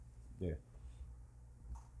Yeah.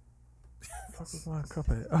 Fuck with my cup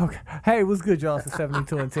at. Okay. Hey, what's good, y'all? It's the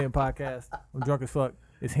 72 and 10 podcast. I'm drunk as fuck.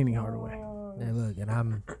 It's Henny Hardaway. Hey, look, and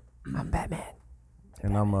I'm Batman.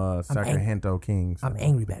 And I'm Sacramento Kings. I'm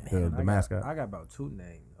angry Batman. The mascot. I got about 2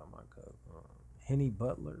 names on my cup. Henny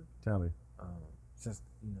Butler. Tally. Since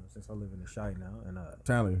I live in the Chi now, and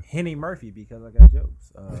Tally. Henny Murphy because I got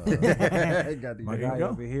jokes. My There guy you go.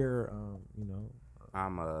 over here,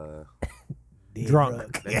 I'm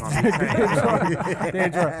Drunk. they call me crazy.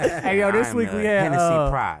 Dead drunk. Hey, yo, this I'm, week we had Hennessy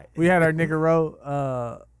Pride. we had our nigga Ro,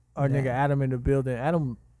 our nigga Adam in the building.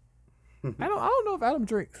 Adam, I don't know if Adam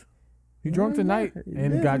drinks. He drunk tonight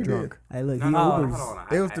and Yeah, got he drunk. Hey, look, No, he no, hold Ubers. on.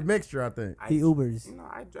 It was the mixture, I think. He Ubers. You know,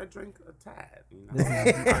 I drink a tad. You know?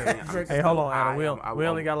 Hey, hold on, Adam. We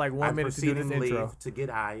only got like 1 minute to do this proceedingly intro. to get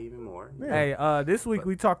high even more. Hey, this week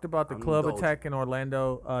we talked about the I'm club indulgent. attack in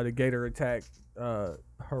Orlando, the Gator attack,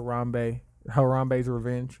 Harambe's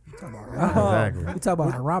revenge. Exactly. We talk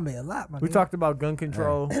about Harambe a lot, man. We talked about gun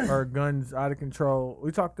control or guns out of control.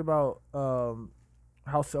 We talked about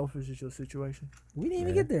how selfish is your situation. We didn't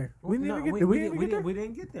even get there. We didn't even get there. We didn't even get there. We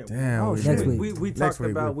didn't get there. Damn. Oh, we shit. Next did. week. We Next talked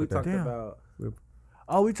week about we'll put that. Damn. about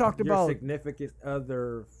Oh, we talked your about. significant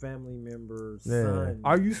other, family members, Yeah. son.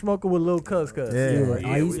 Are you smoking with Lil Cuz Cuz? Yeah.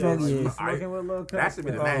 Are you we- smoking? yeah, Yes. Smoking with Lil Cuz. That should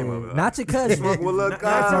be the name of it. Not your cousin. Smoking with Lil Not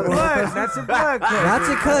your Cuz. blood. Not your blood. Not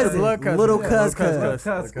your cousin. Blood cousin. Little Yeah, cuz Lil cuz.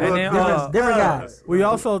 Cuz. And then, Different guys. we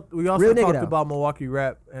also Real nigga talked though. about Milwaukee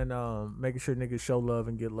rap and making sure niggas show love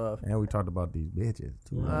and get love. And we talked about these bitches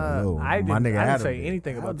too. I My didn't nigga say Adam.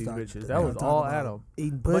 anything about these Adam bitches. talked- That was Adam all talked about Adam.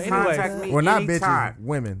 Eating But pussy. anyway- Contact me Well, not anytime. bitches,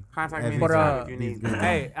 women. Contact me But anytime if you need.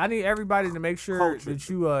 hey, I need everybody to make sure Culture. that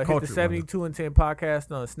you hit Culture, the 72 and 10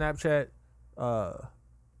 podcast on Snapchat.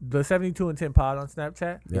 The 72 and 10 pod on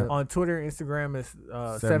Snapchat. Yep. On Twitter, Instagram is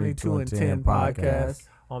 72 and 10 podcast.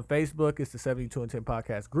 On Facebook, it's the 72 and 10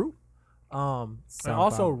 podcast group. And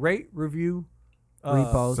also rate, review,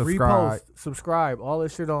 Repost. subscribe, all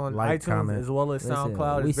this shit on Like, iTunes comment. as well as Listen,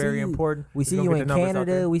 SoundCloud. we It's very see you- important. We see We're you gonna in get the numbers out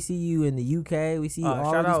Canada. there. We see you in the UK. We see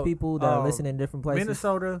all shout these out, people that are listening in different places.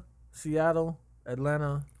 Minnesota, Seattle,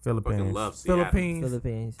 Atlanta, Fucking Philippines. love Seattle.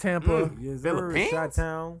 Philippines. Tampa, Philippines?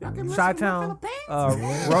 Chi-Town. Y'all can listen to Chi-Town.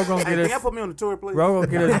 Philippines? Ro gonna Hey, get can y'all us. put me on the tour, please? Ro gonna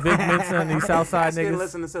get us Vic Mensa and these Southside Scared to niggas.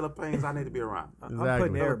 listen to Philippines. I need to be around. I'm Exactly.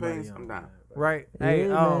 putting everybody Philippines, on. I'm down. Right. Yeah, Hey,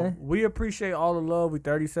 man. we appreciate all the love. We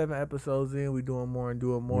 37 episodes in. We doing more and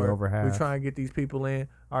doing more. over half. We trying to get these people in.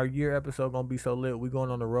 Our year episode gonna be so lit. We going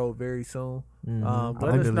on the road very soon. Mhm.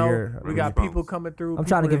 Let like us the know. year. We got Goosebumps. people coming through. I'm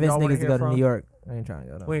trying to people that convince y'all wanna niggas to hear go to from. New York. I ain't trying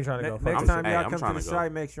to go though. We ain't trying to go. Next Fuck time Hey, y'all I'm come trying to the to go. Chi,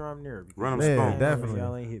 make sure I'm there. Run them Yeah, spoons. definitely.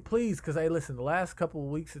 Y'all ain't hit. Please, because hey, listen, the last couple of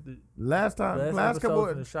weeks of the Last couple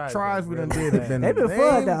episodes in the of Chi tries we been done really did have been. They been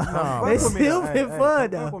fun, though. No. They Fuck with me, still though. been Hey, fun,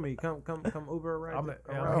 fuck though. with me. Come Uber right. I'm- there.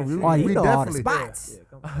 I'm- Around Oh, here. Oh, you we know all the definitely- spots. Yeah,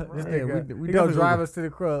 come this Yeah, nigga, we he definitely gonna drive will. us to the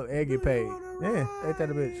club and get paid. Yeah. Ain't that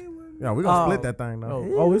a bitch? Yeah, we gonna Oh. split that thing though.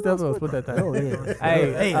 No. Oh, it's definitely split that thing. Oh yeah.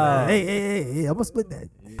 Hey, hey, I'm gonna split that.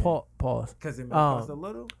 Pause. Because it may cost a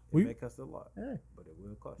little, it we- may cost a lot. Yeah. But it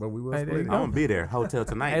will cost. But we will Hey, there split you it. go. I'm gonna be there. Hotel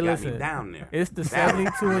tonight Hey, got listen, me down there. It's the That- 72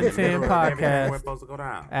 and 10 Everything we're podcast. supposed to go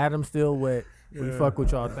down. Adam still wet. We fuck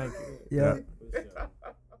with y'all. Thank you. Yeah.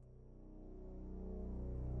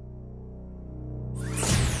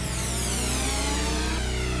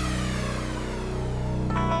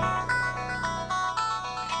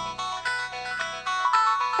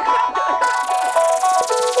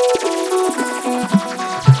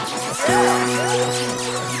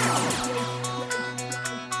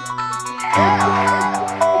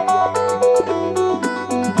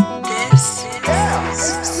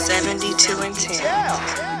 This is 72 and 10.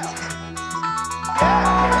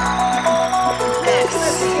 This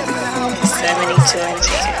is 72 and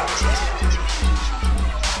 10.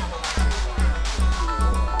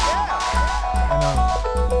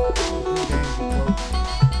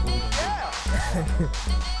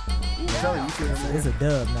 It's a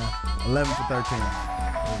dub now. 11 for 13.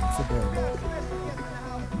 It's a dub now.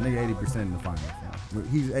 Nigga 80% in the finals. Fam.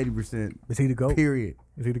 He's 80%. Is he the GOAT? Period.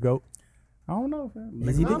 Is he the GOAT? I don't know, fam.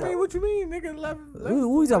 Is he I the mean, what you mean, nigga? 11.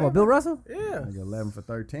 Who you talking about? Bill Russell? Yeah. Nigga 11 for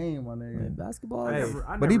 13, my nigga. Man, basketball. I Hey, never,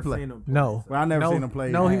 I But he never play- seen him play, No. so Well, I never no, seen him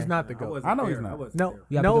play. No, Hey, he's not the I GOAT. wasn't I know there. he's not. I wasn't No. there.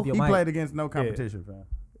 you gotta No, pick up your He mic. played against no competition, fam.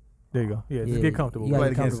 There you go. Yeah, just Yeah, get comfortable. you He gotta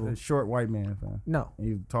played get against comfortable. a short white man, fam. No.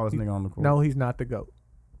 He's the tallest nigga on the court. No, he's not the GOAT.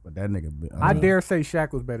 But that nigga, I dare say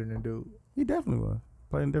Shaq was better than dude. he definitely was.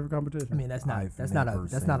 Playing in different competition. I mean, that's not I've that's not never a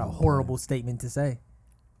that's seen not a him horrible statement to say.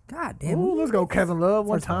 God damn. Ooh, let's go Kevin Love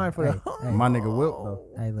one First of all, time for hey, the. hey, my nigga Wilt, though.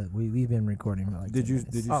 hey, look, we've been recording for like Did 10 you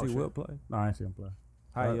minutes. see Oh, shit. Wilt play? No, I ain't seen him play.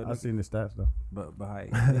 How you I seen the stats, though. But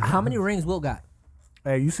how? How many rings Wilt got?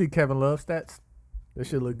 Hey, you see Kevin Love stats? That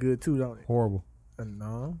shit look good too, don't it? Horrible.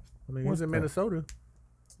 No, I mean What's he's in that? Minnesota.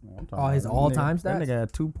 Oh, his all-time That stats? nigga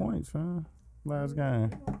had 2 points, man. Last game.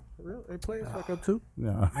 For real? They play fuck up too.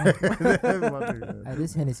 Yeah. Hey,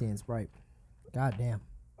 this Hennessy and Sprite. God damn.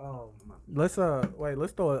 Let's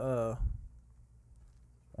let's throw a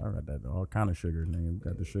I got that all kind of sugar, nigga.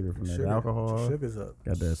 Got the sugar from that sugar. alcohol. Sugar's up.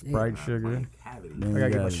 Got that Sprite sugar. Cavity. Then I gotta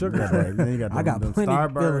you get my sugars right. Then you got I got them plenty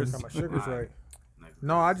of Starburst. Got my sugars right.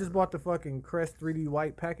 No, I just bought the fucking Crest 3D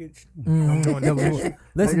white package. Listen, Niggas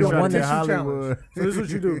the trying one to that get tissue Hollywood. challenge. So this is what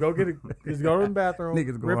you do. Go get it. Just go to the bathroom,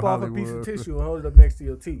 Niggas go rip off a piece of Hollywood. tissue and hold it up next to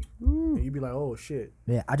your teeth. And you be like, oh shit.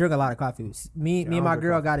 Yeah, I drink a lot of coffee. Me I and my don't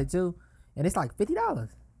girl drink got it too, and it's like $50.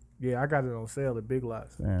 Yeah, I got it on sale at Big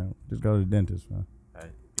Lots. Damn, just go to the dentist, man.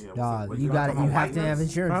 Dog, you got it. You have to have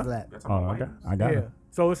insurance for that. Oh, I got Yeah. it.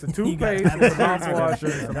 So it's a toothpaste, it's a mouthwash,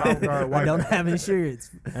 and some mouth guard I wipe. don't have insurance.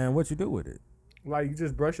 And what you do with it? Like you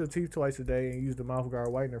just brush your teeth twice a day and use the mouth guard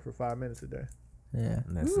whitener for 5 minutes a day. Yeah,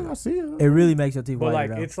 And that's I it. see it. it really makes your teeth But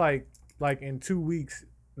whiter. like though. it's like in 2 weeks.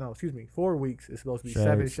 No, excuse me, 4 weeks. It's supposed to be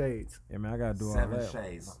 7 Shades. shades. Yeah, man, I gotta do all 7 that.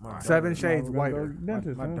 shades. My daughter- 7 shades Go to whiter. the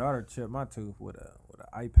dentist, My man. daughter chipped my tooth with an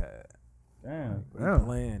iPad. Damn. We Damn.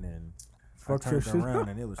 playing and Fuck I your turned shit around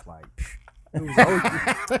and it was like, It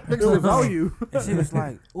was on you. and she was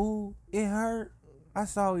like, "Ooh, it hurt. I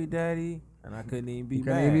saw you, Daddy," and I couldn't even be You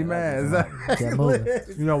can't mad. even be I mad. just like, Kept moving.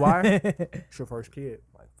 You know why? It's your first kid.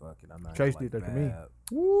 like, fuck it, I'm not. Chase gonna, did like, that to me. fab.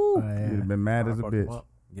 Woo. yeah. You'd have been mad as a Fucked him bitch. up.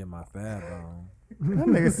 Get my fab on. That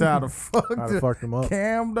nigga sound I'd fucked have fucked him up.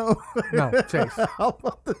 Cam though. No,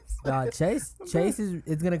 Chase. Chase is.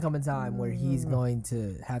 It's gonna come a time where he's going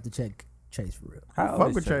to have to check Chase for real. How Fuck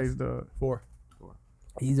old with is Chase, dog. 4.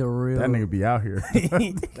 He's a real. That nigga be out here.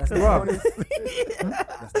 That's the oldest.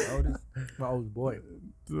 That's the oldest. My oldest boy.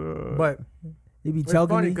 Duh. But he be it's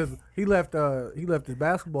choking funny me. because he left his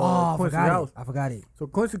basketball Oh, at I Quincy's forgot house. it. I forgot it. So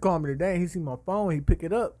Quincy called me today and he see my phone, he pick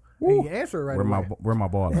it up and he answered right away. where my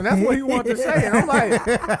ball And at? that's what he wanted to say. And I'm like,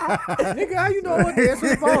 nigga, how you know what to answer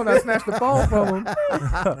the phone? I snatched the phone from him.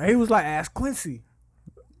 And he was like, ask Quincy.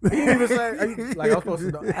 He didn't even say, like, I was supposed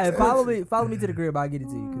to know. Hey, follow me to the crib. I'll get it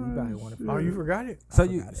to you because you probably want it. Oh, you forgot it? So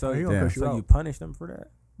forgot it. so He you, gonna Damn. cut you so out. you punish them for that?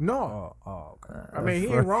 No. Oh, okay. I mean, he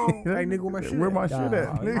ain't wrong. Hey, nigga, where my shit Where at? my shit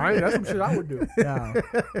at? Right, that's some shit I would do. Nah.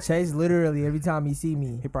 Chase literally every time he see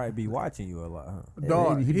me. He probably be watching you a lot, huh?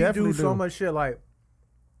 Dog, he he definitely do so do. much shit like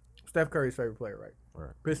Steph Curry's favorite player, right?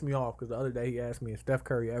 Right. Pissed me off because the other day he asked me if Steph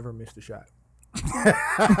Curry ever missed a shot.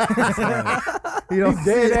 He don't He's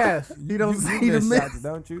dead ass. He don't see You the miss shots, miss.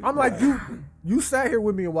 don't you? I'm like, you sat here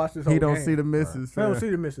with me and watched this whole He don't game. see the misses. I don't fam. see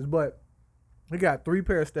the misses, but he got 3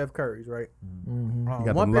 pair of Steph Currys, right? Mm-hmm. You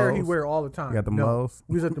got One them pair he lows? wear all the time. You got them No. lows?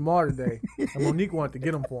 We was at the mall today, and Monique wanted to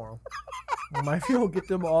get them for him. I'm like, if you don't get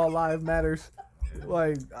them, all life matters.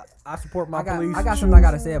 Like, I support my police. I got something I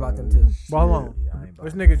gotta say about them too. But hold on. Yeah, I ain't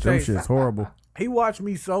This about nigga Them Chase, shit's horrible. he watched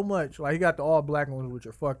me so much. Like, he got the all black ones, which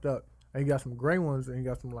are fucked up. And he got some gray ones, and he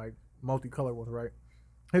got some, like, multicolored ones, right?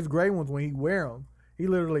 His gray ones, when he wear them, he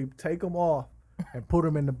literally take them off and put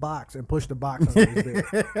them in the box and push the box under his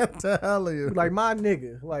bed. What the hell are you? Like, my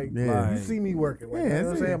nigga. Like, Yeah. you see me working. Like, Yeah, you know what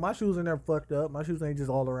I'm see. saying? My shoes in there fucked up. My shoes ain't just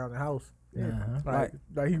all around the house. Uh-huh.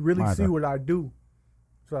 Like he really My see bad. what I do.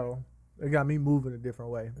 So, it got me moving a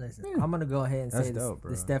different way. Listen, I'm gonna go ahead and That's say dope,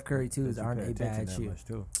 bro. the Steph Curry That twos you aren't pay a attention bad that shoe. much,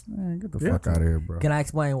 too. Man, get the Yeah. fuck out of here, bro. Can I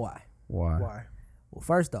explain why? Why? Why? Well,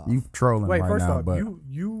 first off, You trolling Wait, right first now, off, but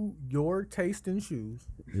your taste in shoes.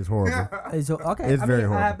 it's horrible. okay. It's I very mean, I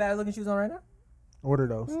horrible. have bad looking shoes on right now. What are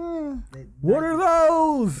those? They- What are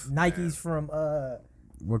those? Nikes from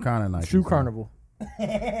What kind of Nike? Shoe Carnival.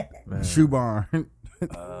 Man. Shoe Barn.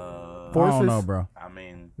 I Forces? don't know, bro. I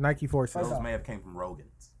mean, Nike Forces. those may have came from Rogan's.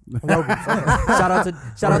 shout out to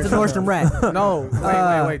Nordstrom Rack. No,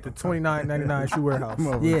 wait. The $29.99 shoe warehouse.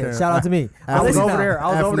 Yeah, shout out to me. I was Listen over now. there. I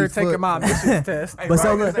was over there Athlete's taking foot. my admissions test. Hey, But so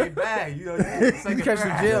Ryan, look- say bag. You catch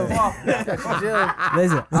the jail. Catch the jail.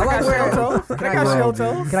 Listen, I got shell toes. I got shell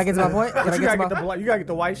toes. Can I get to my point? Can But I you get to gotta my get the black. You gotta get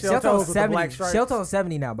the white shell Shell toes toes with the 70. black stripes. Shell toes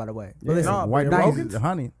 70 now, by the way. But Yeah, listen, no, white but Nikes, Rogan's?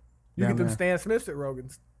 honey. You Down get them there. Stan Smiths at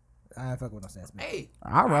Rogan's. I ain't fuck with no Stan Smith. Hey,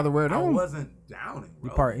 I'd rather wear I them. wasn't downing. He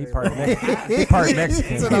Bro. part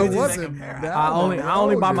Mexican. Said I wasn't. I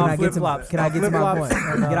only buy Can my I get flip to flops. Can I get to my point?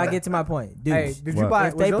 Can I get to my point, dude? Hey, did you What? buy?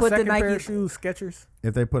 If Was they your put the second pair Nike- of shoes Skechers?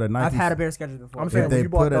 If they put a Nike, I've had a pair of Skechers before. I'm saying they when you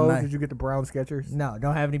bought put a those, Nike- did you get the brown Skechers? No,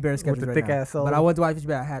 don't have any pair of Skechers the right thick now. ass sole? But I went to Whitefish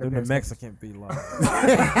Bay. I had a Them pair the of Skechers. Mexican feet like.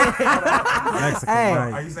 Mexican Hey.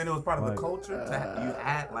 Nike. Are you saying it was part of Like- the culture? You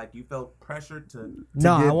had like you felt pressured to.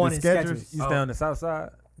 No, get I the wanted Skechers? Skechers. You stay on the south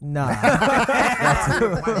side? Nah.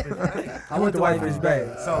 I went to Whitefish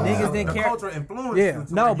Bay. So Niggas didn't the care. culture influenced Yeah. you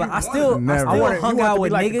to No, where but you I wanted still, to be. I Never. still I wanted- hung you wanted out to with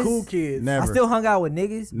be like the niggas. cool kids. Never. I still hung out with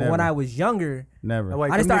niggas, but Never. when I was younger, Never.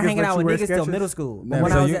 Like, I didn't them start niggas hanging let out you with wear niggas till sketches? middle school. But Never.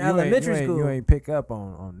 when So I was you, in you ain't- elementary you ain't, school, you ain't pick up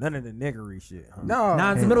on none of the niggery shit. Huh? No.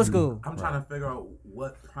 nah, it's middle school. I'm trying to figure out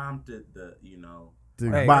what prompted the, you know. To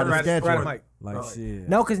Hey, buy the right- sketch. right, Mike. Like Right. shit.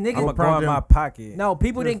 No, because I'm gonna niggas, go in my pocket. no,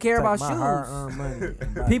 people didn't care Take about my shoes. hard-earned money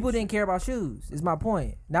and buy People this didn't care about shoes. Is my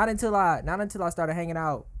point. Not until I started hanging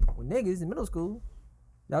out with niggas in middle school.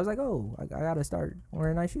 I was like, oh, I gotta start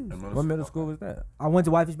wearing nice shoes. What middle school was that? I went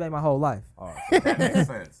to Whitefish Bay my whole life. Oh, That makes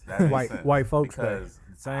sense. That makes sense. White folks Bay. Because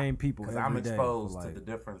same people. Because I'm every day for, exposed to like- the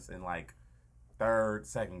difference in like third,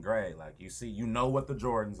 second grade. Like you know what the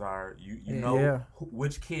Jordans are. You know Yeah.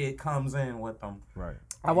 which kid comes in with them. Right.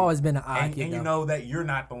 I've always been an odd And kid. you though. know that you're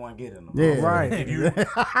not the one getting them. Yeah. Right. If you know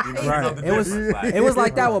the It was difference, like, it was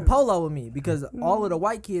like that with polo with me because all of the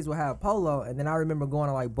white kids would have polo, and then I remember going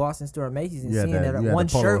to like Boston Store and Macy's and Yeah, seeing that- that you had one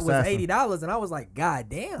the Polo shirt was Assassin. $80, and I was like, God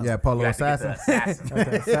damn. Yeah, Polo you have to get Assassin.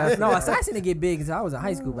 the assassin. No, Assassin didn't get big until I was in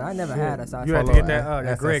high school, but I never had Assassin. You had to Polo get that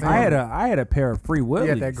Assassin. Greg. I Norman. had a pair of free Willies. You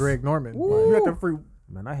had that Greg Norman. You had the free.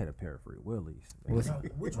 Man, I had a pair of free Willies.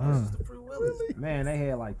 Which one is the Free Willies? Man, they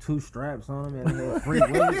had like 2 straps on them and they had free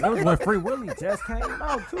Willies. That was when free Willie just came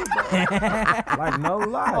out too, bro. Like no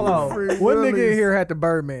lie. Hold on. Free What nigga in Willies. here had the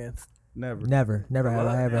Birdmans? Never. Never have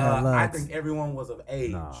I ever had I lugs. think everyone was of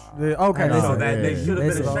age. Okay. Listen, So that they should have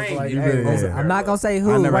listen, been ashamed. like, if hey, you listen, owned a I'm not gonna say I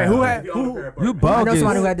who. never Wait, had who that. had If you owned a who? pair of You Bird- I know bogus.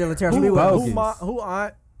 somebody who had the Terrence. Who We bogus? was. Who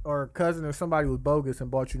aunt or cousin or somebody was bogus and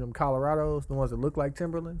bought you them Colorados, the ones that look like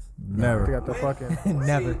Timberlands? They Never. got the fucking.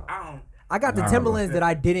 Never. See, I don't. I got the Nah, Timberlands that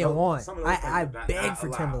I didn't Those- want. some of those I things are begged not for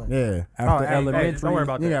allowed. Timberlands. Yeah. After hey, elementary, don't worry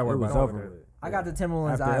about You that. gotta worry it was about over that. with. I got the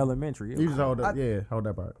Timberlands. After elementary, it You was just hold I- up. Yeah, hold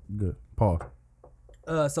that part. Good. Pause.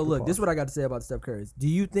 So look, this is what I got to say about the Steph Currys. Do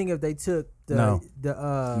you think if they took the No.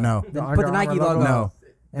 No. No. put the Nike Under Armour logo No.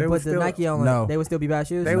 and They would put the still- Nike on, No. they would still be bad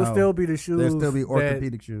shoes? They would No. still be the shoes. There'll still be that-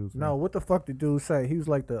 orthopedic shoes. No, what the fuck did dude say? He was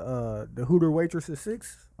like the Hooter waitress at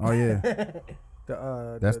 6. Oh yeah.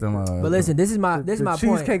 That's the, them. But listen, this is my the point.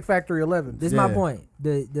 Cheesecake Factory 11. This is my Yeah. point.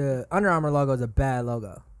 The Under Armour logo is a bad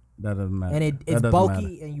logo, That doesn't matter. and That it's doesn't bulky,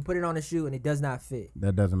 matter. and you put it on a shoe, and it does not fit.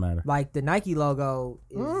 That doesn't matter. Like the Nike logo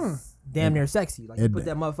is damn near sexy. Like you it- put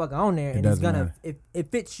that motherfucker on there, it and it's doesn't gonna matter.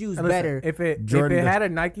 it fits shoes And listen, better. if it Jordan does- had a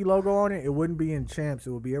Nike logo on it, it wouldn't be in Champs.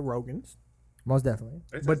 It would be at Rogan's. Most definitely.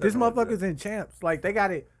 But this motherfucker's in Champs. Like they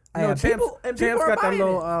got it. You know, And Champs, people- and people Champs are got that buying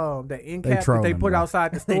little the end They cap that they trolling, put bro.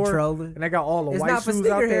 outside the They store, trolling. and they got all the It's white not for shoes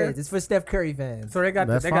out there. sneakerheads. It's for Steph Curry fans. So they got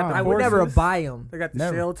That's they got fine. the I would never Horses, buy them. They got the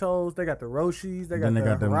Never. shell toes. They got the Roshis. They got Then they the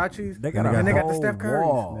got them- Hirachis. They got And a they got the whole Steph Currys.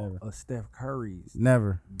 wall Never. of Steph Curry's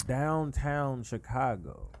Never. downtown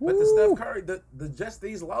Chicago. But the Steph Curry, the just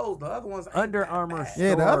these lows, the other ones. ain't Under that Armour bad. store.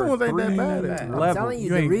 Yeah, the other ones ain't that 3 bad. I'm levels. telling you, You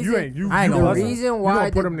the ain't reason, you ain't you. I ain't you gonna the listen. reason You why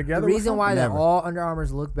gonna put them together the with reason why Never. that all Under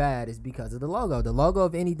Armours look bad is because of the logo. The logo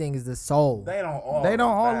of anything is the soul. They don't all. They don't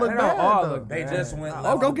all bad. look They bad. don't all though. look They bad. just went. Oh,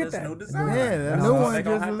 left go with get this that. new design. Yeah, the That's new all. one They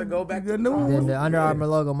gonna just have to go back. the to new one. Then the Under Yeah. Armour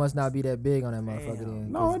logo must not be that big on that motherfucker.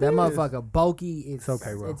 Then, No, 'cause it that is. motherfucker bulky. It's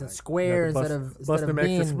okay, bro. It's a square You got to instead bust of them extra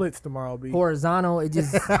being splits tomorrow, B. horizontal. It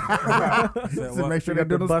just Just to make sure they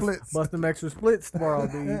do the splits. Bust them extra splits tomorrow,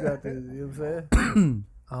 B. You got the, you know what I'm saying?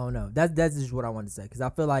 I don't know. That's just what I wanted to say because I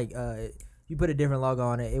feel like you put a different logo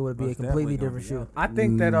on it, it would be Most a completely definitely different gonna shoe. I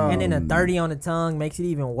think that And then a 30 on the tongue makes it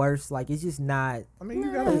even worse. Like it's just not. I mean,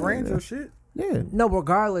 you gotta brand your shit. Yeah. No,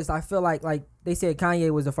 regardless, I feel like they said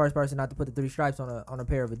Kanye was the first person not to put the 3 stripes on a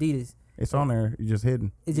pair of Adidas. It's on there. It's just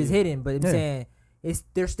hidden. It's just hidden, but I'm Yeah. saying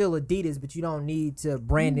they're still Adidas, but you don't need to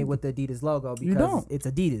brand it with the Adidas logo You because don't. it's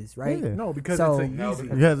Adidas, right? Yeah. No, because So- it's a No, Yeezy.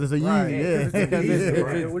 Because it's a Right. Yeezy. Because it's a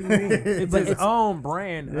Yeezy. Yeah. What do you mean? It's But his it's- own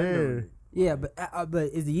brand. under it. Yeah, but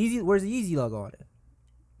is the Yeezy? Where's the Yeezy logo on it?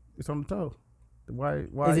 It's on the toe. Why?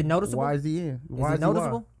 Is it noticeable? Why is he in? Is Why it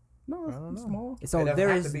noticeable? No, it's small. So It doesn't there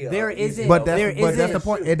have is to be a there Yeezy isn't But there that's the isn't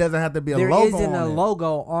point. It doesn't have to be a there logo isn't a on it.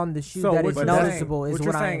 logo on the shoe So that what is you're noticeable. saying, Is what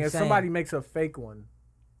what you're saying I'm is saying. somebody makes a fake one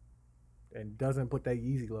and doesn't put that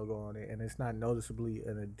Yeezy logo on it, and it's not noticeably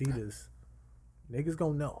an Adidas. Niggas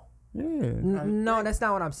gonna know. Yeah. No, that's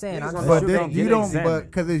not what I'm saying. I'm Niggas just, But shoe then don't you get don't. examined. But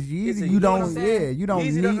because it's It's a- Yeezy, you you know what don't. I'm saying? Yeah, you don't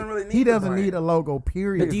Yeezy need. doesn't really need He the doesn't brand. need a logo.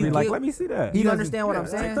 Period. But do you Be like, get- let me see that. do you doesn't- understand what I'm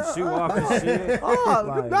Take saying? the shoe off and shit. Oh,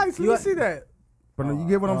 Like, nice. Let me see that. But you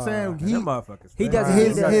get what I'm saying? Them motherfuckers. He fake. doesn't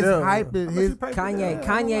His need his Yeah. hype is his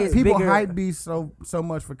Kanye is people bigger. hype be so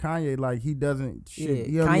much for Kanye. Like he doesn't shit.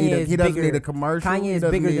 He, Yeah, don't Kanye need a, is he doesn't bigger. need a commercial. Kanye he is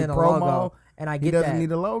doesn't bigger need than a promo. logo, and I He get doesn't that.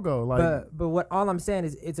 need a logo. Like But what all I'm saying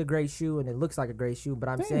is it's a great shoe and it looks like a great shoe. But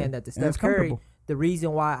I'm saying that the and it's Steph Curry, comfortable. the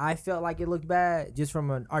reason why I felt like it looked bad, just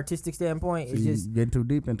from an artistic standpoint, See, is you just. getting too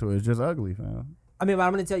deep into it. It's just ugly, fam. I mean, but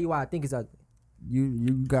I'm gonna tell you why I think it's ugly.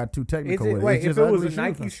 You got too Is technical it, with it. wait, It's if just it was ugly a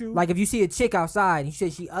Nike fam. shoe, Like if you see a chick outside and you say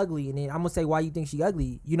she ugly, and then I'm gonna say why you think she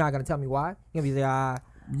ugly, you're not gonna tell me why. You're gonna be like,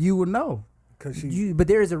 You would know. because she, you. But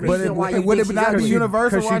there is a reason why you would think it she's not be ugly.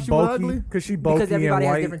 universal why she was bulky, ugly? because she bulky Because everybody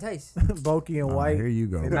and has white, different tastes. bulky and Oh, white, here you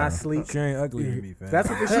go. and bro. not sleek. She ain't ugly to me, fam. That's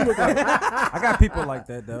what the shoe look like. I got people like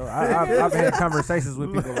that though. I've had conversations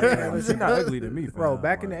with people like that. But she's not ugly to me, fam. Bro,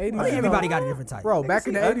 back in the 80s, I mean, everybody got a different type. bro, back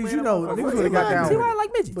in the 80s, you know, niggas would have got down See with why I it. like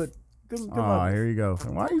midgets? But them Oh, others- here you go.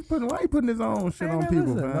 Why you putting his own shit Hey, on man,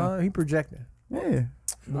 people, listen, fam? he projecting. Yeah,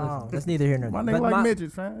 Oh, That's neither here nor my there. nigga But like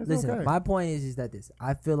midgets, fam. It's listen, okay. my point is that this.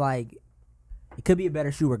 I feel like it could be a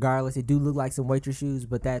better shoe regardless. It do look like some waitress shoes,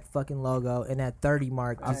 but that fucking logo and that 30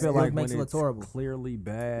 mark I just feel like makes when it look it's horrible. clearly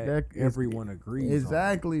bad, That is- everyone agrees. on it.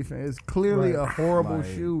 Exactly, fam. It's clearly Right. a horrible Like-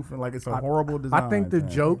 shoe, fam. Like it's a horrible design. I think the fam.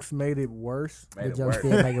 jokes made it worse. Made The it jokes worse.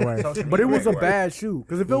 did make it worse. Social But it media was a made it bad shoe.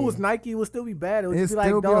 Because if it was Nike, it would still be bad. It would It'd just be like,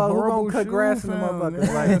 still be a dog, who horrible gonna cut shoe, grass in the fam. motherfucker?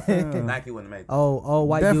 Yeah, Like, fam. worse. Nike wouldn't have made it. Oh,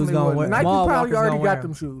 white dudes Definitely gonna wouldn't. wear. Nike mall probably walkers already gonna got wear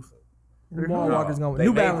them shoes. Mall walkers gonna They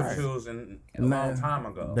New made Balance. the shoes a Nah, long time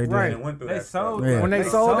ago. they did. Right. They went through They that sold stuff. Yeah. When they They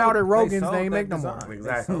sold out at Rogan's, sold they ain't that make no more. design.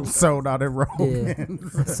 Exactly. Sold out at Yeah.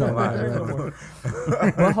 Rogan's. So,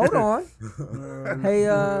 well, hold on. Hey,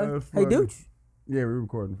 That's hey, funny. dude. Yeah, we're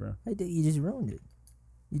recording, fam. Hey, dude, you just ruined it.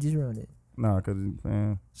 You just ruined it. Nah, cause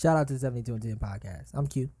man, Shout out to the 72 and 10 podcast. I'm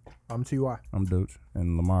Q. I'm TY. I'm Dooch,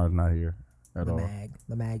 and Lamar's not here at The all. mag.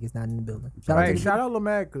 The mag is not in the building. Shout out Hey, to the shout out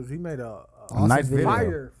Lamag because he made a Awesome nice video. video.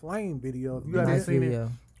 fire flame video. If you haven't nice seen video.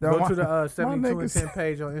 it, go to the My 72 and niggas- 10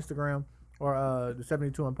 page on Instagram or the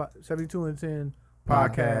 72 and 10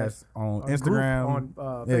 Podcast on group Instagram. on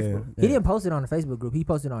yeah, Facebook. He didn't post it on the Facebook group. He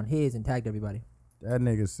posted on his and tagged everybody. That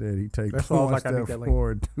nigga said he take That's why I was one like, I need step that link.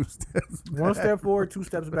 forward, 2 steps back. One step forward, 2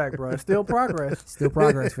 steps back, bro. It's still progress. Still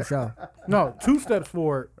progress for sure. No, 2 steps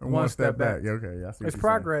forward, And 1 step back. Yeah, okay, yeah, I see what It's you're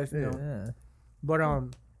progress, saying. you know. Yeah. But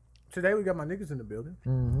today we got my niggas in the building.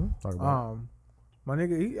 Mm-hmm. Talk about My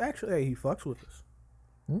nigga, he actually, he fucks with us.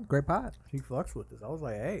 Great pod. He fucks with us. I was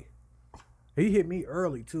like, hey. He hit me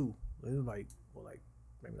early too. It was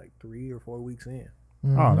maybe like 3 or 4 weeks in.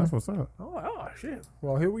 Oh, that's what's up. I'm like, oh shit.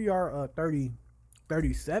 Well, here we are,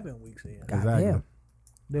 37 weeks in. God Exactly. damn.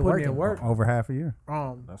 Been Putting working. in work. Over half a year.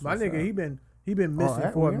 That's My what's nigga, up. he been missing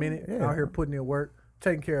that for a one, minute. yeah. Out here putting in work,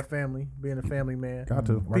 taking care of family, being a family man. Got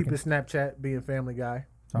to. Peeping Snapchat, being family guy.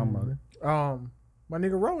 Talking about it. My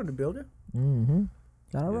nigga Ro in the building. Mm-hmm.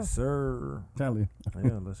 Shout out. Yes, sir. Tell you.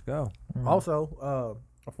 Yeah, let's go. Also,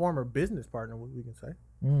 a former business partner, we can say.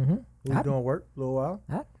 Mm-hmm. Who's doing work a little while.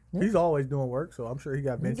 Yeah. He's always doing work, so I'm sure he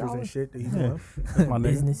got He's ventures and always- shit that he's doing. That's my nigga.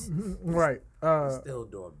 Business. Right. Still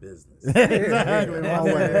doing business. Exactly.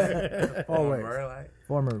 Always. Always. Like,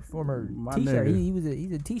 Former My t-shirt. nigga.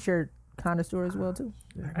 He's a t-shirt connoisseur as well too.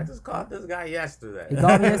 I just called this guy yesterday. He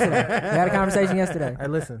called me yesterday. We had a conversation yesterday. Hey,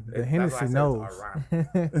 listen. The That's Hennessy why I said it's knows.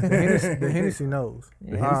 ironic. The Hennessy knows.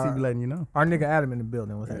 The Hennessy be letting you know. Our nigga Adam in the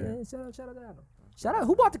building. What's that? Yeah, shout out to Adam. Shout out.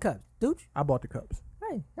 Who bought the cups? Dude. I bought the cups.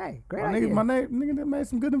 Hey, great My idea. nigga that made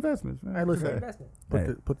some good investments, man. Hey, listen. Investment. Put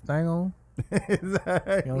Hey. the thing on.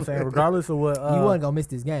 exactly. You know what I'm saying? Regardless of what. You wasn't gonna miss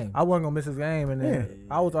this game. I wasn't gonna miss his game, and then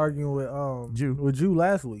I was arguing with Jew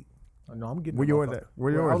last week. No, I'm getting. Where that yours motherfucker. at?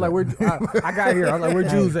 Where yours I was like, where? I got here. I was like, where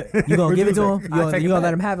Jews at? You gonna Where give it Jews to at? him? You I gonna, take you it gonna back.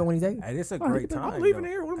 let him have it when he's 8? Hey, this a Oh, great I'm time. leaving though.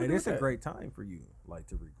 here. What am I Hey, doing this a with that? great time for you, like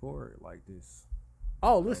to record like this.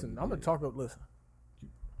 Oh, listen, I'm gonna talk up. Listen.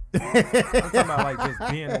 I'm talking about like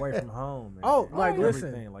just being away from home. And, Oh, like,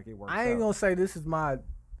 everything, listen, like it works I ain't out. gonna say this is my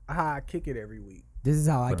how I kick it every week. This is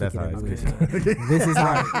how I But kick that's it how every it's week. been. This is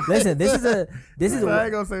how. Listen, this is I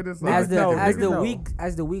ain't gonna say this. as the No, as niggas the know. week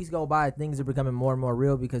as the weeks go by, things are becoming more and more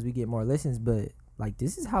real because we get more listens. But like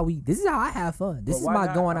this is how I have fun. This But is why my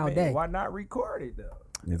not- going I out mean, day. Why not record it though?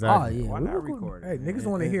 Exactly. Oh, yeah. Why we not recording. record it? Hey, man? niggas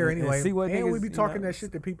want to hear And anyway. see what and niggas, we be you talking know? that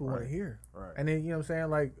shit that people want to hear. Right. And then, you know what I'm saying?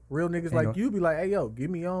 Like, real niggas Ain't like no- you be like, hey, yo, get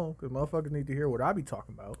me on, because motherfuckers need to hear what I be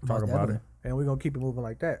talking about. Talk Most about definitely. it. And we're going to keep it moving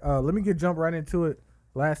like that. Let me jump right into it.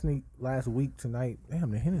 Last week tonight.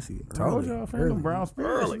 Damn, the Hennessy. Told early, y'all, fam. early. Them brown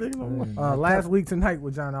spirits. nigga. Last week tonight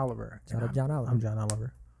with John Oliver. Shout out John Oliver. I'm John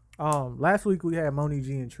Oliver. Last week we had Moni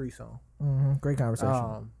G and Treese on. Mm-hmm. Great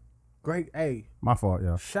conversation. Great. Hey, My fault,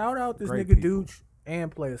 y'all. shout out this Great nigga people. Dooch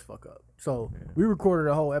and Play As Fuck Up. So we recorded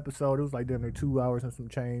a whole episode. It was like damn near 2 hours and some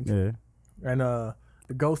change. Yeah. And the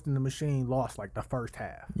Ghost in the Machine lost like the first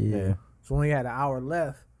half. Yeah. So we only had an hour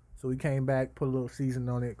left. So we came back, put a little season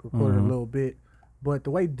on it, recorded a little bit. But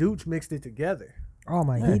the way Dooch mixed it together, Oh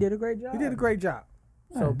my, he did a great job. he did a great job.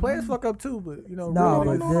 So players fuck up too, but you know, No,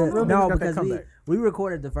 real but niggas- real niggas no, got that because comeback. we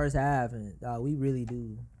recorded the first half and we really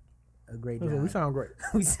do a great job. We sound great.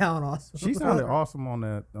 We sound awesome. She sounded awesome on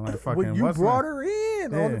that fucking. When you what's brought her her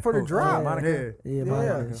in Yeah. for the Oh, drop. Monica? Yeah. Yeah, Yeah.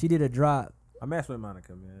 Monica. She did a drop. I mess with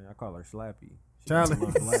Monica, man. I call her Slappy. She Charlie.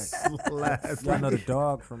 look black. Slappy. Y'all know the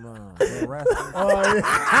dog from Little Rascals? Oh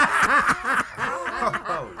yeah.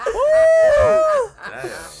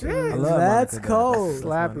 I love That's Monica, cold. though. That's my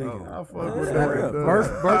Slappy. nigga. I fuck with Slappy. that.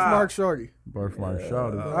 Birthmark Shorty. Birthmark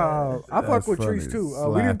shouted. I fuck with funny. Treese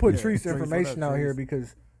too. We didn't put Slappy. Treese Treese, information what up, out here Treese?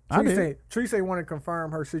 because I did. Treese ain't want to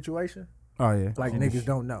confirm her situation. Oh yeah. Like niggas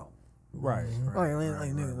don't know. Right. Like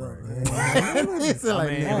niggas don't. I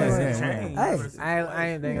mean, I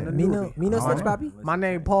ain't thinking the Mino newbie. Snitch Poppy? My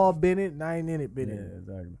name Paul Bennett, and I ain't in it, Yeah, Bennett.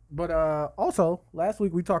 exactly. But also last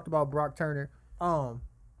week we talked about Brock Turner. Fuck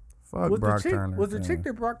Was Brock the chick Turner. was the man. chick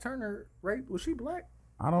that Brock Turner raped? Was she black?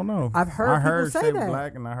 I don't know. I've heard I people heard say she was that.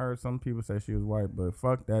 black, and I heard some people say she was white. But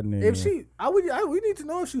fuck that nigga. If she, we need to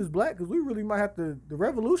know if she was black because we really might have to. The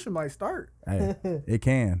revolution might start. hey, it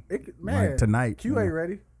can. Man, Like tonight. Q ain't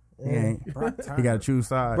ready. He ain't. He got to choose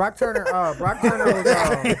sides. Brock Turner was.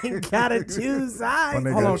 Gotta choose sides. When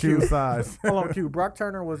they Hold got on, to choose Q. sides. Hold on, Q. Brock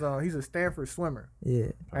Turner was. He's a Stanford swimmer,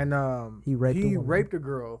 Yeah. and He raped a woman. raped a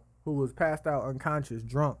girl who was passed out unconscious,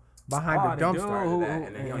 drunk behind the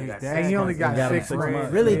dumpster. And he only got 6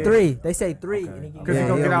 months. Really Yeah. 3. They say 3. Okay. And he can Because get he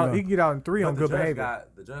gonna Yeah, get yeah, out. yeah. He can get out in 3 on The good judge behavior.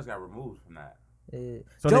 the judge got removed from that.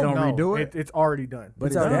 So they don't No, redo it? It's already done. But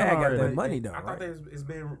his It's dad got already- that money though, I thought right? it's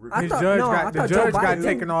been reviewed. I His thought- judge no, I got the thought Joe judge got Biden-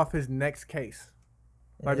 taken off his next case.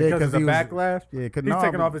 Like Yeah, because of the he was- backlash. Yeah, cause He's no,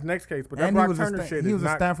 taking but- off his next case, but that and he Brock was a Turner Stan- shit he is was a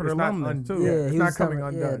not, Stanford it's not alumnus, un- too. Yeah, Yeah, it's he not was coming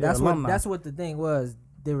coming. undone. Yeah, that's what alumni. that's what the thing was.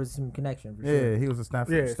 There was some connection for sure. Yeah, he was a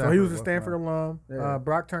Stanford. Yeah, so he was a Stanford Stanford alum. Yeah.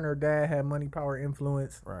 Brock Turner dad had money, power,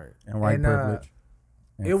 influence. Right. and white and, privilege.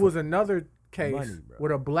 And It was another case Money, bro.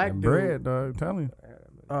 with a black and dude. bread, dog. I'm telling you.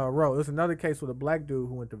 It was another case with a black dude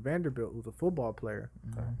who went to Vanderbilt, who was a football player.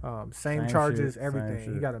 Same Same charges, shit, everything. same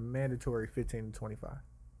He shit. got a mandatory 15 to 25.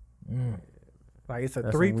 Mm. Like it's a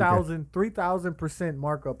That's some weak ass- 3,000%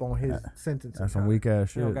 markup on his sentence. That's some weak ass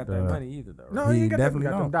He shit. don't got that money either though. No, right? he He ain't got, that, definitely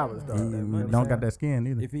got them don't. dollars, He dog. that You know money. what I'm don't saying? got that skin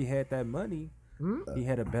either. If he had that money, Mm. he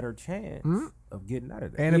had a better chance Mm. of getting out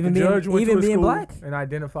of that. And Even if the being- judge went even to a being school black? and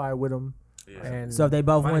identified with him, Yeah. and So if they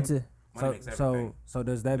both Money- went to Money makes so everything. so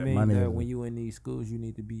does that Yeah, mean money that is when it. you in these schools you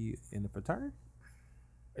need to be in the fraternity?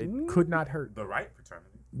 it could not hurt. The right fraternity.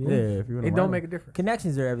 Yeah, if you It don't make a difference.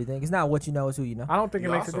 connections are everything. It's not what you know, it's who you know. I don't think You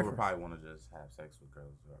it makes a also would difference. probably want to just have sex with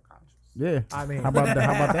girls who are conscious. Yeah. I mean, How about that?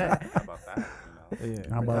 How about that? How about that? Yeah.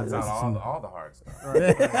 How about Cuts out some- all the hard stuff. I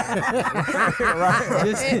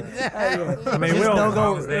mean, we don't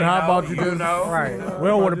go- how about you just- right? We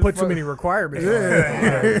don't want to put too many requirements. So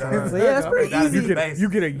yeah, that's pretty Gotta easy. be You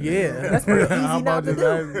basic. get a yeah. That's pretty easy How not about to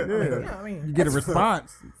just do. yeah. I mean, You get a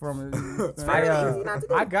response from it.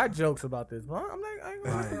 I got jokes about this, but I'm not. I ain't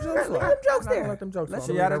gonna let them jokes Let fly. them jokes I'm not there. gonna let them jokes Let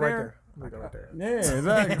fly. you I'm out gonna of leave it there. I'm gonna leave it right there. Yeah,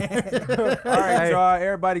 exactly. All right, y'all.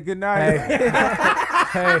 Everybody, good night.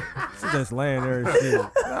 Hey, She just laying there and shit. She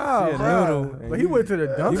a noodle. and but he went to the You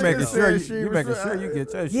dumpster. making said sure she you was- making sure you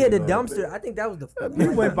get your shit. Yeah, the on. dumpster. I think that was the. He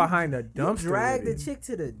went behind the You dumpster. dragged the with chick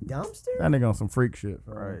to the dumpster. That nigga on some freak shit.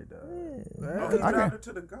 Right. Oh, he I dropped can- her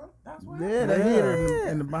to the gun. That's what Yeah, they hit her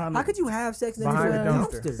in the behind. How could you have sex in Behind the the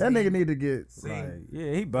dumpster? dumpster. That nigga need to get See, Like,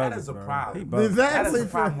 yeah, he bugging. that is a bro. problem. He bugging. Exactly. that is a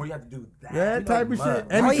problem where you have to do that. that You type know, of shit. love.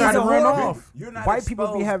 And Oh, he tried he's to a run whore. off. You're not White people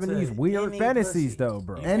be exposed having to these weird any fantasies pussy. though,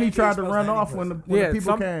 bro. You And he can't be tried to exposed run any off when the pussy. when the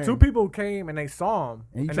people came. two people came and they saw him,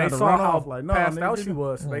 And he and tried they to saw run how off like, no, passed nigga, out get she him.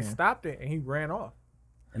 was, so they stopped it and he ran off.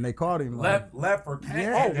 And they caught him. Like, Left for Kane.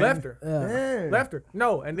 Yeah. Oh, left her. yeah. Left her.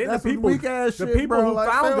 No, and then That's the some people, weak-ass the shit, people bro. who Like,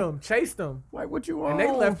 found fam- him chased him, Like, what you want? and they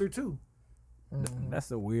left her too. That's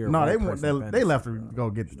a weird. No, white they went. person They fantasy, left her to bro. go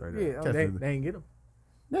get Straight straight. up. Yeah, they ain't get him.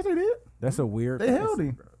 Yes, they did. That's a weird. They held fantasy,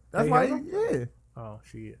 him. bro. That's They why. held Yeah. Oh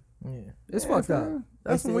shit. Yeah, it's Yeah, fucked up. fam.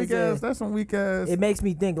 That's some It's- weak it's ass. That's some weak ass. It makes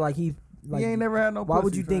me think like he. Like, He ain't never had no. why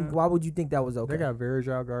would pussy, you think? fam. Why would you think that was okay? They got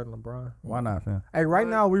Virgil guarding LeBron. Why not, fam? Hey, right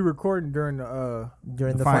now we recording during the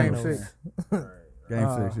during the Game finals. six. Game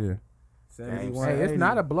Uh, 6, yeah. 71, Hey, it's 80.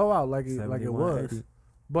 not a blowout like it 71, was. 80.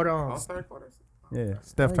 But All third quarters. Yeah.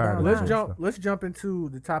 Steph Hey, tired. of guys, that shit, so. let's jump into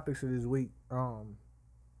the topics of this week.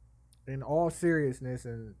 In all seriousness,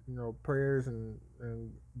 and prayers and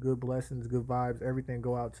good blessings, good vibes, everything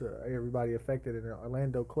go out to everybody affected in the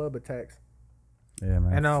Orlando club attacks. Yeah,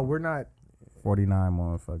 man. And we're not 49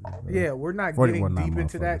 motherfuckers. bro. Yeah, we're not 41 getting not deep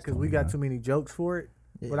into that motherfuckers, because we got 29. too many jokes for it.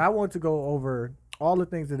 Yeah. But I want to go over all the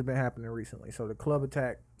things that have been happening recently. So the club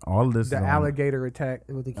attack, All of this the is on- alligator attack,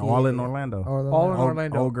 With the all kid. in Orlando. all in Old,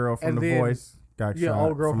 Orlando. old girl from And The then Voice got Yeah, shot.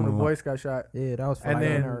 old girl from the a- Boys got shot. Yeah, that was And fire.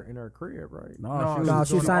 then- in her crib, right? No, No, she No, was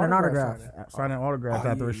she was doing signing autograph autographs. signing. signing autographs Oh,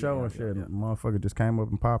 after a yeah, show yeah, and shit. yeah. Motherfucker just came up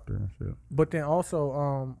and popped her and shit. But then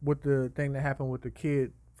also, with the thing that happened with the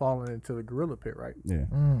kid falling into the gorilla pit, right? Yeah,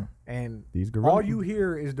 And these gorillas. all you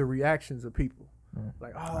hear is the reactions of people.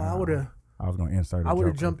 Like, oh, I would have. I was gonna insert. I would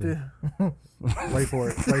have jumped it. in. Wait for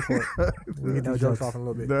it. Wait for it. We get No these jokes jokes. off in a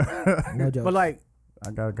little bit. No joke. But like, I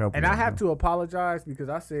got a couple. and I of have them. to apologize because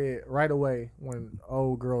I said right away when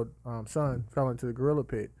old girl son fell into the gorilla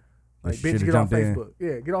pit, like, You bitch, shoulda get off jumped in. Facebook.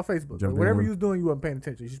 Yeah, get off Facebook. Jump Like, in whatever with- you was doing, you wasn't paying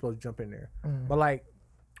attention. You're supposed to jump in there. But like,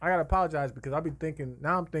 I gotta apologize because I be thinking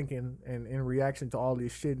now. I'm thinking, and in reaction to all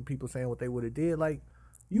this shit and people saying what they would have did, like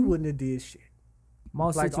you wouldn't have did shit.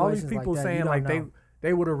 Most Like all these situations people like that, saying you like don't know.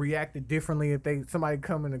 they would have reacted differently if somebody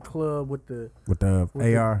come in the club with the with the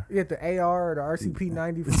with AR. the AR or the RCP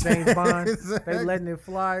 90 from James Bond. They letting it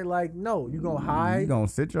fly. Like no, you gonna hide. You gonna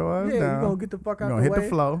sit your ass yeah, down. you gonna get the fuck You out gonna the hit way. the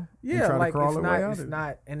flow. and Yeah, try like to crawl it's your not. way out It's of it.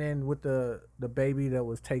 not. And then with the baby that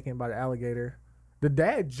was taken by the alligator, the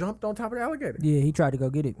dad jumped on top of the alligator. Yeah, he tried to go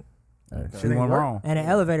get it, Hey, Shit she ain't went work. wrong. and the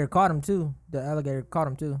elevator caught him too. The alligator caught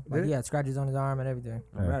him too. Like Did he it? had scratches on his arm and everything.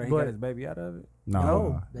 No matter, he But- got his baby out of it.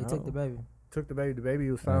 No, They took the baby. Took the baby. The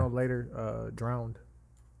baby was found later drowned.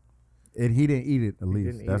 he didn't eat it. At least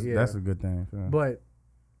didn't eat that's it, yeah. that's a good thing. So. But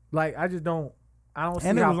like I just don't. I don't see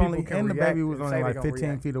and it how was people only can and the react baby was and only say they like gonna 15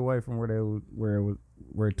 react. feet away from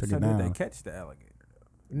where it took So it did down. they catch the alligator?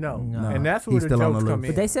 No. No. And that's where He's the still on jokes the come loose.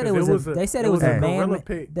 in. But they said 'Cause it was a. They said it was a gorilla man.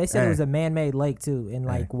 pit. They said it was Hey. a man-made lake too, and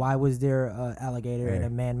like, Hey. why was there a alligator in Hey. a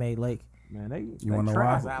man-made lake? Man, they You wanna know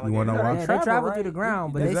travel why? alligators. You wanna know Yeah, why? they travel, travel right? through the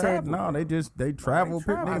ground, but They they said travel. No, they travel. travel.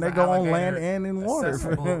 Nigga, How's they an go on alligator land and in water.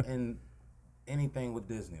 accessible in anything with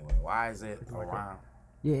Disney? Why is it around?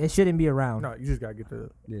 yeah, it shouldn't be around. No, you just gotta get the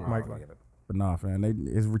Yeah. mic. But nah, fam,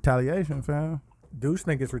 it's retaliation, fam. Dudes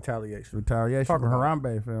think it's retaliation. Retaliation Talk for about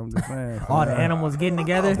Harambe, fam. I'm just saying. All the fam. animals getting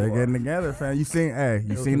together. They're getting together, fam. You seen? Hey,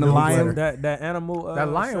 you was seen a the newsletter. lion? That animal. That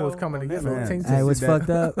lion was show coming on to get Netflix. me. Hey, it was That- fucked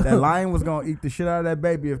up. That lion was gonna eat the shit out of that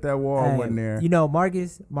baby if that wall Hey, wasn't there. You know,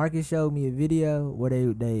 Marcus showed me a video where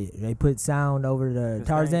they put sound over the Just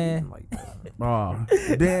Tarzan. ain't like that. Oh.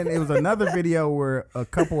 Then it was another video where a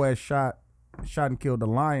couple had shot and killed a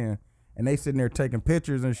lion, and they sitting there taking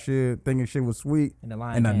pictures and shit, thinking shit was sweet. And the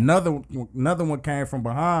lion And came. another one came from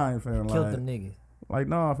behind, fam. Killed Like, them niggas. like,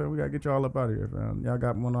 nah, fam, we gotta get y'all up out of here, fam. Y'all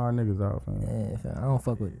got one of our niggas out, fam. Yeah, fam, I don't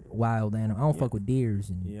fuck with wild animals. I don't fuck with deers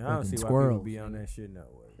and Yeah, I don't see fucking why squirrels. people be on that shit no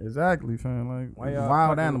way. Exactly, fam. Like Why y'all wild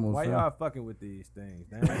fucking- animals. Why fam. y'all fucking with these things?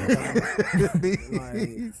 Damn.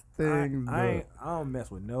 These things, I don't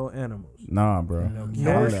mess with no animals. Nah, bro. No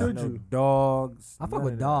Nor cats, should no you. dogs. I fuck none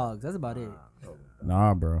with of that. dogs. That's about it.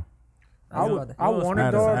 Nah, bro. I That's would. about I You don't want I a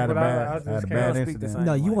had a- dog, I had a but bad- I I had just a can't. bad speak the incident. same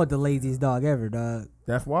No, you way. want the laziest dog ever, dog.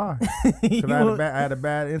 That's why. You Cause I want- had a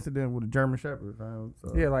bad incident with a German Shepherd, fam.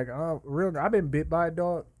 So. Yeah, like real. I've been bit by a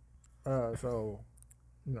dog, so.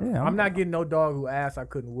 You know, Yeah, I'm not getting no dog who asked I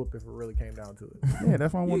couldn't whoop if it really came down to it. Yeah,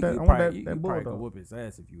 that's why I You, want that. I you want probably, that, you that probably could bulldog. whoop his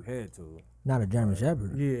ass if you had to. Not a German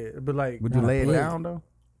Shepherd. Yeah, but like, Would you Not a lay it pig. down though?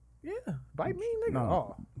 yeah, bite me, nigga. No.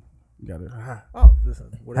 Oh, You gotta. oh,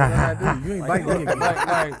 listen, whatever I do, you ain't Like, bite me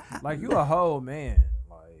again. like you a whole man.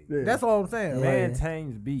 Like That's all I'm saying. Yeah. man. man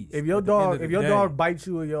tames beast. If your At the end dog, of the if your day- dog bites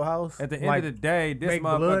you in your house, at the end like, of the day, this make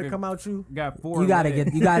blood motherfucker come out you, got four. You gotta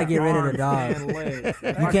legs, get rid of the arms, dog. and legs. You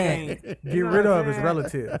I can't- get you know rid what of I'm his saying?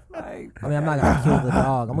 relative. Like, I mean, I'm not gonna kill the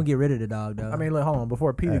dog. I'm gonna get rid of the dog though. I mean, look, hold on.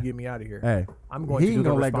 Before Peter Hey. get me out of here, Hey, I'm going he to do ain't the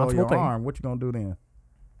gonna let go of responsible your thing. arm. What you gonna do then?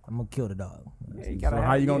 I'm gonna kill the dog. yeah, you gotta So have-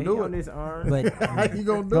 how you gonna yeah, do he it? on this arm. But How you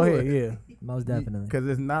gonna do Go it? ahead, yeah. most definitely. Because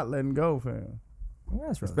it's not letting go, fam. Yeah,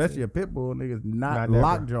 that's right. Especially a pit bull, niggas not Not never.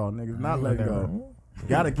 lockjaw, niggas not letting never. go.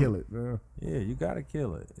 Gotta kill it, man. Yeah, you gotta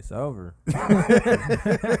kill it. It's over.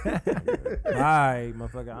 Alright,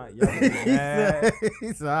 motherfucker. Y'all can be mad.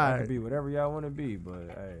 He's Y'all alright. can be whatever y'all want to be, but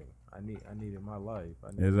hey, I needed my life.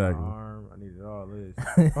 I needed Exactly. my arm. I needed all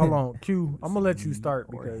this. Hold on, Q. I'm gonna let you start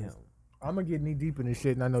Or because him. I'm gonna get knee deep in this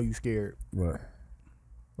shit, and I know you scared. What?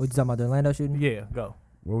 What you talking about, the Orlando shooting? Yeah, go.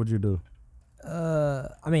 What would you do? I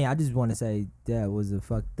mean, I just want to say that was a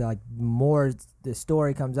fuck. Like, more the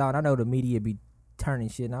story comes out. I know the media be turning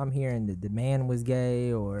shit, and I'm hearing that the man was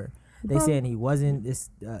gay, or they saying he wasn't. It's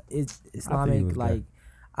Islamic. was gay. Like,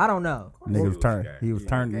 I don't know. Niggas was turning. gay. He was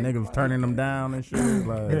turning. Niggas was turning them down and shit.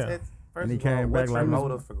 Like, Yeah. First And he of all, came back what's like your he was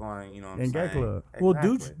motive for going, you know what I'm in gay saying? club. Well,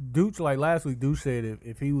 Exactly. Dooch, like last week, Dooch said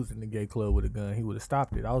if he was in the gay club with a gun, he would have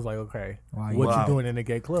stopped it. I was like, okay, Why what Wow. you doing in the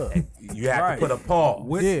gay club? You have Right. to put a pause.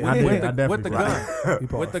 With, Yeah, I did. with, I the, definitely with the did.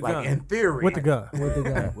 gun. With the Like gun. in theory. With the gun. With the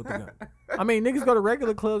guy. With the gun. I mean, niggas go to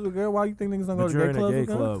regular clubs with gun. Why you think niggas don't go But to you're gay in a clubs gay with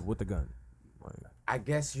guns? club with the gun. Like, I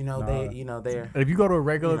guess they're If you go to a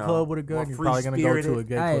regular club with a more gun, you're probably gonna go to a free-spirited.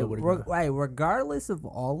 gay Hey, club with a gun. regardless of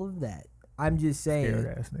all of that, I'm just saying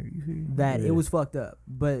Scared ass nigga. You see? that it was fucked up.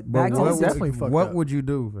 But But back to what the definitely situation, fucked what up. would you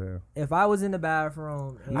do, fam? if I was in the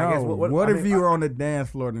bathroom, and No. guess What I if mean, you were on the dance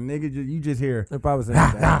floor? The nigga, you just hear. If I was in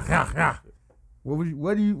that, What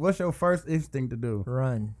would you? What's your first instinct to do?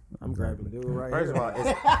 run. I'm grabbing dude right First here. of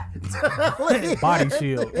all, it's Body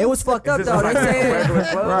shield. It was fucked up this though. like They a said regular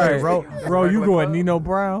club? Right, bro. Bro, you Regular going club? Nino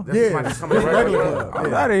Brown? This Yeah. might just come in regular club.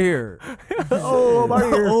 I'm out of here. oh, I'm out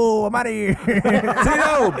of here. Oh, I'm out of here.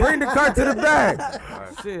 Tito, bring the car to the back.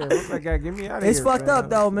 Shit, what's that guy? Get me out of here. It's fucked fam. up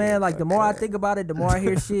though, man. Like the more I think about it, the more I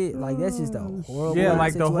hear shit. Like that's just a horrible. Yeah,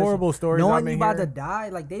 like the situation. horrible stories Knowing I've you been about to hearing. die,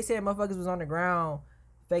 like they said, motherfuckers was on the ground,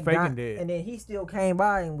 Faking dying, dead. and then he still came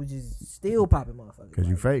by and was just still popping motherfuckers. Cause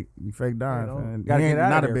you Like, fake dying. You know, fam. Gotta He get ain't out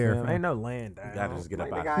not of a there, bear. fam. fam. Ain't no land down. You gotta just get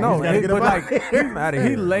up out. No, gotta get but up like I'm out of he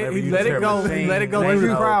here. let Whenever you it hear go. machine, He let it go once through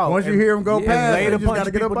the you- crowd. Once you hear him go Yeah, past, later you just punch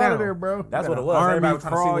gotta get up people out of down. there, bro. That's what it was. Army Everybody was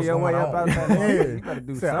trying to see crawl what's your going way up on. out that Yeah. hole. You gotta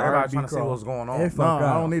do Said, something. Everybody trying to see crawl. what's going on. It No, fucked I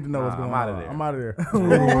up. don't need to know what's Nah, going I'm outta on. there. I'm out of there.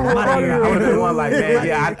 I'm outta here. I would have been one like, man,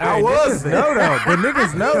 yeah, I was there. No, though. The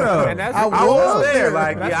niggas know, though. And that's I was there.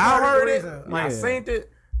 Like, That's yeah, I part of heard the it. reason. I Yeah. seen it.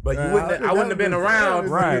 But Yeah, you wouldn't. I wouldn't have been around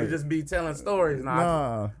for Right. you to just be telling stories.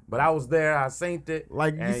 Nah. But I was there. I seen it.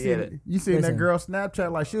 Like you and seen, you seen that Listen. girl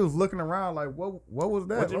Snapchat, like she was looking around, like what was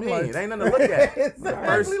that? What you I'm mean? like, It ain't nothing to look at.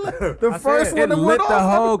 Exactly. The The I first said, one It that lit went the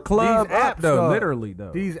off. whole club These up, apps, though. though. Literally,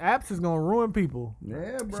 though. These apps is gonna ruin people.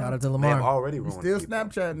 Yeah, bro. Shout out to They've Lamar. already You ruined still people.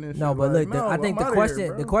 Snapchatting this No, shit. but like, look, no, I think I'm the outta question,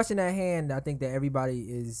 here, the bro. question at hand, I think that everybody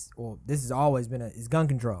is, well, this has always been is gun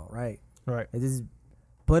control, right? Right. This is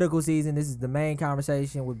political season. This is the main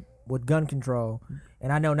conversation with gun control,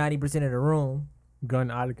 and I know 90% of the room Gun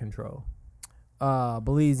out of control.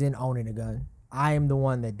 believes in owning a gun. I am the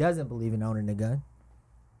one that doesn't believe in owning a gun,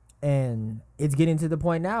 and it's getting to the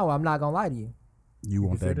point now. I'm not gonna lie to you. You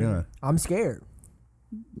want that consider gun? I'm scared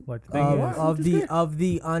Like the thing is, of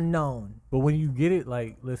the unknown. but when you get it,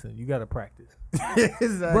 like, listen, you gotta practice.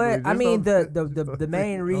 Exactly. But I Just mean, don't- the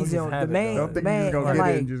main just reason, have the it, main, though. Don't the think you just main, gonna get it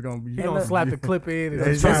like, and just gonna be. You don't slap the clip in and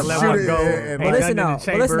Just try to let shoot one it, go. and- Ain't Well, listen, nothing in no. the Well,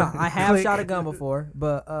 listen, chamber. no. I have Click. shot a gun before,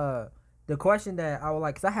 but the question that I would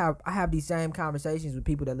like, cause I have these same conversations with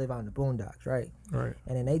people that live out in the boondocks, right? Right.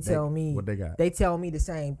 And then they tell me what they got? They tell me the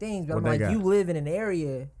same things, but What I'm they like, got? you live in an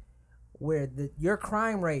area where your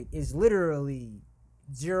crime rate is literally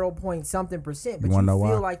 0 point something %, but you wanna know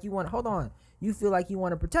feel why? like you want. Hold on, you feel like you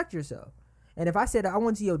want to protect yourself. And if I said I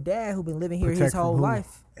went to your dad who been living here Protect his from whole who?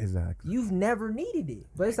 life, Exactly. you've never needed it.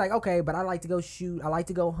 But it's like, okay, but I like to go shoot. I like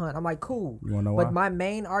to go hunt. I'm like, cool. You wanna know But why? my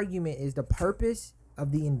main argument is the purpose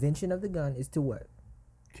of the invention of the gun is to what?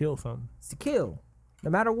 Kill something. It's to kill, no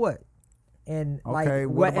matter what. And Okay, like,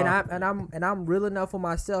 what and about- I'm real enough for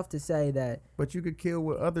myself to say that. But you could kill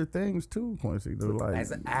with other things too, Quincy. Though, like,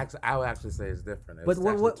 I would actually say it's different. It's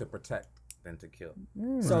But what- to protect than to kill.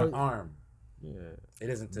 So To arm. Yeah. It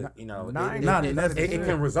isn't to, not it necessarily.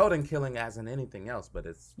 can result in killing as in anything else, but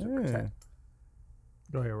it's to Yeah. protect.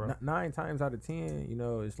 Go ahead, bro. 9 times out of 10, you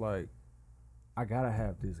know, it's like I gotta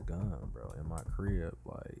have this gun, bro, in my crib.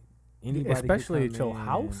 Like anybody, could Especially at come your in.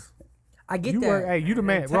 house. I get You that. work. Hey, you the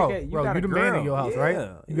man, take bro. it- you Bro, got you a the man in girl. your house, Yeah,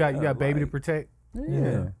 right? You got yeah, baby to like- protect.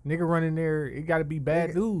 yeah. Nigga run in there. It got to be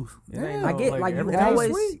bad news. It ain't I no, get like you everything's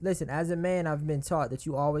always sweet. listen. As a man, I've been taught that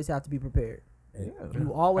you always have to be prepared. Yeah.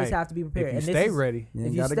 You always Hey, have to be prepared. If you and this stay is- ready, You If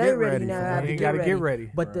ain't you gotta stay get ready, ready. you never fam. have you to ain't get got to ready. get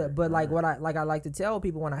ready. But like what I like to tell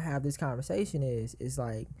people when I have this conversation is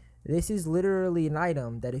like this is literally an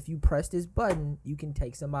item that if you press this button, you can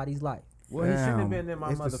take somebody's life. Well, he shouldn't have Fam, been in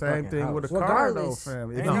my it's the motherfucking same thing house. with a car, though, Regardless.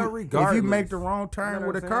 fam. Ain't no If you regardless. make the wrong You turn know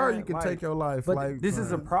with a what I'm car, saying? you can Like, take your life. but like This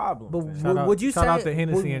is a fam. problem. But fam. Shout out, would you shout say out to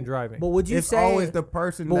Hennessy would- and driving. But would you It's say always the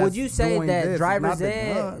person. But that's would you say doing that this, it's not driver's the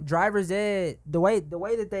ed, gun. driver's ed, the way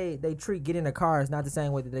that they treat getting a car is not the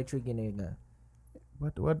same way that they treat getting a gun.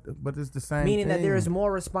 But it's the same. Meaning that thing. there is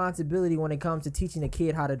more responsibility when it comes to teaching a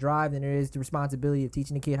kid how to drive than there is the responsibility of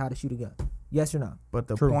teaching a kid how to shoot a gun. Yes or no? But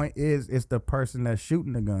the True. point is, it's the person that's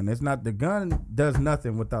shooting the gun. It's not the gun does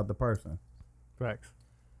nothing without the person. Facts.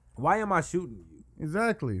 Why am I shooting you?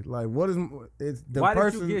 Exactly. Like what is it's the Why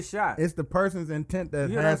person? did you get shot? It's the person's intent that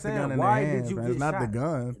You know what has I'm the gun saying? in Why their did hands. you man. get It's not the shot?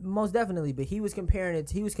 gun. Most definitely, but he was comparing it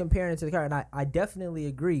to the car, and I definitely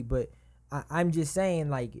agree. But I'm just saying,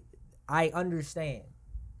 like, I understand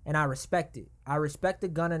and I respect it. I respect the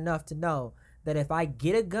gun enough to know that if I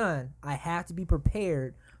get a gun, I have to be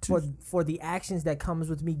prepared for the actions that comes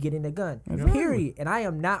with me getting a gun. Period. And I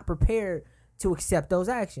am not prepared to accept those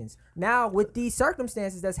actions. Now, with these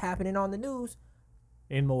circumstances that's happening on the news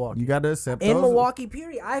In Milwaukee. You got to accept in those. Milwaukee,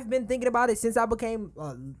 period, I've been thinking about it since I became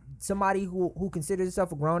somebody who considers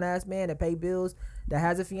himself a grown ass man that pay bills, that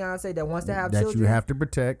has a fiance, that wants to have that children. you have to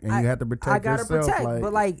protect, and you have to protect I gotta yourself. protect,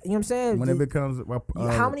 but like, you know what I'm saying? when it becomes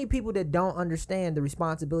How many people that don't understand the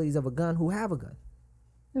responsibilities of a gun who have a gun?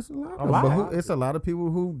 It's a lot. A lot. But it's a lot of people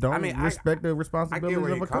who don't respect the I responsibilities get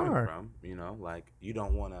where of you're a coming car. from. You know, like you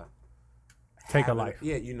don't want to Take a life.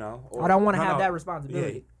 Yeah, you know. I don't want to have that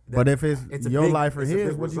responsibility. Yeah, But if it's it's a your big- life or it's a his,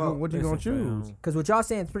 big what you result. gonna choose? Because what y'all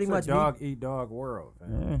saying is pretty much It's a dog eat dog world.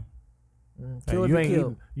 Man. Yeah. Hey, kill if you you ain't kill.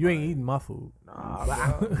 eating. You ain't eating my food. Nah,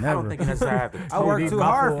 I Never. don't think you necessarily have to. I work Dude, too my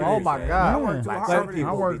hard food. for Oh this, my man. God. I work too Like hard some for people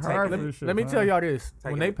I this. work be hard taking for it- this shit. Let me man. tell y'all this: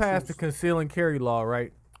 Taking when they it passed the serious. conceal and carry law,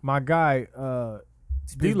 right? My guy,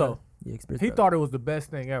 D-Lo, Yeah, he thought it was the best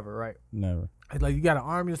thing ever, right? Never. It's like you gotta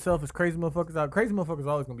arm yourself as crazy motherfuckers out. Crazy motherfuckers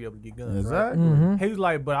always gonna be able to get guns. Right? Exactly. Mm-hmm. He was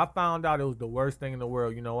like, but I found out it was the worst thing in the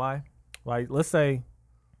world. You know why? Like, let's say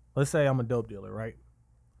I'm a dope dealer, right?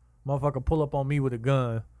 Motherfucker pull up on me with a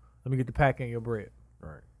gun. Let me get the pack in your bread.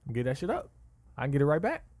 Right. Get that shit up. I can get it right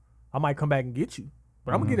back. I might come back and get you,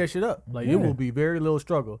 but I'm gonna get that shit up. Like Yeah. it will be very little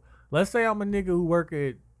struggle. Let's say I'm a nigga who work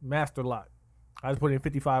at Master Lock. I just put in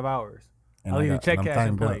 55 hours. And I leave the check I'm cash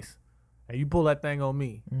in timed up. place, and you pull that thing on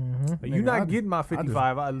me. Mm-hmm. You're Nigga, not I getting my just-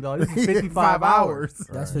 55 hours. No, this is 55 hours.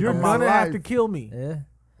 That's You're my gonna have life. to kill me. Yeah.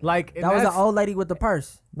 Like and That was the that's- old lady with the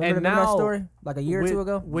purse. Remember, And remember that now, story? Like a year or with, two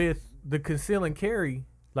ago? with the conceal and carry,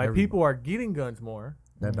 like Everybody. people are getting guns more.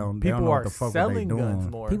 That don't. They don't People know are what the fuck selling they doing. guns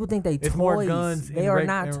more. People think they it's toys. more guns. They in are reg-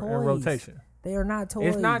 not in- toys. in rotation. They are not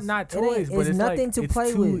toys. It's not It ain't- toys, but it's it's nothing like, to it's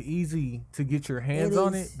play too with. easy to get your hands It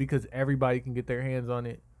on is. it because everybody can get their hands on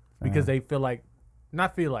it because they feel like,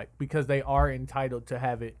 because they are entitled to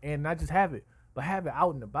have it and not just have it, but have it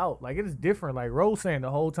out and about. Like it is different. Like Rose saying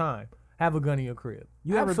the whole time, have a gun in your crib.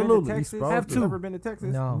 You ever been Absolutely. to Texas? Have You two. ever been to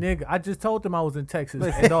Texas? No. Nigga, I just told them I was in Texas.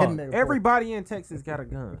 Listen, and dog, everybody in Texas got a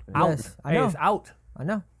gun. out. Yes, I Hey, know. it's out. I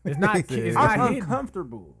know. It's not. It's I'm not hidden.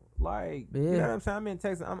 uncomfortable. Like, you know Yeah. what I'm saying? I'm in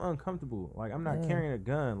Texas. I'm uncomfortable. Like, I'm not Yeah. carrying a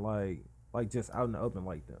gun. Like just out in the open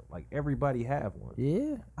like them. Like everybody have one.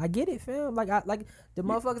 Yeah, I get it, fam. Like the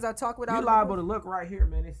motherfuckers I talk with You out. liable to look right here,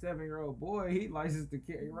 man. This 7-year-old boy, he licensed to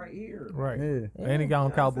carry right here. Right. Yeah. And he got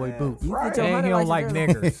on Yeah, cowboy I'm boots. You Right. get your And he hunting don't like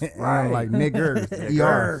license early. niggers. I don't like niggers.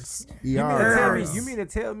 ERs. You mean, to tell me, ERs. you mean to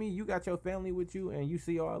tell me you got your family with you and you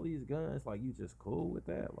see all these guns? Like you just cool with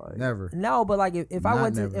that? Like Never. No, but like if I Not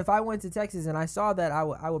went never. to if I went to Texas and I saw that,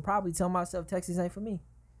 I would probably tell myself Texas ain't for me.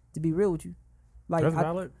 To be real with you, like That's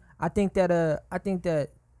valid. I think that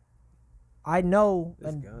I know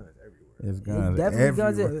There's and guns everywhere. It's guns definitely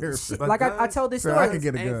guns. everywhere. But Like I guns told this So story. I could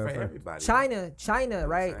get a ain't gun. for first. everybody. China,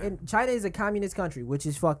 right? saying? And China is a communist country, which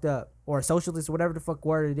is fucked up, or socialist, whatever the fuck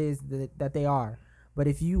word it is that they are. But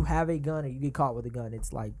if you have a gun or you get caught with a gun,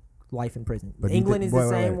 it's like life in prison. But you England think- is wait, the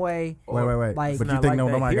wait, same wait. way. Wait. Like- But It's you not think like no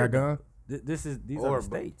that nobody here, got gun? These are Or the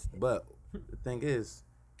states. But the thing is,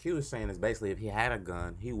 Q is saying is basically if he had a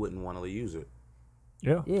gun, he wouldn't want to use it.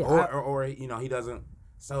 Yeah. Yeah, Or you know, he doesn't.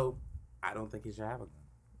 So I don't think he should have a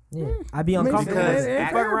gun. I'd be uncomfortable. Because it ain't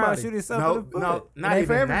Fuck around, everybody. shoot yourself No, in the foot. no, not It ain't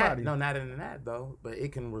for even that. everybody. No, not even that though. But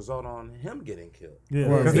it can result on him getting killed. Yeah.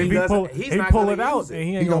 Well, Because he if he doesn't- pull, he's he not pull gonna it out use it. and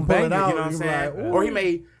he He ain't gonna gonna pull bang it it. out. You know what I'm you saying? like, Or he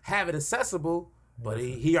may have it accessible, but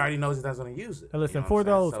he already knows he's not going to use it. And listen, You know for what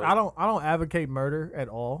I'm those, saying? I don't advocate murder at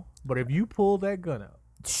all. But if you pull that gun out,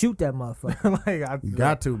 Shoot that motherfucker. like You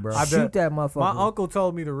got to, bro. I Shoot that motherfucker. My uncle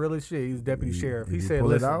told me the realest shit. He was deputy sheriff. He Did you said,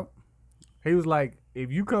 pull it "Listen," out? he was like,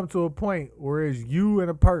 "If you come to a point where it's you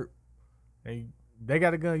and a perp, and they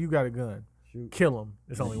got a gun, you got a gun, kill them.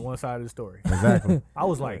 It's only one side of the story." Exactly. I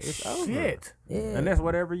was like, It's over. "Shit." Yeah. And that's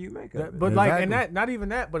whatever you make of it. But like, and Exactly. that, not even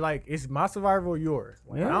that, but like, it's my survival or yours.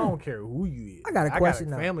 Like, I don't care who you is. I got a question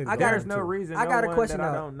now. family. to I go got- There's no to. reason I got a one question that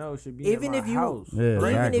I now. don't know should be Even in my if you- house. Yeah, Even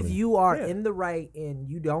exactly. if you are Yeah. in the right and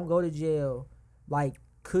you don't go to jail, like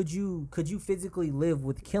could you physically live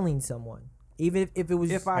with killing someone? Even if it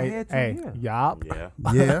was If I Hey, had to, hey, yeah. yop. Yeah.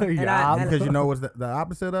 Yeah. Yop. and- Because you know what's the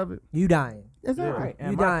opposite of it? you dying. Exactly. Right.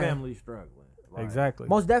 And You my dying. family's struggling. Like, Exactly.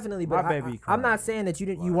 Most definitely, but My baby I'm not crying. saying that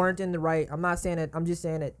you weren't in the right. I'm not saying that. I'm just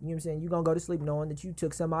saying that, you know what I'm saying, you're going to go to sleep knowing that you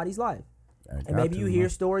took somebody's life. And maybe you hear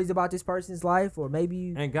stories about this person's life, or maybe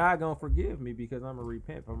you, And God gonna forgive me because I'm gonna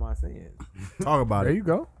repent for my sins. Talk about There it. you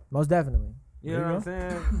go. most definitely. You know what I'm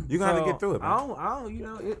saying? You're gonna have to get through it, man. I don't, you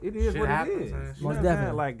know, it is Shit what happens, it is. man. You know Most what I'm definitely.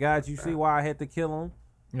 saying? Like, God, you see why I had to kill him.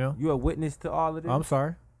 Yeah. You a witness to all of this. I'm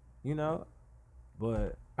sorry. You know,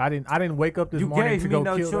 but I didn't wake up this you morning gave to me go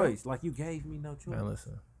no kill choice. Like, you gave me no choice. Man,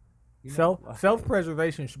 listen. You know? Like, Self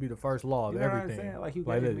preservation should be the first law of you know what I'm everything. saying? Like, you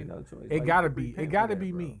Like, gave me it- no choice. It Like, gotta you be. repent It for gotta that,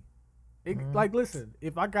 be bro. me. Like, listen.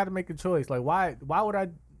 If I gotta make a choice, like, why would I?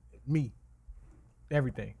 Me.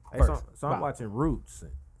 Everything. Hey, First. so I'm Bye. watching Roots.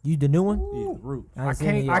 You the new one? Yeah, Roots. I ain't seen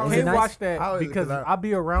it can't. yet. I Is it can't nice? watch that How is it? because 'Cause I'll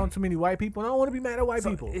be around too many white people, and I don't want to be mad at white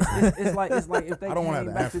people. It's like if they I don't wanna have came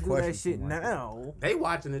to back ask to do that questions shit from white now. They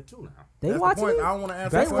watching it too now. They That's the watching point. it? I don't want to answer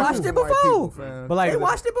They questions watched it from white before. people, fam. But like, They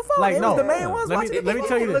watched it before. Like, They no. was the main ones Let me- watching it let me before.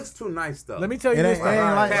 tell you It this. looks too nice though. let me tell you It this. ain't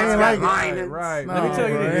like Cats ain't got like linings. Right. No, Let me tell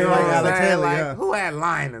you bro, this. it ain't like You know what I'm Alex saying? Haley, Like, yeah. who had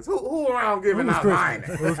linings? Who around giving out linings?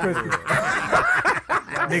 It was crispy.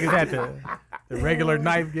 Niggas had the regular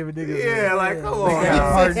knife giving niggas. Yeah, like come on. Niggas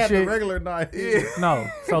now. hard Had the shit. regular knife. No.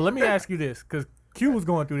 So let me ask you this, because Q was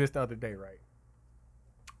going through this the other day, right?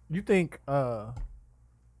 You think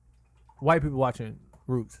white people watching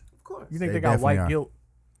Roots? Of course. You think They they got white definitely are. guilt?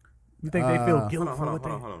 You think they feel guilt Hold for on, what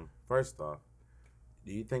hold on, they? hold on. First off,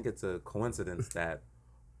 do you think it's a coincidence that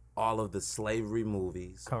all of the slavery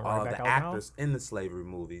movies, Come all right of back the out now? actors in the slavery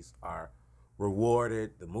movies are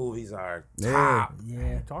rewarded? The movies are Yeah. top.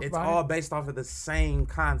 Yeah. Talk It's about all it. based off of the same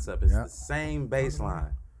concept. It's Yeah. the same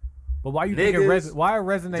baseline. But why you think Niggas, why it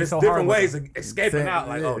resonates Just so different hard? ways of escaping out.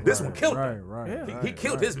 Like, oh, this one killed Right, him. right. Yeah. right, He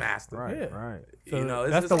killed right, his master. Right, Yeah. right. So You know,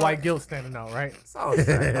 it's that's just the all- white guilt standing out, right? It's all the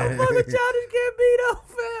same. Childish Gambino,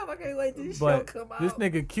 fam. I can't wait till this show But come out. this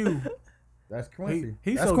nigga Q, That's Quincy.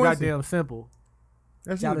 he's That's so Quincy. goddamn simple.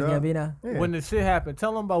 That's you, Childish dog. Gambino. Yeah. When the shit happened,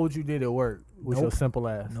 tell them about what you did at work with your Nope. simple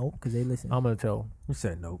ass. Nope, because they listen. I'm gonna tell them. You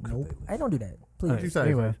said no. Nope. Hey, don't do that. Please. What'd you say,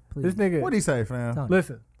 Anyways, fam? this nigga. What'd he say, fam? Tony.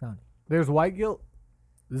 Listen, Tony. there's white guilt.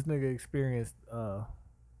 This nigga experienced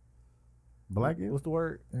Black you? what's the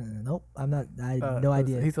word? Nope. I'm not. I have no listen,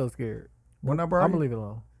 idea. He's so scared. What number are I'm you? gonna leave it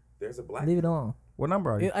alone. There's a black. Leave it alone. What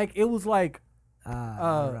number are you? It was like I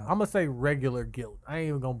don't know. I'm gonna say regular guilt. I ain't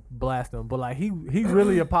even gonna blast him, but like he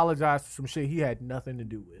really apologized for some shit he had nothing to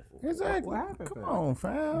do with. Exactly. What happened, Come fam? on, I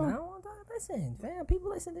fam. don't want to listen, fam. People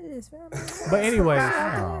listen to this, fam. But anyways,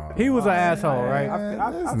 he was an asshole, right?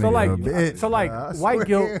 Man, this So nigga like, a bitch, so like, bro. I white swear,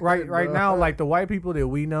 guilt right bro. now, like the white people that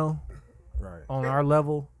we know Right. on our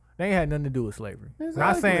level, they ain't had nothing to do with slavery. Not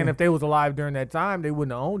Exactly. saying if they was alive during that time, they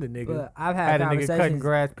wouldn't have owned a nigga. But I've Had had a nigga cutting conversations.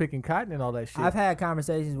 grass, picking cotton, and all that shit. I've had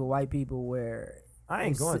conversations with white people where I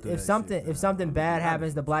ain't going through if that something shit, if man. something bad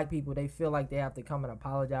happens to black people, they feel like they have to come and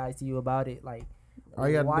apologize to you about it. Like All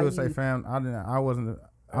you had to why do is say, you- fam, I wasn't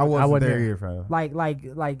wasn't there there. either, fam. like I what's,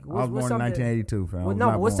 was what's born in something? 1982, fam. I Well, was no,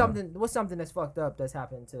 not but what's born. something that's fucked up that's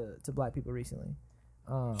happened to black people recently?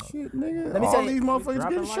 Shit, nigga. Let me all tell you- these motherfuckers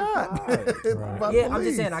dropping getting like shot. flies. by Yeah, I'm police.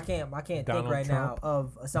 just saying I can't think Donald right Trump. now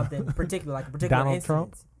of something particular, like a particular Donald instance.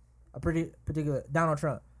 Trump? A pretty particular Donald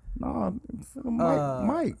Trump. No,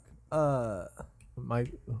 Mike.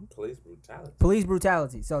 Mike, Police brutality. Police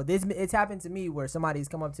brutality. So it's happened to me where somebody's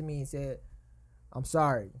come up to me and said, "I'm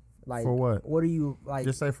sorry." Like For what? What are you like?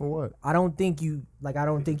 Just say for what? I don't think you did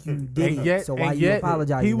and it. yet, So why and you yet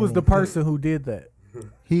apologizing? he to was me? the person who did that.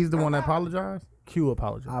 He's the one that apologized? Q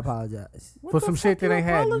apologized I apologize. for some shit that ain't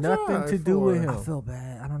had nothing to do with I him. feel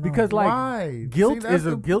bad. I don't know. Because like Why? guilt See, that's is a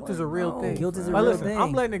the guilt point. is a real No. thing. Guilt is a Like, real listen, thing.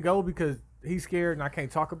 I'm letting it go because he's scared and I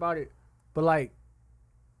can't talk about it. But like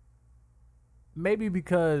maybe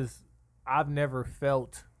because I've never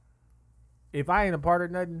felt if I ain't a part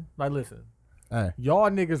of nothing, like listen, Hey, y'all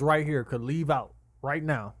niggas right here could leave out right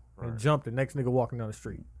now and jump the next nigga walking down the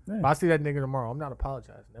street. Yeah. If I see that nigga tomorrow, I'm not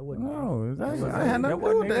apologizing. That wasn't me. no, exactly. wasn't I had me. nothing That to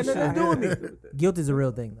do with wasn't that nothing to do with shit. me. guilt is a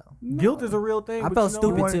real thing though. Guilt is a real thing. I but felt you know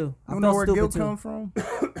stupid what? too. I You know felt where stupid guilt too. comes from?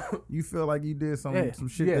 You feel like you did some Yeah,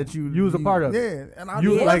 shit yeah. that you was a part of it. Yeah, and I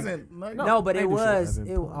You, like- wasn't. Like, No, but I it do shit that was. I've It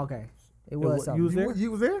been okay. It wa- was something. you was there?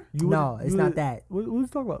 you was there? You No, was- it's you not was- that. What you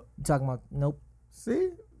talking about? You talking about? Nope. See,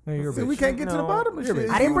 Man, you're a see, bitch. we can't get to the No, bottom of you're a shit.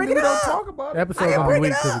 bitch. I didn't bring it We don't up. talk about it. Episode didn't of the bring it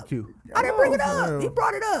week because up. of Q. I didn't bring it Oh, up. fam. He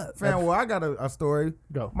brought it up. Fam, well, I got a story.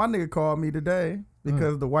 Go. My nigga called me today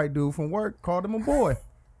because the white dude from work called him a boy.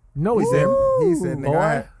 No, He he said, said. he said, Boy.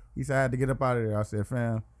 nigga, he said I had to get up out of there. I said,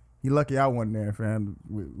 fam, he lucky I wasn't there, fam.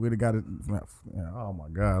 We'd have got it. Oh my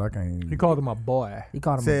God, I can't even. He called him a boy. He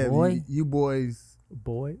called him said, a boy. You boys.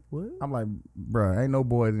 Boy? What? I'm like, bruh, ain't no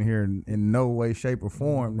boys in here in no way, shape, or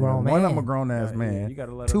form. Nigga. Grown One, I'm man. a grown ass man. you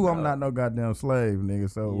gotta let Two, him I'm know. not no goddamn slave, nigga.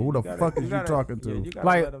 So Yeah, who the gotta- fuck is you gotta- talking yeah, to? you gotta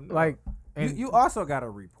Like, let him know. like, and you also gotta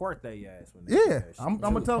report their ass when they do Yeah, that shit, I'm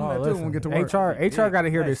gonna too. tell them oh, that too listen, when we get to work. HR got to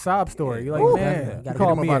hear this sob story. You're like, Ooh. man, Gotta you get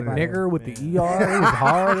called him me a up out of nigger there. with the ER. It was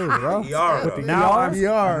hard. It was rough. ER, With the though. Now I'm,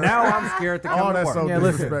 ER. now I'm scared to come Oh, to that's work. so Yeah,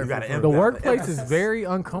 listen, disrespectful. You gotta fam. end The that. workplace is very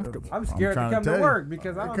uncomfortable. I'm scared to trying to come tell to you. work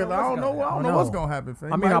because I don't know. Because I don't know I what's know. gonna happen,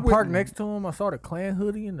 fam. I mean, Might I with parked me. next to him. I saw the Klan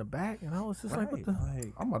hoodie in the back, and I was just like, what the?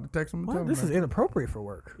 I'm about to text him and tell What? him. This is man. inappropriate for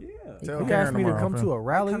work. Yeah. Tell He Karen asked me to tomorrow, come fam. to a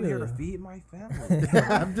rally. I'm here to to- feed my family.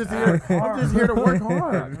 I'm just here. I'm just here to work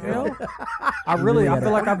hard. You know, I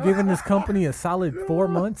feel like I've given this company a solid 4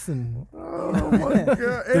 months, and Oh my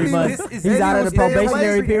God. 3 And months. he- He's out of the staying late.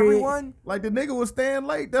 probationary period. Everyone? Like the nigga was staying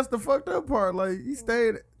late. That's the fucked up part. Like he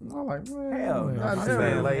stayed. I'm like, man, Hell no. God I'm damn.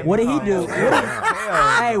 staying late. What did he do?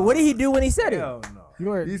 Hey, what did he do when he said it? Hell no. You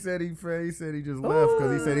know, He said he just left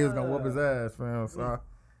because he said he was gonna whoop his ass, fam. So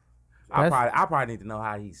I probably need to know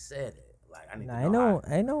how he said it. Like I need Nah, to ain't know.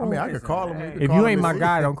 no, ain't no. I mean, I could call him. He could if call you him ain't and my see.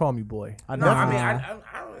 guy, don't call me boy. I No, I definitely- mean,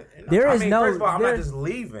 I There I is mean, no- First of all, I'm not there- just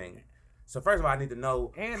leaving. So first of all, I need to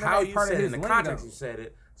know And that how ain't you part of said it, his in the lingo. context you said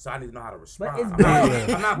it. So I need to know how to respond. it's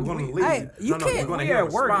I'm not going to leave. Hey, you no, can't- You're going to We hear a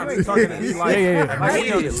at work. response. You ain't talking to me like Yeah. like we on the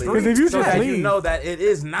Immediately. street. Because if you so just that leave, you know that it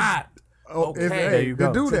is not okay There you to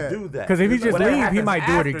go. do to that. do that. 'Cause if he just Whatever leave, he happens might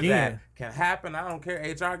do it after again. that can happen. I don't care.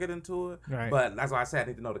 HR get into it, Right. but that's why I said I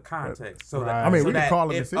need to know the context. So Right. that I mean, so we can that call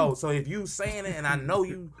him and if, see. oh, so if you saying it and I know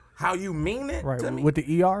you how you mean it Right, to me, with the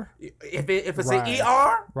ER? if it's Right. an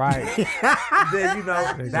ER, Right. then you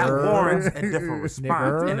know that warrants a different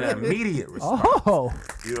response Nigger. and an immediate response. Oh.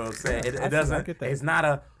 You know what I'm saying? It I doesn't. get that. It's not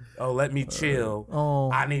a. Oh, let me chill.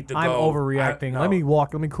 Oh, I need to I'm go. overreacting. No. Let me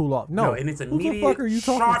walk. Let me cool off. No, it needs who immediate, the fuck are you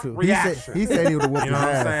talking sharp to? reaction. He said he would have whooped You know his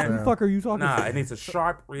what I'm ass. saying? Who the fam. fuck are you talking Nah, to? it needs a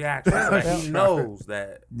sharp reaction so that he knows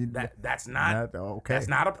that's not okay. that's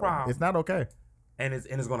not a problem, It's not okay. and it's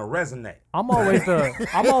going to resonate. I'm always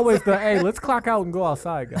the hey, let's clock out and go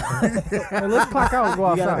outside, guys. Hey, let's clock out and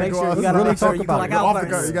go You gotta outside. make sure. You Really gotta make sure talk you about clock it. out Off the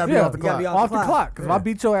first. clock. You gotta be Yeah, off the you gotta clock. be Off the clock, because if I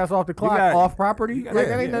beat your ass off the clock, got- off property, like,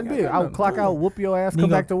 that ain't nothing big. I would clock out, whoop your ass, come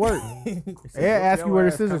back to work. And ask you where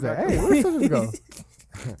the scissors at. Hey, where the scissors go?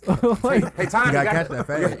 Like, Hey, Tom, You gotta catch that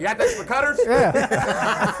fade. You got that for cutters?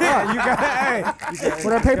 yeah, you got hey,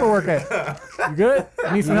 where that paperwork at? You good?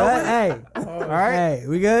 Need some help? Hey, All right. hey,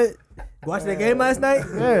 we good? Watch that game last night?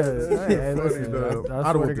 Yeah, hey, listen, dog. I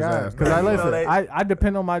I'd swear whoop to his God, ass. because I listen, they- I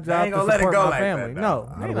depend on my job ain't to gonna let it support go my like family. that, No,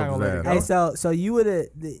 I'd they whoop not gonna his let it ass. go. Hey, so you would have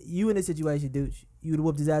you in this situation, dude? You would have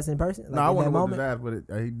whooped his ass in person? Like No, I in want to that whoop his moment? ass,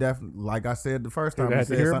 but he definitely, like I said the first time, Did I he have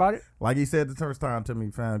to said hear something- about it? like he said the first time to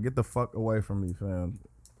me, fam, get the fuck away from me, fam.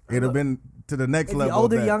 It'd have been to the next Is he level. of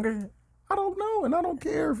older, that. younger? I don't know, and I don't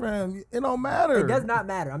care, fam. It don't matter. It does not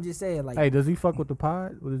matter. I'm just saying, like, Hey, does he fuck with the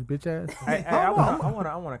pod with his bitch ass? Hey, I want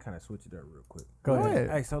to kind of switch it up real quick. Go ahead.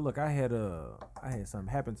 Hey, so look, I had something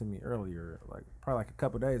happen to me earlier, like probably like a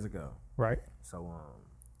couple days ago. Right. So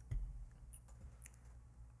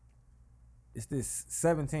it's this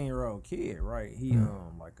 17-year-old kid, right? He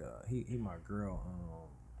he my girl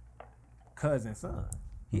cousin son.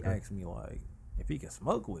 He asked me like if he could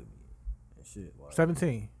smoke with me and shit. Like,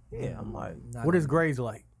 17. yeah, I'm like, What is grades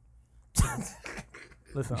like?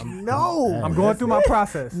 Listen, I'm no, going through my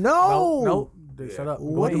process. No. Nope. Shut up. I'm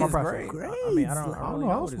What going through my is process. grades? I mean, I don't I don't really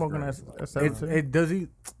know. I know was what his smoking grades at like. 17. Does he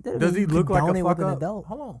That does he mean look like condone a it fuck with an up? adult.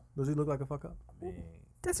 Hold on. Does he look like a fuck up? Man,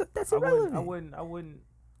 That's I irrelevant.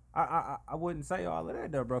 wouldn't say all of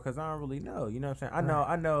that though, bro, because I don't really know. You know what I'm saying?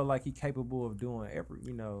 I know like he capable of doing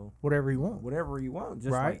Whatever he wants. whatever he wants,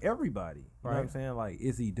 just Right. like everybody. You know what I'm Right. saying? Like,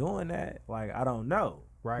 is he doing that? Like, I don't know.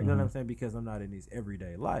 Right. You know what I'm saying? Because I'm not in his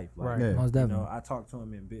everyday life. Like, Right. Yeah. Most you definitely. know, I talk to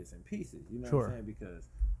him in bits and pieces. You know Sure. what I'm saying? Because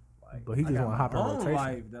like, But he I just got wanna my hop in own rotation.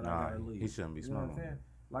 life that I Nah, gotta leave. he shouldn't be You know what I'm smoking. saying?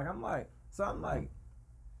 Like, I'm like,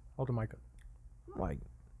 Hold the mic up.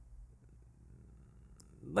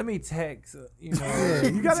 let me text, you gotta to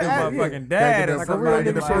ask- my yeah. fucking dad Gotta or get that real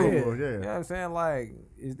somebody. nigga Like, approval, you know what yeah. I'm saying? Like,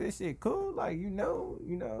 is this shit cool? Like, you know,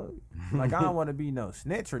 like I don't want to be no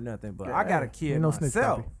snitch or nothing, but I got a kid Ain't no snitch,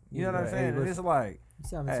 myself. papi. You know what I'm Yeah, saying? hey, And it's listen. like,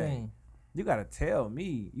 17. you gotta tell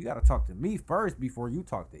me, you gotta talk to me first before you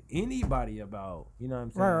talk to anybody about, you know what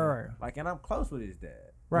I'm saying? Right. Like, and I'm close with his dad.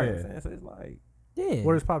 Right. You know what I'm saying? So it's like, Yeah.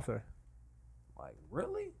 What does Pop say?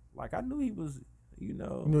 really? Like, I knew he was, You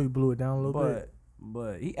knew he blew it down a little bit.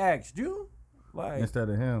 but he asked you, like, Instead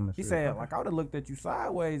of him. and he shit. said, like, I would have looked at you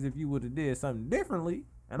sideways if you would have did something differently.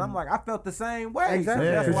 And I'm like, I felt the same way. Exactly.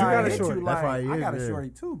 So that's Yeah, 'cause you why got I a hit shorty. you. That's Like, why he I is, got a yeah. shorty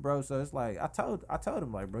too, bro. So it's like, I told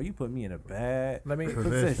him, like, bro, you put me in a bad Let me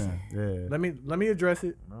Position. Yeah. let me address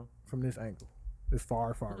it No. from this angle. It's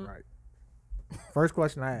far right. First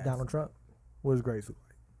question I asked: Donald Trump. what is grades look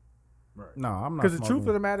like? No, I'm not. Because the truth of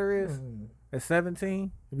smoking. the matter is, at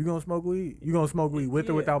 17, if you're gonna smoke weed, you're gonna smoke weed with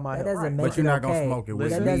or Yeah. without my That help. doesn't But make you're it not gonna okay. smoke it with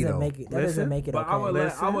Listen. That me, doesn't though. make it. That Listen. doesn't make it But okay. I would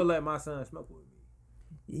Listen. let my son smoke with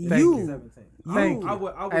me. Thank You. you. 17. Thank I you.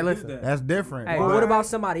 would Hey, do listen. that. That's different. Hey, But what about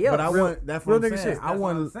somebody else? But I want. That's real what I'm nigga saying. shit. I That's what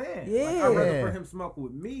I'm want saying. Yeah. Like, I'd rather Yeah. for him smoke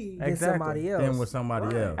with me. Than Exactly. somebody else. them with somebody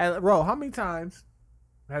Right. else. Hey, bro, how many times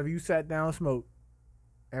have you sat down and smoked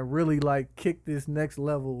and really like kicked this next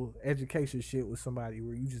level education shit with somebody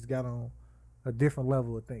where you just got on a different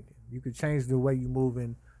level of thinking? You could change the way you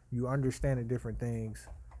moving, you understanding different things.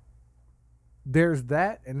 There's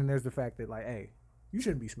that, and then there's the fact that like, hey, you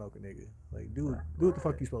shouldn't be smoking, nigga. Like, do what the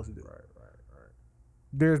fuck you supposed to do.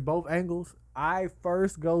 there's both angles. I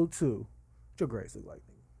first go to what your grades look like.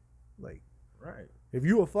 Like, Right. if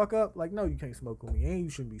you a fuck up, like, no, you can't smoke with me, and you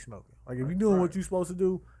shouldn't be smoking. Like, if you're doing what you're supposed to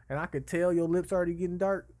do, and I could tell your lips already getting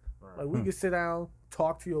dark, like, we could sit down,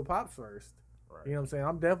 talk to your pops first. You know what I'm saying?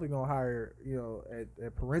 I'm definitely gonna hire,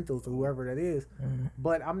 at parentals or whoever that is,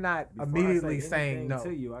 but I'm not Before I immediately say saying anything no.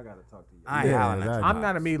 to you, I gotta talk to you. I ain't hollering at exactly. you. I'm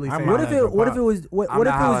not immediately saying What no. if it? What if it was? What I'm if not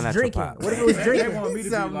it hollering was at your drinking? pops. What if it was They drinking? want me to be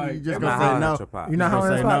Something like, you just I'm gonna not say hollering no. at your pops. You're not You gonna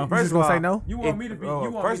hollering say at no? no? You First just of gonna say all, no? You want me to be? You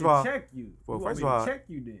want first me of all- to check you? well, You first want of me to all, check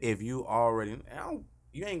you then. If you already,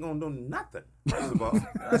 you ain't gonna do nothing. First of all,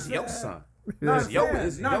 that's your son. No, It's I'm your, saying,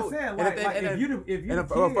 it's no, your. I'm saying, and like, if- like, and if if- you the kid, and if-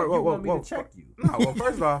 you want me to check you. No, well,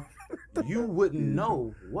 first of all, you wouldn't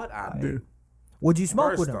know what I do. Would you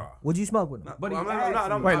smoke with First him? off. Would you smoke with him? But he Well, asked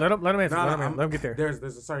me. Wait, let him answer. No, let no, him get there. There's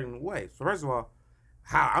a certain way. So first of all,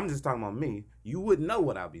 how I'm just talking about me. You wouldn't know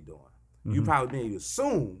what I'll be doing. You probably maybe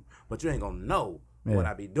assume, but you ain't gonna know what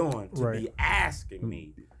I be doing to Right. be asking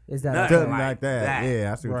me. Is that Nothing Something like that.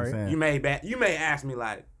 Yeah, I see what Right. you're saying. You may ask me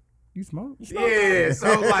like, You smoke? yeah,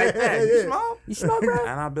 so like that. You smoke? you smoke, bro?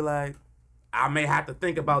 And I'll be like, I may have to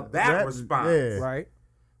think about that response. Yeah. Right.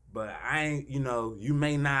 But I ain't, you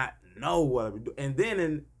may not know what I be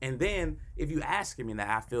doing. And then if you asking me that,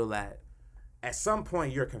 I feel like at some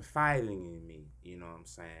point you're confiding in me, you know what I'm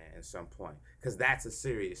saying, at some point. Because that's a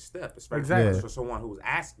serious step, especially Exactly. for someone who's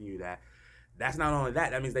asking you that. That's not only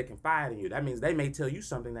that means they confide in you. That means they may tell you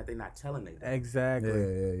something that they're not telling they dad. Exactly.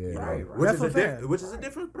 You know, Right. Which, That's is what I'm saying. which is a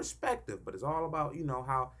different perspective, but it's all about,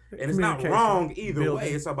 how, and it's not Communication. wrong either Building.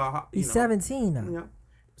 way. It's about how, He's 17 now.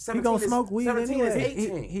 17 gonna is- smoke weed 17 is anyway.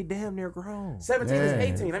 18. He damn near grown. 17 is Yeah.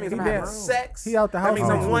 18. That means He I'm having dead. sex. He out the That means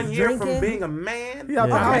house. I'm 1 year Drinking. from being a man. He out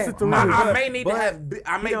the Yeah. house Okay. at the I room. may need to have.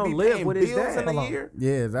 I may don't be live paying with his bills dad. in a Hold on. year.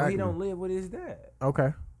 Yeah, But exactly. he don't live with his dad.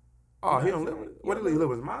 Okay. Oh, he don't live with. What did he live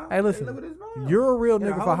with his mom? Hey, He listen. live with his mom. You're a real In a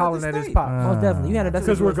nigga whole for hollering other at his state. pop. Most definitely. You had to. That's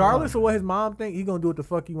Because what you regardless of what his mom think, he gonna do what the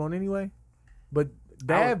fuck you want anyway. But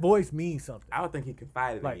dad voice means something. I would think he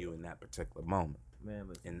confided Like- in you in that particular moment. Man,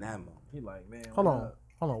 listen. In that moment, He like, man. Hold what on. up?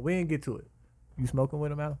 Hold on. We didn't get to it. You smoking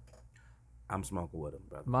with him, Adam? I'm smoking with him,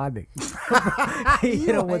 brother. My nigga. he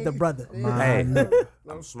hit him with the brother. Hey,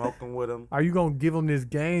 I'm smoking with him. Are you gonna give him this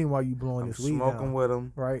game while you blowing I'm this weed smoking down? with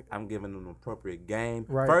him. Right. I'm giving him an appropriate game.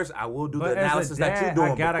 Right. First, I will do But the as a analysis that dad, you're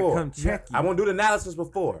doing I gotta before. come check you. I won't do the analysis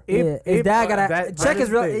before. Yeah, his dad gotta that check his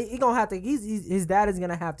is real. the thing. He gonna have to. His dad is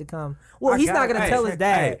gonna have to come. Well, I he's not gotta- gonna hey, tell his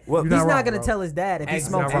dad. hey, well, He's you're not not wrong, gonna bro. tell his dad if he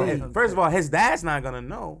smokes Exactly. weed. First of all, his dad's not gonna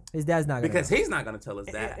know His dad's not gonna. because he's not gonna tell his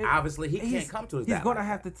dad. Obviously, he can't come to his dad. He's gonna like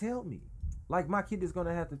have to tell me. Like my kid is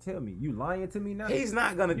gonna have to tell me. You lying to me now? that. He's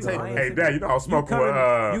not gonna You tell lying me. Hey, to Dad, me. you know I was smoking with.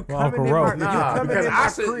 You coming Uncle in Ro. my, Nah, you coming because in I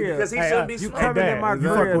my should, crib. because he Hey, shouldn't be you smoking. coming in my you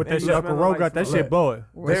crib fucking with that and shit. you Uncle smelling Ro like got that smoke. shit blowing.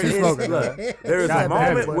 There Shit is, smoking. look, there is a Got that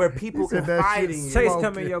moment boy. where people said that confide shit in you. Chase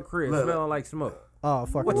come in your crib Look. smelling like smoke. Oh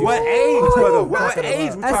fuck. What you. age, brother? What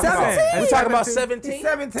age we At talking about? 17? We talking about 17? He's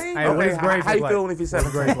 17. Hey, what his Okay, grades how you look feeling if he's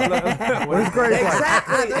 17? What his grades like?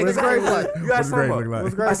 Exactly. What his grades like? You got What his some grades look like?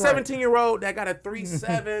 What's a grades like? 17-year-old that got a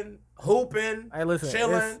 3.7, hooping, Hey, listen,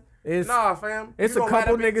 chilling. it's- Nah, fam. It's You a gonna let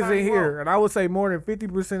couple him be niggas time in you here, want. and I would say more than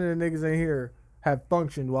 50% of the niggas in here have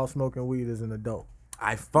functioned while smoking weed as an adult.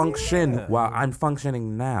 I function while I'm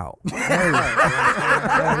functioning now.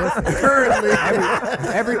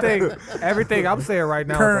 Everything I'm saying right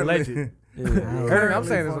now Currently. is alleged. Everything I'm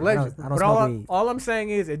saying is alleged. I don't But smoke weed. all I'm saying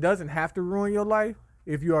is it doesn't have to ruin your life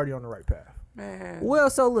if you're already on the right path. Man. Well,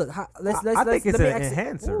 so look, let's I think it's let me an ask-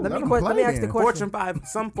 enhancer. Let Let me him let me play ask the then. question.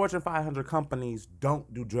 Some Fortune 500 companies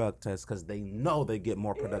don't do drug tests because they know they get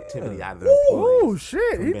more productivity out of their employees. Ooh,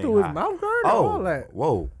 shit. from He being threw his high. mouth guard and all that.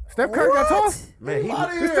 Whoa. Steph Curry got tossed? Man, Did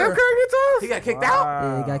Steph Curry get tossed? he got kicked out?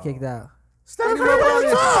 Yeah, he got kicked out. Steph Curry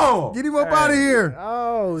got tossed. Get him up out of here.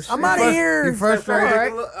 Oh, shit. I'm out of here. He frustrated.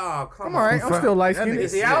 Right. Oh, come I'm all right. I'm still light That skinned. nigga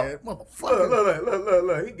Is he out? said, Look, Motherfucker.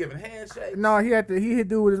 look. He giving handshakes. No, he hit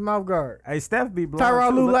dude with his mouth guard. Hey, Steph be blowing. Tyron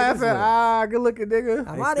too. Lue Look at this laughing. look. Good looking nigga.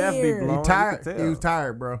 I'm Hey, out of Steph be here. blowing. He You tired. can He was tell.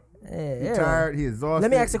 tired, bro. Yeah, He yeah. tired. He exhausted.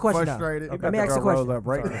 Let me ask a question, though. Frustrated. Let me ask a question. Roll up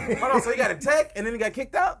right now. Hold on, so he got a tech and then he got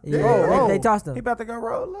kicked out? Yeah, Oh, they oh. tossed him. He about to go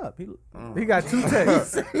roll up. He got 2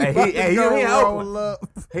 texts. He Go in Oakland. roll up.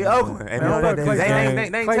 He Oakland. And Man, fuck they this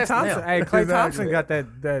ain't game. testing Thompson. him. Hey, Clay Exactly. Thompson got that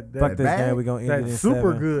Fuck this bag? game. We gonna end it that in super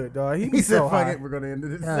 7. good, dog. He He be said, so fuck hot. it, we're going to end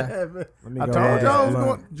it at Yeah. 7. Let me I go told roll you I this was blunt.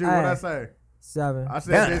 going. G, what I Hey. say? 7. I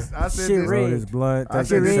said this. I said Shit this. rigged. Roll this blunt. I Take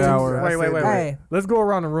said a this. shower. Wait. Hey. Let's go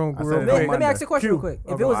around the room I real said it Let quick. me ask a question Q. real quick.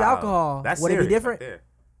 If Okay. it was Wow. alcohol, That's would it be serious different? right there.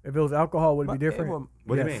 If it was alcohol, would it be It different? will-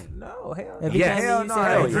 What do you Yes. mean? No, hell If no. he Yes. came in, you said, Hell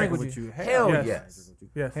 "Hey, yeah. drink with you." Hell Yes. yes.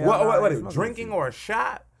 Yes. Hell What no, I is ain't it? smoking Drinking with you. or a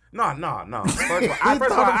shot? No.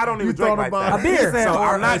 First of all, I don't even drink like that. A beer. So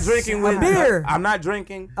I'm not drinking with A beer. I'm not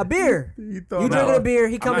drinking. A beer. You You drinking a beer?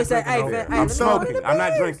 He come and say, "Hey, I'm man, I'm hey, smoking. I'm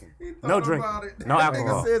not beer." drinking. No drinking. No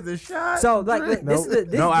alcohol. Says a shot. So like this,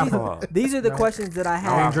 No alcohol. these are the questions that I I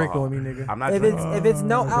have. ain't drinking with me, nigga. I'm not If drinking. it's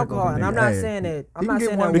no alcohol, and I'm not Hey, saying that I'm you not can get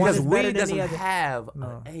saying one that one Because is better weed than doesn't the other. have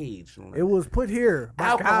an age limit. It was put here. My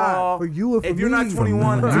Alcohol. God, for you and for if you're me. not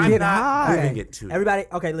 21, To I'm get not. high. You can get two. Everybody,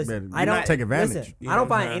 okay, listen. Man, I you don't not take advantage. Listen, You I know don't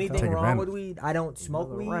what I'm find saying? anything Take wrong with advantage. weed. I don't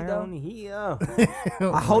smoke weed though. Around here.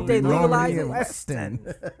 I hope they legalize it. Weston.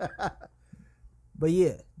 But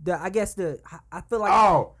yeah, I guess I feel like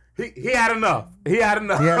Oh, he had enough. He had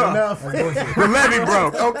enough. He had enough. The levy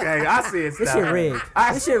broke. Okay, I see it. this now. shit rigged.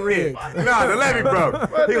 I This see shit it. rigged. No, the levy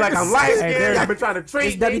broke. He like, I'm light skinned. there's- I've been trying to treat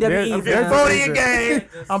It's me. WWE. I'm getting fam. 40 a game.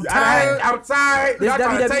 I'm tired. I'm tired. This Y'all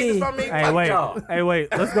trying to take WWE. this from me? Hey, Fuck wait. y'all. Hey,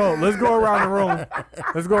 wait. Let's go around the room.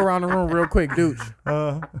 Let's go around the room real quick, Dooch.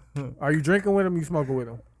 Are you drinking with him? You smoking with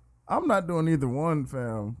him, I'm not doing either one,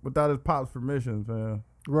 fam, without his pop's permission, fam.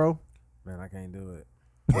 bro? Man, I can't do it.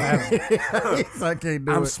 I can't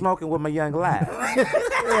do I'm it. smoking with my young lad.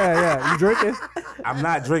 Yeah. You drinking? I'm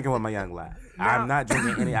not drinking with my young lad. I'm not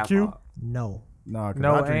drinking any alcohol. No, No,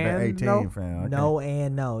 No I drink at and 18, no? fam. I no,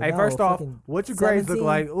 and no. Hey, no, first off, fucking what your grades look 17?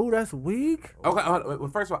 like? Ooh, that's weak. Okay, well,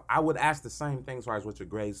 first of all, I would ask the same thing as far as what your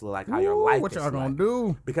grades look like, how can't. your Ooh, life what is y'all gonna like.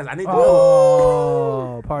 do? Because I need to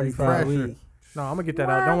Oh, party It's foul. that weed. No, I'm gonna get that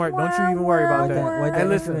out. Don't worry. Don't you even worry about What that. that Hey,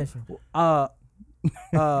 listen. information?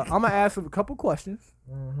 I'm gonna ask a couple questions.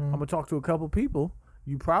 Mm-hmm. I'm gonna talk to a couple people.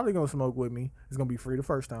 You probably gonna smoke with me. It's gonna be free the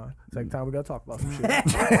first time. Second time we gotta talk about some shit.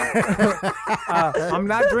 I'm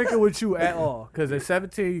not drinking with you at all because at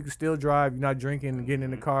 17 you can still drive. You're not drinking and getting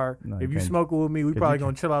in the car. No, if you you can't. smoking with me, we 'Cause probably you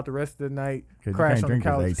gonna chill out the rest of the night. 'Cause you Crash can't on the drink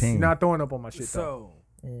 'cause couch. 18. You're not throwing up on my shit though.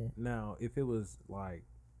 So Yeah. now, if it was like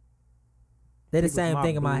They the he was same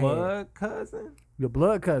thing in my head. blood cousin, Your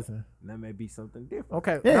blood cousin. that may be something different.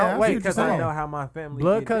 Okay. Yeah, I no, see wait. what you're Because I saying. know how my family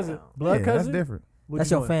Blood get cousin. down. Blood Yeah, cousin. that's different. What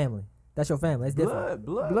That's you your doing? family. That's your family. That's different.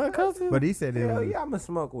 Blood cousin. But he said it Hell was. yeah, I'ma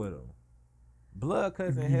smoke with him. Blood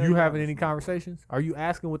cousin. hell You yeah, having I'ma any smoke. conversations? Are you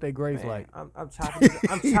asking what they grades Man, like? I'm chopping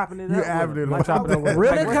it. I'm chopping it You up. with averaged him. it Like, on chopping it up with him.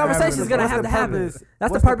 Real Like, nigga conversation's gonna what's have the to happen. purpose- That's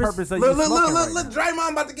the what's purpose. of you Look, smoking right look, now?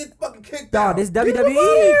 Draymond about to get fucking kicked Dog, out. this WWE.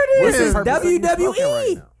 What's This the is purpose of you smoking right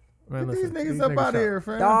WWE. now? Man, Get these listen, niggas up out of suck. here,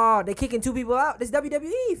 fam. Dog, they kicking two people out. This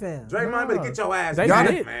WWE, fam. Draymond better get your ass They back,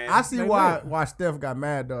 did. man. I see They why lit. why Steph got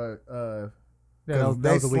mad though. Yeah, that was- that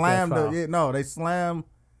they was a weak-ass slammed foul. they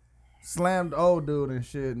slammed the old dude and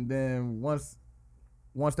shit, and then once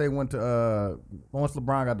they went to once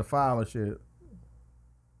LeBron got the foul and shit.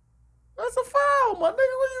 That's a foul, my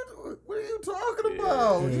nigga. What are you talking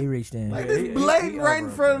about? Yeah, he reached in. Like Yeah, this he blatant right in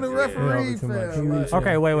over front of the it. referee, Yeah, too much. fam. Like-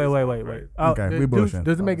 Okay, wait. Okay, we bullshitting.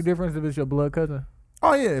 Does it make a difference if it's your blood cousin?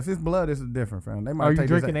 Oh yeah, if it's blood, it's different, fam. They might Are you take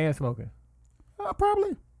drinking this and smoking?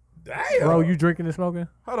 probably. Damn. Bro, you drinking and smoking?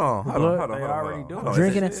 Hold on. They already doing it.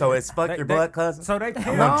 Drinking it. So it's fuck They- your they- blood cousin. So they I'm No,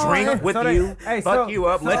 gonna drink with so they- you, hey, fuck so- you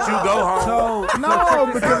up, let you go home. So No,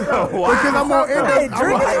 because I'm gonna end Hey, up.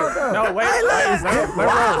 drink No, wait.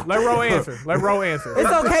 Let Ro answer. Let Ro answer.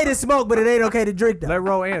 It's okay to smoke, but it ain't okay to drink though. Let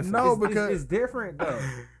Ro answer. No, it's because different though.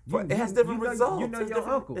 It has different results. You know It's your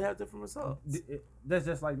different- uncle. It has different results. That's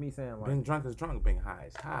just like me saying Being like, drunk is drunk. Being high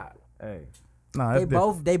is high. hey,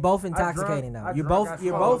 no, They both intoxicating I now. You're drunk, both I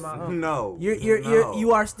you're smoked both my- No,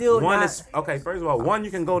 you are still one not. is okay. First of all, one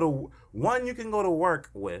you can go to work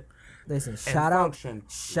with. Listen, and shout out function.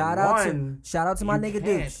 to One, my you nigga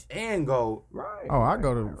can't Deuce. and go. right. oh, I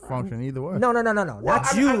go to function either way. No, Well,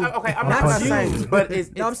 not I you. mean, okay, I'm not not you. saying, but it's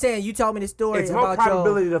No, I'm saying you told me the story it's more about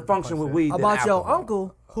probability your to function with weed than about your alcohol.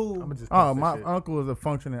 uncle who Oh, my uncle is a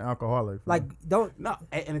functioning alcoholic. like don't No,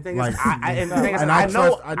 and the thing Like- is, and the thing is, And I I know,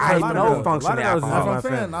 trust I him. know A functioning That's what I'm alcoholics.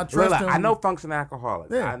 saying. I trust Really, him. I know functioning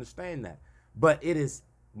alcoholics. Yeah. I understand that, but it is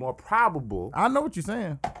more probable I know what you're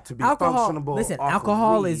saying. to be Alcohol- functionable. listen, off of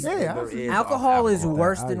alcohol weed is- than Yeah, there I see. is off alcohol is alcohol.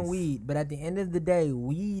 worse than Ice. weed, but at the end of the day,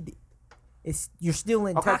 weed is you're still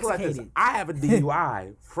Okay, put it like this. intoxicated. I have a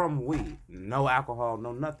DUI from weed. No alcohol,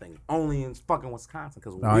 no nothing. Only in fucking Wisconsin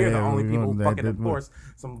because Oh, we're yeah, the only we people know who that- fucking that- enforce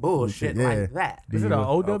some bullshit Yeah. like that. Is it an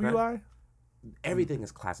DUI. OWI? Everything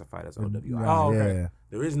is classified as OWI. Oh, okay. Yeah,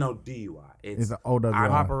 There is no DUI. it's an OWI.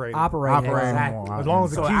 I'm Operating. Operating. Exactly. As long as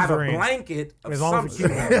the So keys out of are in. blanket of As long as the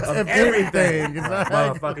assumption keys of everything, Exactly.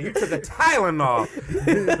 motherfucker, you took a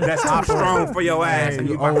Tylenol that's too strong for your ass and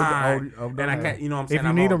you old- behind. old- and I can't, you know what I'm saying? If you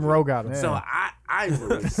I'm need old. them, Ro got them. So I I'm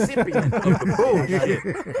a recipient of the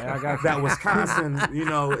bullshit I got that Wisconsin,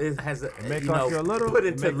 it has cost you a little, put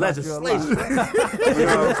it into may cost you a lot. legislation. You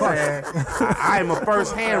know what I'm saying? I'm a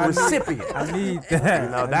first-hand recipient. I need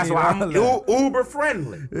that. That's why I'm Uber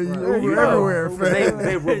friendly. Uber everywhere, fam.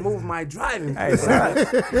 They removed my driving. Hey, shout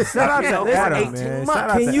out to Adam, man. Shout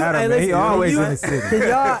out to Adam, man. He always in the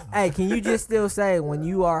city. Can you just still say when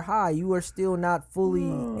you are high, you are still not fully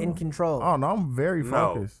in control? Oh no, I'm very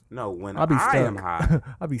focused. No, when I'll be I am stuck. high,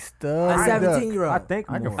 I'll be A stuck. 17-year-old. I think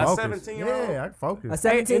I can more. focus. 17-year-old? Yeah, I can focus. A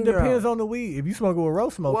It 17-year-old. depends on the weed. If you smoke with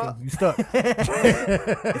roast smoking, Well- you stuck.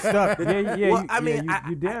 You stuck. Yeah, well, I mean,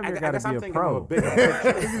 you damn near I gotta guess I'm be a thinking of pro. a bigger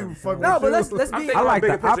picture. No, but let's I'm be. thinking I of a like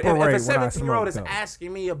bigger to picture. If operate a when I 17-year-old is smoke, though.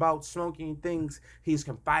 asking me about smoking things, he's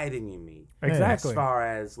confiding in me. Exactly. As far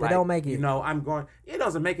as They like, don't make it. I'm going. It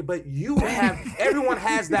doesn't make it, but everyone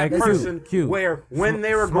has that Hey, Q, person Q. where when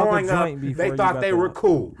they were Smoke a growing up, joint before they you thought got they the were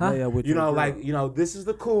cool. layup with your girl. This is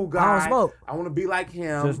the cool guy. I don't smoke. I want to be like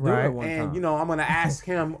him. Just do Right. it one And time. I'm gonna ask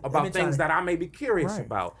him about me things try that I may be curious Right.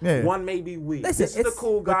 about. Yeah. One may be weed. Listen, This is the it's-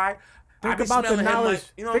 cool guy. I Think be about the smelling him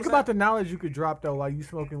knowledge. like, Think about the knowledge you could drop though while you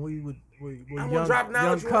smoking weed with I young, would drop young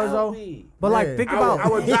knowledge without Cuzzo. weed. But like, Yeah. think I would- about I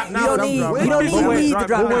would drop You knowledge. don't need But when- weed to drop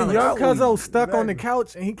but when knowledge. young Cuzzo stuck on the Exactly.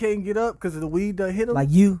 couch and he can't get up because the weed done hit him.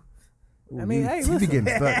 Like you. I mean, hey, You be listen. getting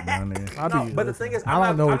stuck down there. I No, be- but the thing is, I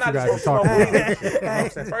don't know what you guys are talking about.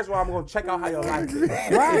 First of all, I'm gonna check out how your life is.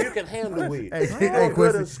 If you can handle weed. Hey, You hey, all good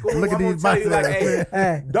Quincy, in school, look at I'm gonna these tell you, like, biceps.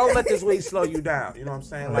 hey, don't let this weed slow you down. You know what I'm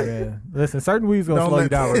saying? Like, Yeah. Listen, certain weed's gonna Don't slow you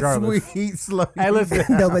let down this regardless. weed slow Hey, you listen,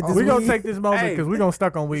 down. Don't let this we're gonna weed- take this moment Hey. because we're gonna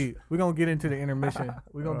stuck on weed. We're gonna get into the intermission.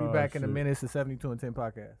 We're gonna be Oh, back in a shit. minute. It's the 72 and 10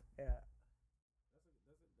 podcast.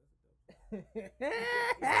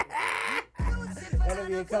 That'll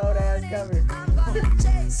be a cold ass cover. I'm gonna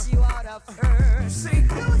chase you out of her.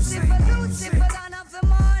 Lucifer, dawn of the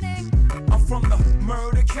morning. I'm from the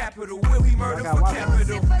murder capital, where we murder for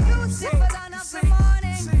capital. Lucifer, dawn of the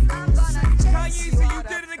morning. I'm gonna chase Kanye you said you out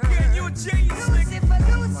did of it again, you a genius,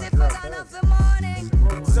 nigga. Lucifer, dawn of the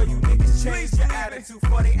morning. So you niggas change your attitude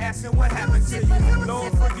for they asking what happened to you.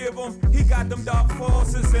 Lord forgive him, he got them dark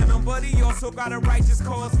forces in him, but he also got a righteous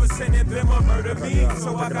cause for sending them a murder me.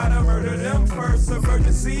 So I gotta murder them first,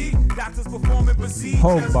 emergency. Doctors performing procedures.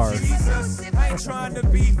 Hove bars. Jesus, I ain't trying to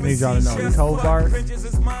be Need y'all to know, these Hove but bars. vengeance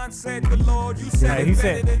is mine, said the Lord. You said Yeah, he it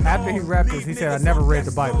said- better than after he all. rapped this, he Leave said, I niggas never on read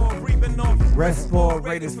the death Bible. row, breathing off Rest for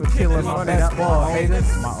ratings for killing my best boy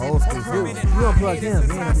haters. My old school food. You unplugged him.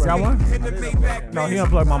 He ain't Got one? No, he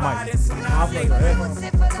unplugged my mic.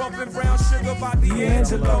 Bumping brown sugar by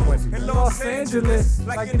D'Angelo in Los Angeles,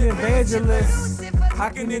 like an evangelist. I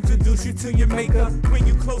can introduce you to your maker, bring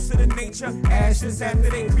you closer to nature. Ashes after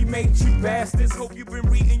they cremate you bastards. Hope you've been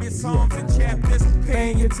reading your psalms and chapters,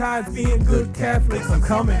 paying your tithes, being good Catholics. I'm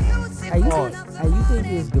coming. Hey, you think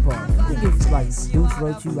it's good part? You think it's like Deuce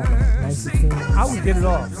wrote you like a 916? I would get it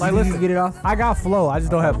off. Like, You listen, can get it off? I got flow. I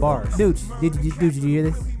just don't have bars. Deuce, did you hear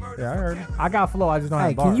this? Yeah, I heard it. I got flow. I just don't Hey,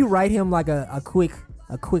 have bars. can you write him like a quick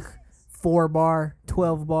 4-bar,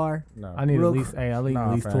 12-bar? No. I need Real at least. Hey, I need Nah,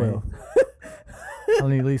 at least fam. 12. I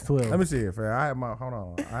need at least 12. Let me see it, fam. I have my. Hold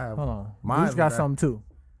on. I have. Hold on. Mine's Deuce got that- something too.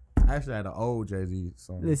 I actually had an old Jay-Z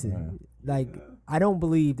song. Listen, like, I don't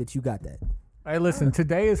believe that you got that. Hey, listen.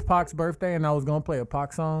 Today is Pac's birthday, and I was gonna play a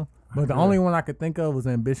Pac song, but the only one I could think of was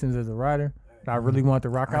 "Ambitions" as a writer. That I really wanted to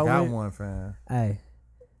rock I out got with. one, fam. Hey,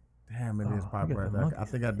 Damn, it is pop you got the birthday. I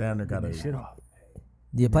monkeys. think I down there got a Shit off.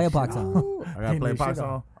 yeah, play a Pac song. I gotta Getting play a this pop shit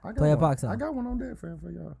song. I got Play a one. Pac song. I got one on there, fam,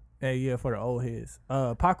 for y'all. Hey, yeah, for the old heads.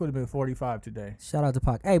 Pac would have been 45 today. Shout out to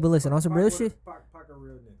Pac. Hey, but listen, on some real shit.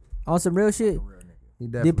 On some real shit. He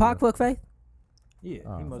Did definitely Pac did. fuck Faith? Yeah,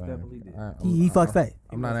 Oh, he most fam. definitely did. He fucked Faith.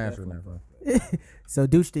 I'm not answering that, fam. So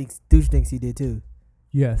Douche thinks he did too.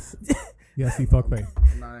 Yes. Yes, he fucked face.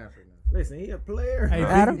 I'm not answering that. Listen, he a player. Hey,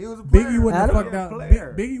 Adam? He was a Biggie wouldn't have Adam? fucked out.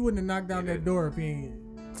 Player. Biggie wouldn't have knocked down that door if he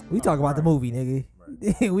ain't We talk about the movie, nigga.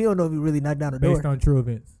 We don't know if he really knocked down the based door. on true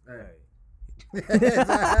events.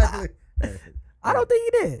 exactly. Hey, I don't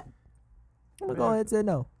think he did. I'm gonna go ahead and say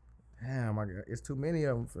no. damn, my God. It's too many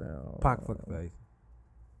of them, fam. Pac fuck face.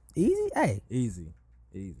 Easy? Hey. Easy.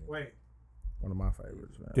 Wait. One of my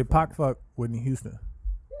favorites, man. Did Pac fuck Whitney Houston?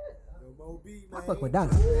 I fuck with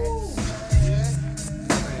Donna.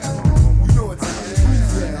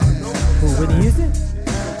 Who, Whitney Houston?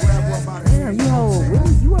 Damn,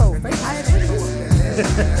 you hold fake higher than Whitney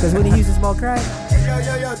Houston? Because Whitney Houston smoke crack?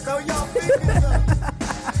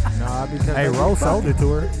 Nah, because Hey, they be Rose sold fucking. it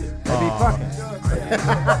to her. They be fucking.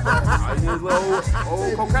 I need a little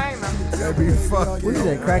old cocaine now. That'd be fucked. What is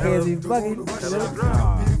that? Crackheads be fucking?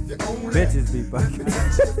 Bitches be bugging.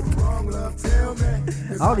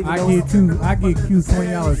 I don't even I know. get Q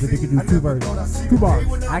 $20 if he can do 2 verses, 2 bars.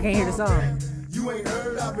 I can't hear the song. You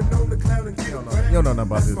don't know nothing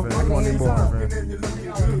about this, man. You wasn't even born,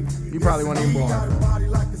 man. You probably wasn't even born, man.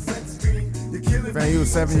 Fam, you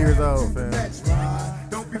was 7 years old, fam.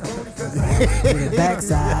 The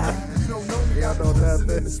backside. Y'all know that,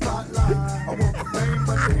 man.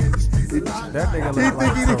 That nigga He look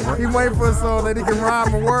like think he waiting for a song that he can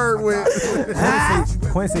rhyme a word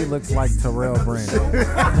with. Quincy looks like Terrell Brandon.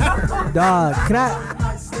 Dog, can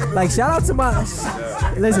I like shout out to my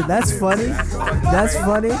listen, that's funny. That's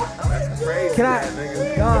funny. Can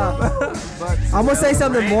I dog, I'm gonna say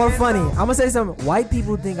something more funny. I'm gonna say something. White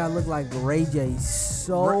people think I look like Ray J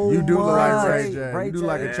so You do look like much. Ray J. You do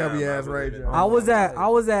like a chubby ass Ray J. I was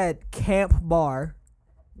at Camp Bar,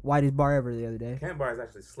 whitest bar ever the other day. Camp Bar is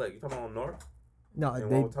actually slick. You talking about on North? No, In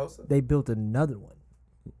they Wauwatosa? they built another one.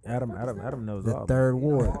 Adam knows The all. third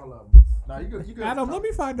ward. Nah, you good. Adam, let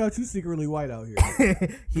me find out you secretly white out here.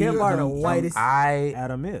 Camp Bar the whitest.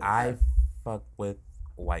 Adam is. I fuck with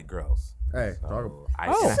white girls. Hey, talk about.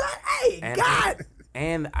 So I Hey, and, God.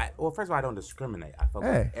 And well, first of all, I don't discriminate. I fuck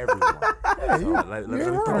Hey. with everyone. So let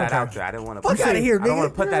me put that out there. I didn't want to. Fuck outta here, I don't nigga.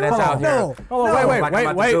 want to put that as Hold out on, here. no. Oh, wait, Like I'm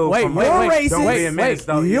about to do from- You're racist. Don't be a menace,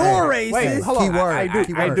 though. You're Yeah. racist. Wait, hold on. Keyword. I do.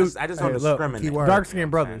 I just don't Hey, look, discriminate. keyword. Dark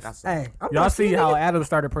skinned brothers. That's Hey, I'm Y'all not see seeing how it. Adam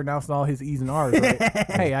started pronouncing all his E's and R's, right?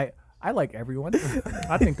 Hey, I like everyone.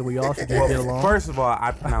 I think that we all should just get along. First of all,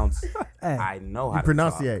 I pronounce. Hey. I know how to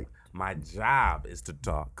pronunciate. talk. My job is to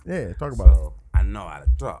talk. Yeah, talk about it. So I know how to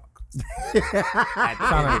talk. At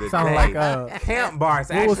the end of the Sounded day, like Camp Bar is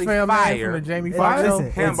what was actually fam man from fire. the Jamie Hey, Foxx show?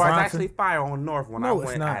 listen, Camp Bar is Bronson. actually fire on North when I No, it's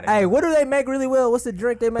went not. at it. Hey, what do they make really well? What's the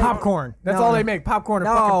drink they make? Popcorn. That's No. all they make. Popcorn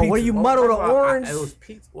and No, fucking pizza. when you Well, muddle the first of all, orange. it was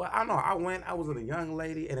pizza. Well, I don't know. I was with a young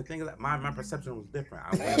lady, and the thing is that my perception was different.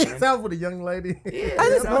 I went in. Sounds with a young lady. Yeah, I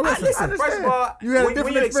just- no, listen. First of all, You had a when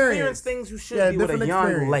different you experience. experience things, you should Yeah, be with a different young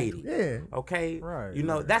experience. lady. Yeah. Okay. Right, You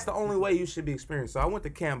know that's the only way you should be experienced. So I went to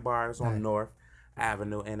Camp Bar. It's on North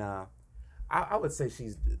Avenue, and I would say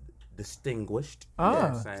she's distinguished. You know what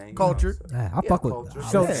I'm saying? Cultured. You know, Yeah, I fuck with. cultured.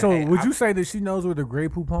 So, Yeah. so Hey, would you say that she knows where the Grey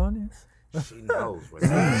Poupon is? She knows where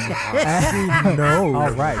that No.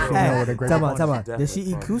 All right. She Hey, know where the Grey tell Poupon me, is. does she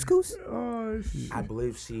eat couscous? is. I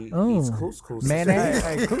believe she Oh. eats couscous. Mayonnaise?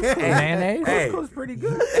 Hey, Mayonnaise? Couscous pretty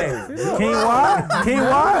good. hey,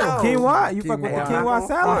 Quinoa. You fuck with the Quinoa. quinoa I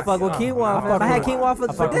salad? fuck with quinoa. fam. I had quinoa for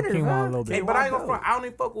I fuck with dinner. quinoa a fam. little Hey, bit. but I ain't gonna front. I only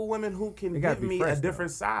fuck with women who can gotta give be me fresh, a though.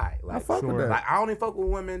 different side. Like, fuck with that. Like, I only fuck with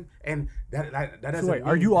women, and that doesn't. So wait, mean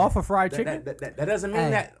are you off of fried that, chicken? That doesn't mean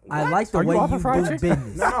Hey, that. I What? like the Are you way off you of fried do chicken?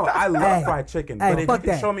 business. No, I love Hey, fried chicken, hey, but if you fuck can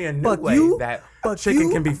that. show me a new Fuck way you. that Fuck chicken you.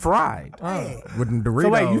 can be fried. With them Doritos. So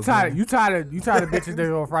wait, you man. tired of bitches that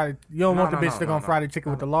go fried? You don't want the No, bitch that gonna no. fry the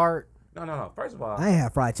chicken with the lard? No. First of all, I ain't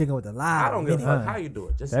had fried chicken with the lard. I don't give a fuck how you do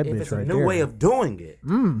it. Just That if bitch it's a right new there. way of doing it. You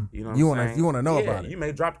know what You I'm wanna- saying? you wanna know Yeah, about it. You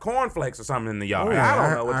may drop cornflakes or something in the yard. Oh, yeah, I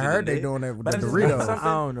don't know what I you heard did. they doing that with But the it's just Doritos. something-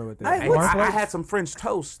 I don't know what that Hey, is. Hey, what's- I had some French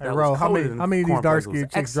toast that Hey, was bro, how coated many in how many of these dark cornflakes. It skinned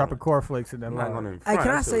was chicks dropping excellent. cornflakes in that I'm not lard? gonna Hey, can I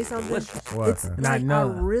front, say it's something? delicious. What, It's fam? Not like, I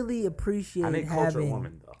none. really I appreciate need cultured having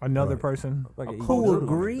woman though. Another person. who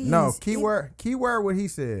agrees. No, keyword what he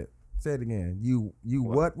said. Say it again. You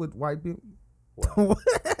what with white people? Wait.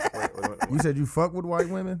 You said you fuck with white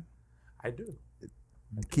women? I do.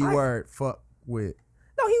 Keyword fuck with.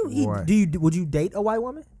 No, he Right. would you date a white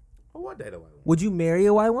woman? I would date a white woman. Would you marry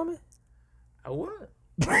a white woman? I would.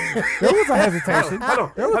 There was a hesitation. Hold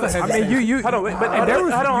on. There was a I hesitation. mean, you. Hold on, wait, but there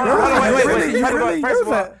was- hold on, there was- hold on, wait, really, wait. really, First of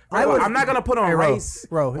all, there I'm not gonna put on Hey, bro, race.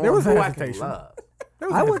 bro, there on was who I can hesitation. love. There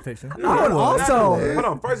was I a would- hesitation. I would also. Hold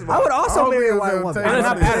on. First of all, I would also don't marry a think white it's woman. a I'm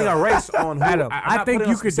not putting a race on who. Adam, I'm I not think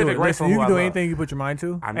putting you a could do specific it. race Listen, on you who can I do love. anything you put your mind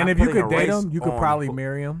to. I'm And not if you putting could a date race him, you could on probably who-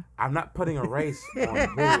 marry him. I'm not putting a race on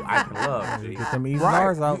who I can love. G. Get them E's and Right.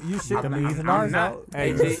 R's out. You should. Get them E's and I'm R's not. out.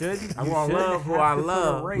 Hey, Hey, G, you should. I'm gonna love who I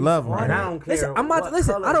love. Love them. And I don't care. Listen, I'm not. what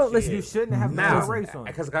Listen, color I don't she listen. is. You shouldn't have to Now, put a race on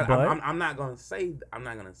it. because But- I'm not gonna say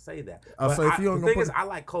that. Oh, But so if you don't the gonna thing put- is, I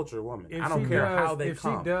like cultured women. If I don't she care does- how they if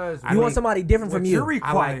come. she does, I You want mean, somebody different from what you. you're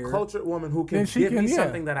I like required. cultured women who can Then she give can, me yeah.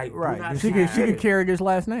 something that I do Right. not She have. could carry this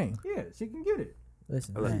last name. Yeah, she can get it.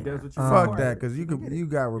 Listen, Listen, hey, Does what you Fuck require. that, because you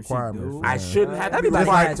got requirements. do. I shouldn't have to be Everybody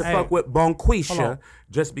required has- to hey. fuck with Hold Bonquisha on.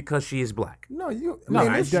 just because she is black. No, you. No, I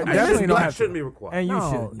mean, I it's- definitely it's just don't black have to. shouldn't be required. And you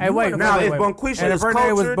No. should. Hey, wait. Now, wait, if wait. Bonquisha And is if her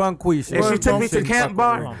name was cultured, Bunquisha, if she took me to shouldn't Camp fuck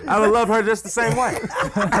Bar, with her. I would love her just the same way.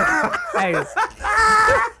 Hey,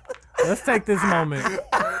 let's take this moment.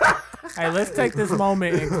 Hey, let's take this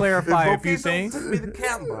moment and clarify a few Bonquisha things. took me to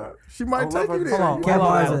Camp Bar. She might I take love you her. there. Hold on. Camp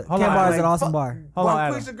Bar is Adam. a- Hold Camp on, Bar is Adam. an awesome bar. Hold on,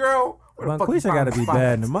 Adam. Bonquisha girl. where the fuck you Bunquisha find got to be find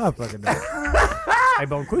bad in it? the motherfucking day. Hey,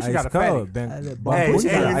 Bone Coochie Ice got a fatty. cold. Hey, Hey, Bone Coochie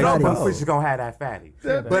and got you a know fatty. Bone gonna have that fatty.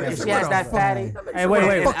 But if she has that fatty, Hey,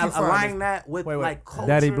 wait. and align that with Wait. like culture.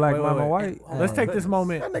 Daddy Black Wait, Mama wait. White. Let's take this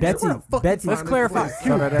moment. Betsy, Betsy, Let's clarify.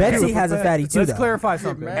 Q, Betsy has a fatty too. Let's though. clarify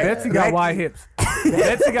something. Man. Betsy got wide hips.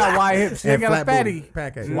 Betsy got wide hips. She ain't got a fatty.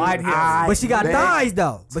 Pancake. Wide hips. But she got bet thighs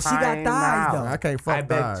though. But she got time thighs out. though. I can't I fuck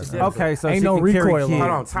bet thighs. you did. Okay, so Ain't she no can carry recoil on kids.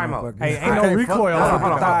 Hold on, time out. Hey, ain't I no can't recoil fuck- on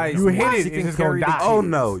hold on. thighs. You hit it, She it's can just gonna carry the die. Oh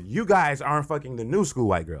no, you guys aren't fucking the new school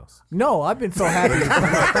white girls. No, I've been so happy.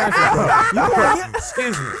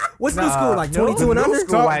 Excuse me. What's new school like? 22 and New under?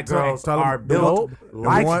 school white girls tell 'em are the built one-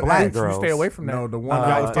 like the one- black hey, You girls. stay away from that. No, the one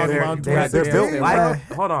I was talking They're, about. they're, they're Yeah, built yeah,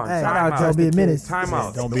 like. Hold on, Hey, time don't out. be a menace. Time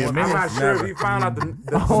out. Don't be a I'm menace. not sure if Never. you found out the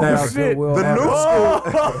Oh, shit.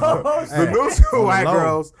 the new school white low.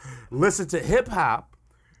 girls listen to hip hop,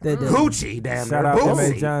 They do. Gucci, damn Shout near out to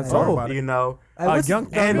May Boosie, Johnson. Talk Oh. about it. you know, Hey, what's- Young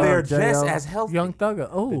and Thugger. they're J.O. just as healthy Young Thugger.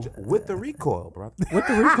 Oh, with the recoil, brother. with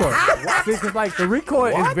the recoil. See, 'cause, like the recoil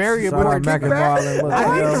is very Shout out important. Mac and Marlon.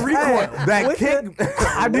 I need the recoil. That kick.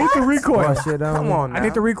 I need the recoil. Shit on Come me. on, I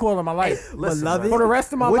need the recoil in my life Listen, Beloved. for the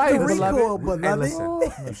rest of my With life. the recoil, beloved. And beloved. listen,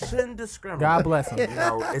 you shouldn't discriminate. God bless him. You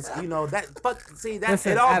know, it's that fuck. See that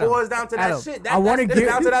Listen, it all Adam, boils down to Adam, that shit. I wanna That's get-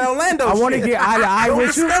 down to that Orlando. I want to shit. get eye to eye Don't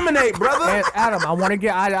with you. discriminate, brother. And Adam, I want to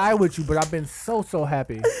get eye to eye with you, but I've been so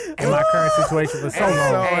happy in my current situation for so long. Hey,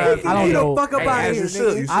 I don't Get the know. fuck up out as here, you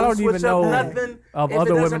should. You nigga. I don't shouldn't even switch up know nothing of if it other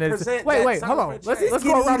doesn't women that present wait, that wait, hold on. something Let's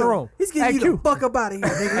change. go around the room. He's Hey, getting you Q. the fuck up out of here,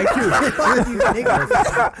 nigga. Hey, Q. Fuck you,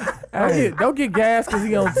 nigga. Don't get gas because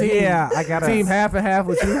he on team. Yeah, I gotta- team half and half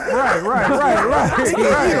with you. Right. Get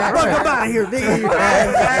the fuck up out of here, nigga.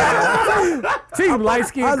 Team light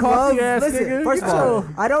skinned I coffee love. ass Listen, nigga. first of Get all, your-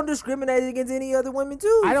 I don't discriminate against any other women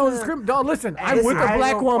too. I don't son. discriminate. Don't listen. I'm Listen, with I a ain't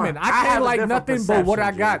black gonna woman. front. I I have can't a like different nothing but what I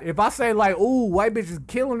perception, got. G. If I say like, "Ooh, white bitch is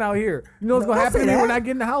killing out here," you know what's gonna Don't happen say to me that. when I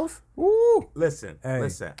get in the house? Listen, Hey.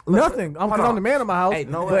 listen. Nothing. Hold Because on. I'm the man of my house. Hey,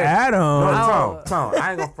 no, but Adam. no, Tone.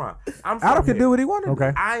 I ain't gonna front. I'm from Adam can here. do what he wanted.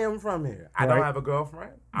 Okay. I am from here. I don't have a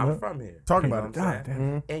girlfriend. I'm from here. Talk You about know it. what I'm God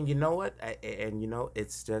saying? And you know what? And you know,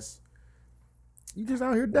 it's just, You just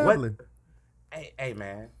out here dabbling. hey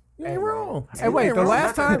man. You ain't wrong. Hey, wait. The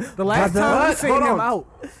last time we seen Hold him on. out,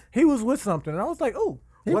 he was with something, and I was like, "Oh,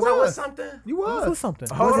 Was I with something? You he was was. with something."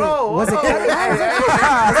 Hold on. was it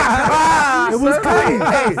It was Cuddy's.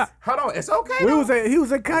 Hey, hold on. It's okay. He though.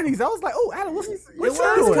 was at Cuddy's. I was like, "Oh, Adam, what you was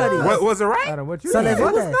doing?" Cuddy's. Was it right? Adam, what you Sunday doing?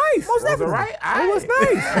 It was Funday. nice. Was it right? It was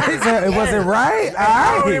nice. He said it wasn't right.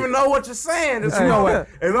 I don't even know what you're saying. Just, you know what?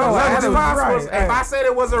 As long as Adam it's was possible. right. If I said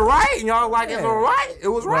it wasn't right and y'all like it's all right, it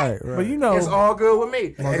was right. But you know, It's all good with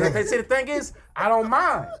me. And if they say the thing is, I don't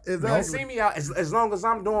mind. Exactly. Don't see me out as long as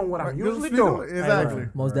I'm doing what I'm usually You doing. Exactly.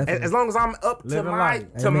 Most definitely. As long as I'm up to Living my life.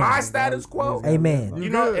 Amen. status quo. Amen. You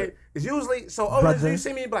know, good. it's usually so. Oh, Brother. you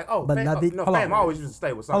see me be like, oh, fam, Beloved. no, Hold fam. I on. always used to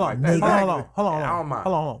stay with something hold on, like that. hold on, I don't mind.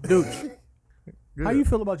 hold on, dude. How you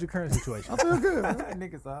feel about your current situation? I feel good.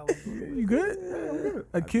 Niggas always You good?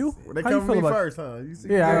 Q, They how you come feel to me about? first, huh? You see?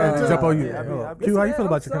 Yeah, I gotta Yeah. jump on you. Yeah, I be- Q, how you feel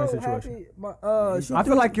about your current situation? I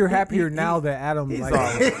feel like you're happier now that Adam. Like,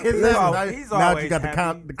 Now he's now always you got the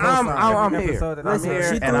happy. the I'm cosign. here. episode that I'm I'm here.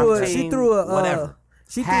 She and I'm threw team a whatever.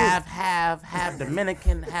 she threw Half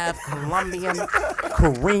Dominican, half Colombian,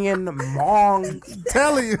 Korean, Hmong.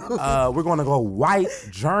 Telling you. We're gonna go white,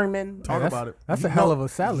 German. Talk about it. that's a hell of a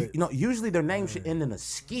salad. You know, usually their name should end in a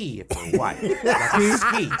ski if they're white. Like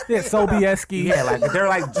ski. Yeah, Sobieski. Yeah, like if they're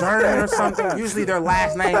like German or something. Usually their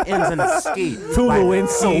last name ends in a ski.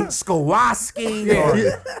 Tulowitzki. Skowaski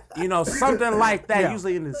or you know something like that. Yeah.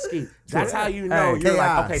 Usually in the ski. That's how you know Hey, you're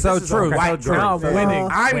like KI. okay. So this true, Is a white so true. girl. Now I'm winning.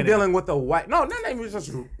 I'm Winning. dealing with a white. No, not name is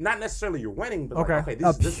just not necessarily you're winning, but Okay. like, okay,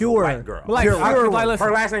 this is a pure- white girl. Like, listen,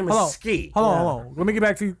 Her last name is hold on. Ski. Hold on. Let me get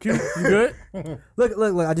back to you, Q. You good?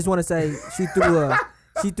 Look. I just want to say she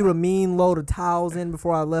threw a mean load of towels in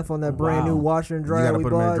before I left on that brand new washer and You dryer gotta we put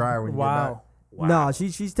them in the bought. dryer when you Wow. No,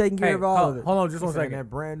 she's taking care Hey, of all hold, of it. hold on, just one Saying second. that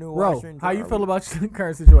brand new Bro, washer and how you dryer. feel about your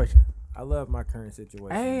current situation? I love my current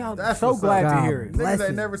situation. Hey, I'm That's so what's glad up. to God hear it. get. bless Niggas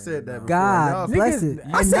ain't it. never said that before. God Y'all- bless it.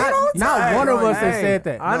 And not one of us has said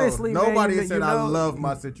that. Honestly, No, man, nobody you has said know- I love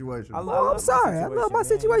my situation. I Oh, I'm love my sorry. I love my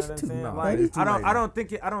situation you know too. what I'm saying? No, Like, it's too I late.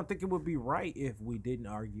 don't think it would be right if we didn't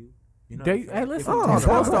argue. You know They- what I'm saying? hey, If listen, we you're talk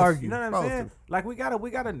supposed about to it, argue. You know what I'm Supposed saying? Like we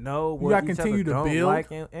gotta know what gotta each continue other to don't build. like,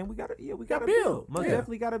 and we gotta gotta build. build. Most Yeah.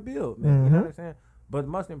 definitely gotta build, man. You know what I'm saying? But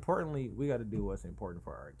most importantly, we gotta do what's important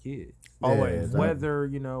for our kids. Always. exactly.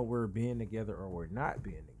 Whether we're being together or we're not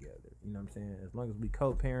being together. You know what I'm saying? As long as we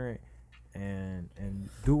co-parent and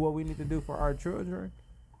do what we need to do for our children,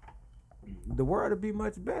 the world would be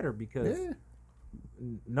much better because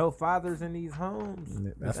no fathers in these homes.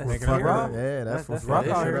 That's That's what's rough. fucking up. Yeah, that's what's rough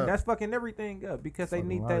fucking out shit here. up. That's fucking everything up because they Fucking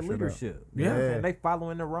need a lot that of shit up. leadership. Yeah. You know what I'm saying? They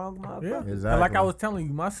following the wrong motherfucker. Exactly. And like I was telling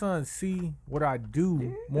you, my son see what I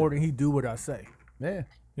do more than he do what I say. Yeah.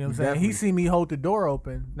 You know what I'm saying? Definitely. He see me hold the door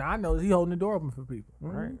open. Now I know he holding the door open for people.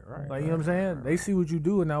 Right. Like, you know what I'm saying? They see what you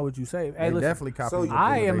do and not what you say. Hey, They listen, definitely copy. So what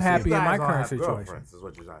I they am see. happy You in my guys all current have situation. girlfriends, is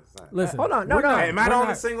what you're trying to say. Listen, Hold on, no, we're no. not- Hey, am I we're the only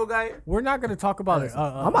not- single guy? We're not going to talk about it.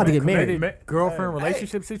 I'm about to get married. Girlfriend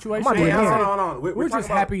relationship situation. about to get Hey, married. hold on. We're talking just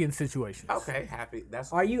about- happy in situations. Okay, happy.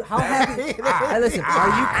 That's Are you how happy? Hey, listen,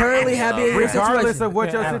 are you currently happy in your Regardless situation? of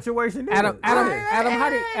what your Adam. situation is. Adam, how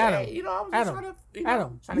do you, Adam, You know, I was just Adam, trying to.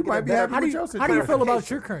 Adam, trying to you get might a be better- happy how do with you, your how do you feel about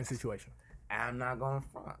clarification. your current situation? I'm not gonna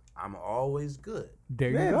front. I'm always good. There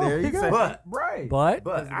you Yeah, go. there you go. But right. But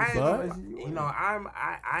I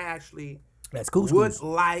actually That's would couscous.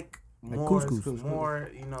 like more, couscous. more.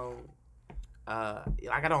 You know,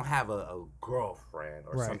 like I don't have a girlfriend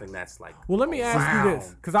or Right. something that's like. well, let me ask you this,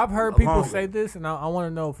 around. because I've heard people along say with- this, and I want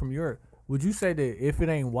to know from your. Would you say that if it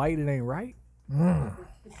ain't white, it ain't right?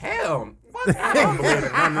 Hell, fuck, I don't believe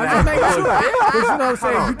in none of that. Making sure. 'Cause you know what I'm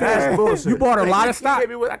saying? You, That's bullshit. you bought a lot of You stock. hit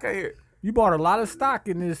me with- I can't hear. You bought a lot of stock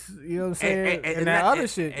in this. You know what I'm saying? And that other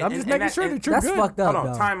shit. I'm just making sure that you're That's good. fucked up, Hold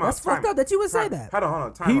on, though. time out, That's time fucked out. up that you would say Time- that. Hold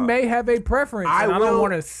on, time He out. may have a preference, I and I don't will-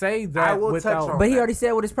 want to say I that will touch without. on But he that. already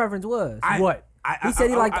said what his preference was. What? He said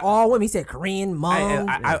he liked all women. He said Korean, Hmong,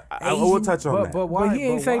 I will Asian. touch on that. But he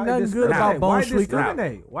ain't say why nothing good discriminate? about Bone Why Schlichter.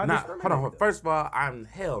 discriminate? Why Nah, discriminate? hold on. First of all, I'm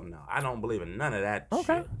hell no. I don't believe in none of that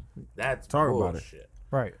Okay. shit. That's Talk about bullshit.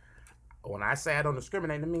 Right. When I say I don't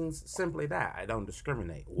discriminate, it means simply that I don't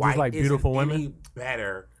discriminate. White like beautiful isn't women? any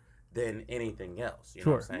better than anything else. You know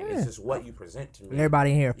Sure. what I'm saying? It's just what you present to me.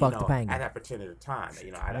 Everybody in here you fuck the know, penguin. at that particular time.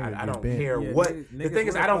 You know, I get don't bent. care Yeah, what. niggas- The niggas thing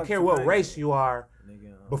is, will I don't fuck care the what penguin. race you are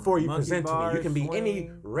before you monkey present to me. You bars, can be any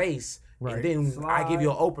swing. race, Right. and then I give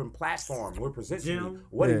you an Slide. open platform. We're presenting to me. Gym.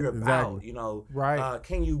 What Yeah, are you about? exactly. You know, Right.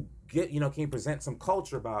 can you get? You know, can you present some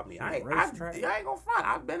culture about me? I ain't gonna front.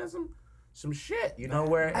 I've been in some shit. You know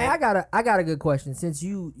where? Hey, I got a good question. Since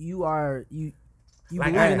you Like,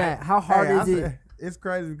 believe hey, in that, how hard Hey, is I it? said- It's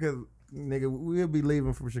crazy because nigga, we'll be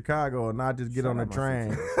leaving from Chicago and I just get on the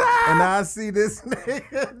train, and I see this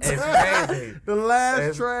nigga. It's crazy. The last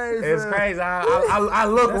It's, train. it's fam. crazy. I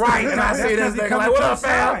look right and I see this nigga like, what up,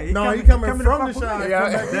 fam? No, he coming from the shop.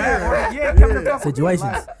 Yeah, coming to fuck with me.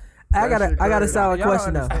 Situations. I got a solid Y'all don't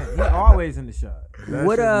question though. understand. He always in the shot.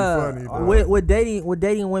 With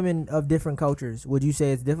dating women of different cultures, would you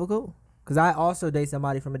say it's difficult? Because I also date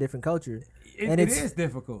somebody from a different culture, and It it's is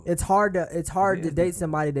difficult. it's hard to is date difficult.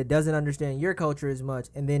 somebody that doesn't understand your culture as much,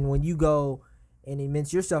 and then when you go and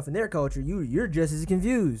immerse yourself in their culture, you're just as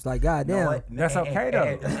confused. Like goddamn, That's okay, though.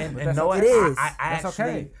 And That's know what? okay. It is. I That's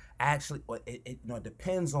okay. actually, it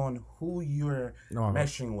depends on who you're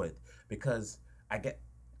meshing with, because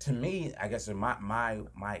to me, I guess in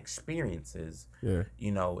my experiences, Yeah.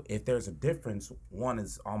 you know, if there's a difference, one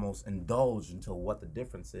is almost indulged into what the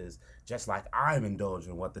difference is, just like I'm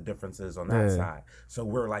indulging what the difference is on that Yeah. side. So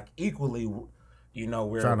we're like equally, you know,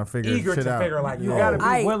 we're Trying to figure eager shit to out. figure like, You oh, gotta be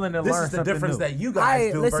I- willing to this learn is the something difference new. that you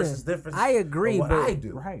guys do versus difference. I agree, of what but I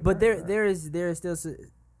do. Right. But there is still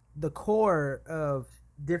the core of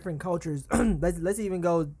different cultures. let's even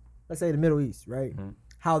go. Let's say the Middle East, right? Mm-hmm.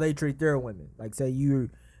 How they treat their women. Like say you're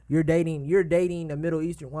dating a Middle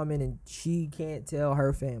Eastern woman and she can't tell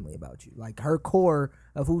her family about you. Like her core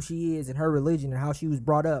of who she is and her religion and how she was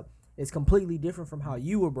brought up is completely different from how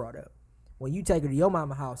you were brought up. When you take her to your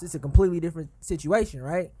mama house, it's a completely different situation,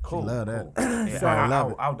 right? Cool. Love that. Yeah, So- I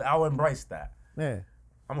love it. I'll embrace that. Yeah.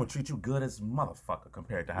 I'm gonna treat you good as motherfucker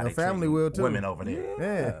compared to how Your they family treat will, too. women over there.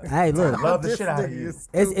 Yeah. Hey, look, Love the shit out of you.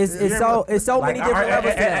 it's so many different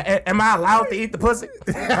levels to that. Am I allowed to eat the pussy?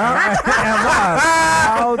 Is Am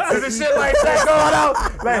there shit like that going on?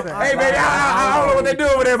 Like, hey, baby, I don't know what they do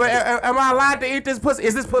over there, but am I allowed to eat this pussy?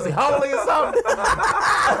 Is this pussy holy or something?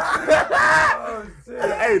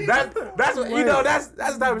 Hey, that's what you know. That's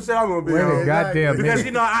the type of shit I'm gonna be Wait a on. goddamn Because minute.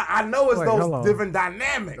 you know I know it's Wait, hold those on. different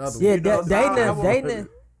dynamics. Yeah, you know, so dating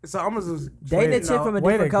So I'm gonna just dating a chick from a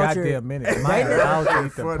Wait a different culture. goddamn minute. Am I allowed to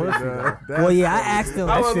eat the pussy, though? Well, yeah, I asked him.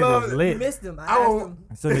 I That would shit love is it. lit. Missed him. I I asked won't- him.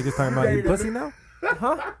 So niggas talking about eating pussy now?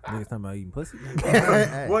 Huh? Niggas talking about eating pussy?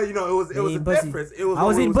 Well, you know, it was a Eating pussy. difference. It was I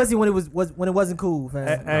was when eating pussy when it was when it wasn't cool,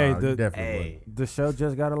 fam. Hey, you definitely Hey, the show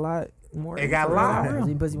just got a lot more. it got I loud. was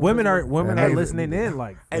eating pussy when Women it was- are Hey, listening in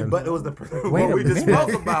like. Hey, but it was the Wait what a we just minute.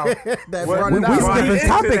 spoke about. That What- brought We it Brought out. skipping into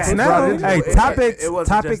topics that. now. Brought into Hey, it. topics It wasn't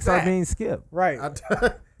topics just are that. being skipped. Right.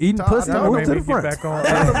 Eating pussy, I move Made to me the get front. back on.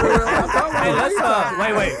 Hey,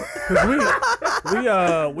 let's wait. Cause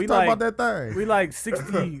we Talk like about that thing. we like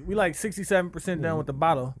 67% done with the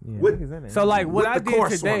bottle. Yeah, With- niggas in it. So like what With I the did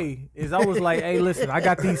course today is I was like, hey, listen, I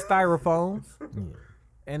got these styrophones,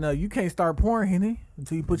 and you can't start pouring Henny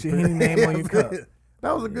until you put your Henny name on your cup.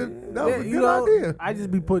 That was a good. That Yeah, was a you good know, idea. I just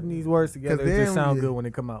be putting these words together. 'Cause It just then sound you- good when they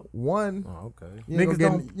come out. One, Oh, okay. you, ain't Niggas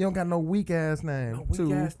gonna get, you don't got no weak ass name. No Two,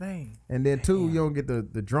 weak ass name. and then two, you don't get the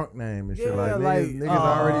drunk name and shit. Yeah, Like, like, niggas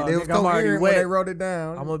already, they was nigga, I'm already coherent when they wet. wrote it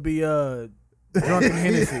down. I'm gonna be drunken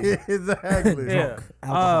Hennessy. Exactly. Yeah.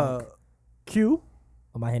 Alcoholic. Q.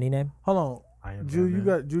 Oh, my Henny name? Hold on. I am Jew,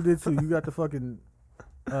 Batman. Jew did too. You got the fucking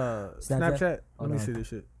Snapchat. Hold Let me on. see this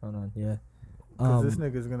shit. Hold on. Yeah. Cause this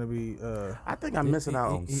nigga's gonna be I think I'm missing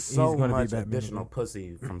out on he's so gonna be much Batman additional again.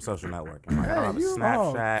 pussy from social networking. Like, I don't have a Oh,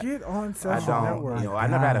 Snapchat. get on I social don't, network. you know, I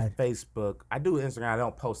never had a God. Facebook. I do Instagram. I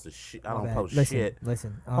don't post the shit. I My don't bad. post listen, shit.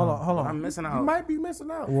 Listen. Hold on. But I'm missing You out. might be missing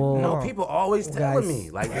out. Well, No, people always telling guys. me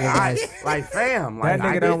like, Guys. like fam, like That I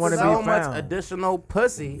nigga get don't wanna so be much found. additional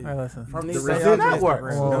pussy Hey, listen. from The these residuals social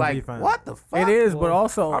networks. don't wanna Like, be found. what the fuck? It is, but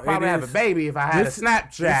also I'll probably it have a is- baby if I had this- a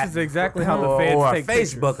Snapchat. This is exactly how the or, feds or a take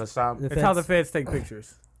Facebook pictures. or something. The It's how the feds- feds take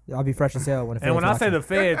pictures. I'll be fresh as hell when the And when I feds say watching. the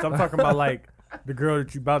feds, I'm talking about like the girl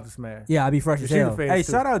that you about to smash. Yeah, I'll be fresh as She the hell. feds Hey,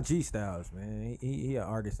 too. shout out G Styles, man. He an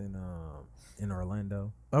artist in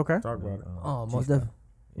Orlando. Okay. Talk about it. Oh, G most Styles. definitely.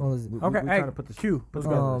 What was it? We Okay. trying Hey, to put the Q. Let's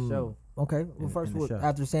together go. the show. Okay. Well, first, in the show.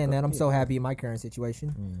 after saying that, I'm so happy in my current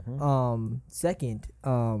situation. Second,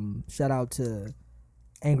 shout out to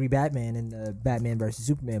Angry Batman in the Batman versus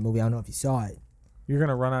Superman movie. I don't know if you saw it. You're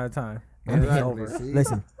gonna run out of time. Exactly. See?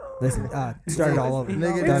 Listen. Started all over.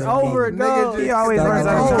 Nigga, It's just- over, nigga dog. just- He always Started runs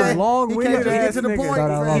all out of over. time. Long-winded He can't ass get to the nigga. point.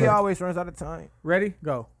 Start all fam. He over. always runs out of time. Ready?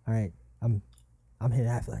 Go. All right, I'm Henry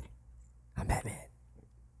Affleck. I'm Batman.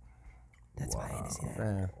 That's my Hennessy name.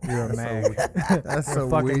 Fam, You're a mag. That's so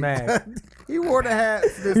fucking weak. mag. He wore the hat.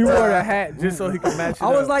 This He wore time. a hat just so he could match it I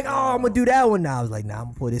was up. like, oh, I'm gonna do that one now. I was like, nah, I'm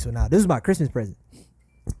gonna pull this one out. This is my Christmas present.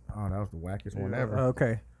 Oh, that was the wackiest one ever.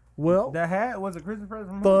 Okay. Well, The hat was a Christmas present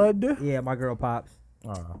from Thud. Yeah, my girl Pops. Oh,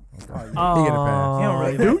 okay. He get a pass.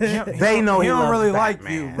 He don't really. They know he he don't loves really like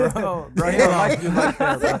Batman. you, bro. Bro, he don't like you like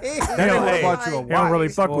that, bro. They don't Hey, bought you a he don't really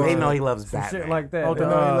watch fuck or with They you. know he loves some Batman. shit like that. Hold bro.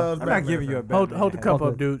 the- I'm not Batman, giving you a fam. Batman. Hold the cup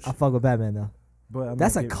up, dude. I fuck with Batman though. But I'm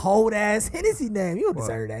That's not a giving- cold ass Hennessy name. You don't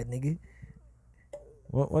deserve that, nigga.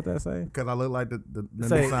 What that say? Because I look like the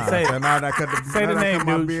Say- new sign. say- So now that I cut the, say now the that I name, cut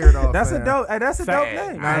my dude. beard off. That's fam. a dope. Hey, that's a dope Hey, name. I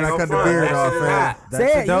ain't Now that I gonna cut the front. beard That off, shit is fam. hot.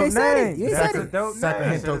 Say it. You dope ain't said it. name. You ain't That's said a it. dope name.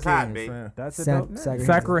 Sacramento That shit is hot, Kings, B. fam. That's a Sac- dope name. Sacramento.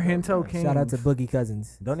 Sacramento Kings. Shout out to Boogie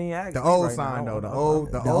Cousins. Don't even ask The me old right sign now. though. The The old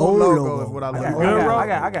old logo logo. is what I I look got, like. Good roll. I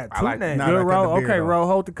got I two like that. names. Nah, Good I cut roll. the beard Okay, off. roll.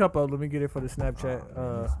 Hold the cup up. Let me get it for the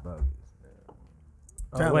Snapchat.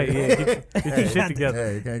 Tell Wait, me. yeah. Get your shit together.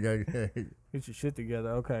 Hey, can't go. Hey, Get your shit together.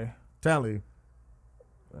 Okay. tell you.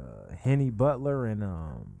 Henny Butler and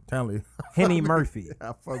Tell you. Henny Murphy. I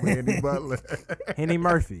fuck with Andy Butler. Henny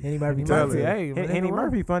Murphy. Henny Murphy. Tell Murphy, you. hey, Henny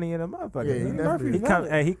Murphy funny in a motherfucker. Yeah, he Henny definitely-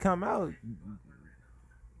 Murphy. He come out.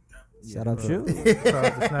 Shout out to Shoot. Shout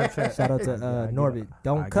out to Snapchat. shout out to Norbit.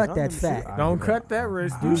 Don't cut that fat. Don't cut that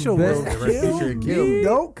wrist. You You should will best kill kill me. me.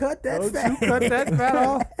 Don't cut that Don't fat. you cut that fat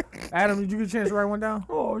off. Adam, did you get a chance to write one down?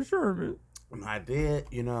 Oh, sure, man. I did,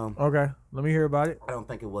 you know. Okay, let me hear about it. I don't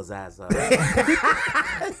think it was as I'm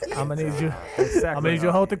gonna need you. I'm gonna need you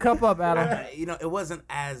to hold the cup up, Adam. you know, it wasn't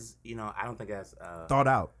as, you know, I don't think as Thought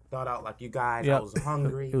out. thought out like you guys. Yep. I was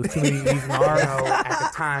hungry. It was too many E's in the you R. know, at the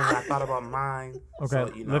time I thought about mine. Okay,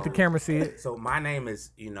 So, you know, let the camera see it. So my name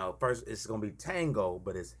is, you know, first it's gonna be Tango,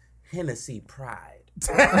 but it's Hennessy Pride.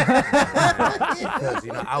 Because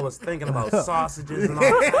you know, I was thinking about sausages and all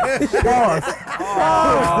that.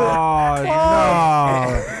 Oh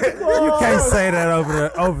no! You can't say that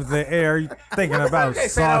over the air. You thinking about They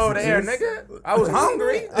say that over the air, sausages? nigga. I was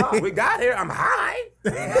hungry. We got here. I'm high.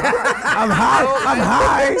 I'm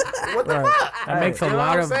high. What the fuck? That makes a You know lot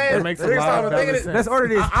what I'm of saying? that makes a Niggas lot started of thinking valid it- sense. Let's order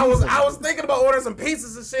this. I was thinking about ordering some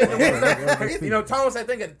pizzas and shit. And you know, Tom said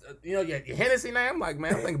thinking, you know, your Hennessy name. I'm like,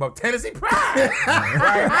 man, I'm thinking about Tennessee Pride.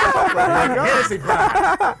 Right now, like, Hennessy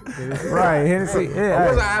Pride. Right, Hennessy. Or Yeah,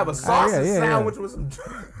 was I have a sausage yeah. sandwich with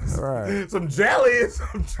right. some jelly and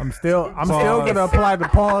some I'm still gonna apply the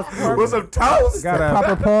pause. with some toast. Got a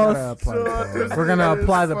proper pause. We're gonna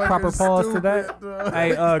apply the proper fucking pause to that. stupid,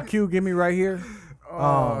 Hey, Q, give me right here.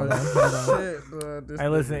 Oh, shit, bro. This Hey,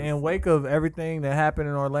 listen, nigga- in wake of everything that happened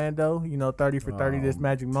in Orlando, you know, 30 for 30, this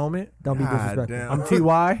magic moment. Don't be God disrespectful. damn. I'm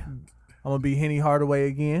TY. I'm gonna be Henny Hardaway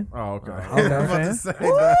again. Oh, okay. You know what I'm saying?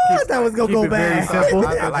 What? That was gonna Keep go it very bad. simple.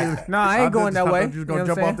 I like that. No, I ain't going that I way. thought you was gonna know what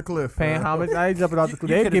jump I'm off the saying? cliff. Paying homage. I ain't jumping off the cliff.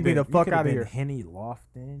 They get me the fuck out of here. Henny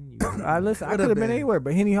Lofton. I listen. I Could've could have been been. anywhere,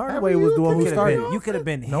 but Henny Hardaway was the one who You started. could have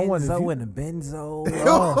been No one is Henzo you. and the Benzo.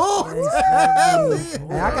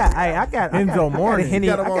 Hey, I got Enzo Morning. Henny.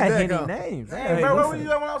 You got I him on got deck, Henny huh? names. Hey, bro, where were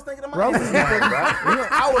you at when I was thinking of my I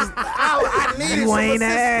needed some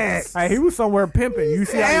assistance. Hey, he was somewhere pimping. You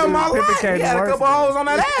see how Damn, my he was pimping life. came He had a worse. couple holes on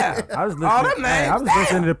that ass. I was All listening. them names. I was Damn.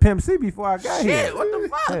 listening to Pimp C before I got here. Shit, what the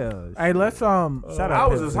fuck? Hell, Hey, let's shout I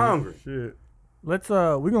out. was Pimp just C. hungry. Shit. let's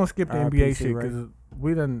we're gonna skip the RIP, NBA shit right? because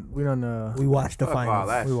we done We watched the Fuck all finals.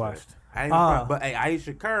 that we shit. watched. I ain't even but hey,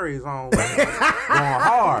 Aisha Curry's on going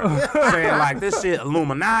hard, saying like this shit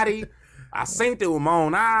Illuminati. I seen it with my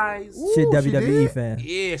own eyes. Shit, Ooh, she WWE did? fan.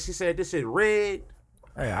 Yeah, she said this shit rigged.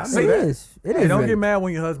 Hey, I It see that. is. It Hey, is. don't rigged. get mad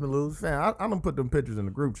when your husband lose. Man, I done put them pictures in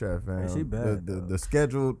the group chat, fam. Hey, she bad, The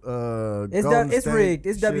scheduled It's Golden it's State rigged.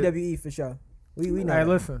 It's shit. WWE for sure. We know. Hey, that.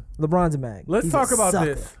 listen. LeBron's a mag. Let's He's talk a about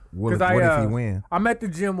sucker. this. What if, 'Cause what I, if he win? I'm at the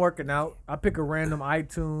gym working out. I pick a random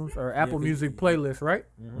iTunes or Apple Music playlist, right?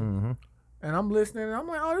 Mm-hmm. And I'm listening, and I'm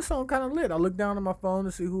like, oh, this song kind of lit. I look down at my phone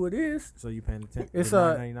to see who it is. So you paying attention? It's,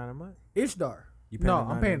 $9.99 a month. Ishdar. You paying No,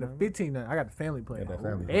 the I'm paying the $9.99? $15. I got the family plan. that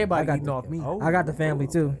family plan. Everybody I got eating the- off me. Oh. I got the family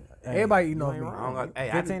too. Everybody eating you off ain't me. I don't got. Hey,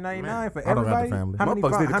 $15.99 for I don't got the everybody. family. How many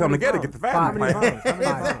Motherfuckers need to how come many together phones? get the family How many plan. phones?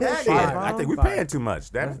 How many phones? Shit, Five. I think we Five. paying too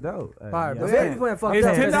much. That's That dope. Hey, Five. yeah. The The family family plan fucked It's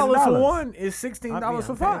up. $10 for $10. one. It's $16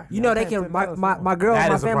 for five. You know they can. My girl, That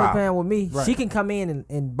my is a family problem. plan with me. Right. She can come in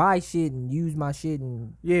and buy shit and use my shit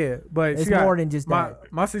and Yeah, but It's she got- more than just my,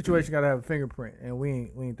 that. My situation got to have a fingerprint, and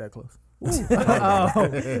we ain't that close.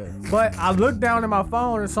 But I looked down at my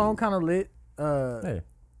phone, and the song kind of lit. Hey.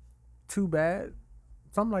 Too bad,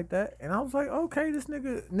 something like that. And I was like, okay, this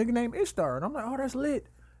nigga named Ishtar, and I'm like, oh, that's lit.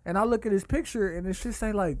 And I look at his picture, and it's just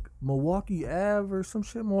say like Milwaukee Ave or some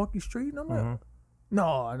shit, Milwaukee Street, and I'm like,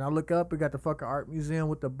 no. And I look up, it got the fucking art museum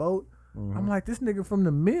with the boat. I'm like, this nigga from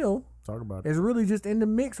the mill Talk about it. is really just in the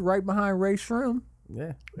mix right behind Ray Shrim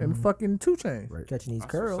Yeah. and fucking 2 Chainz. catching these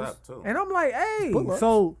That's curls. what's up, too. And I'm like, hey, Pull-ups.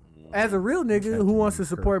 so as a real nigga who wants to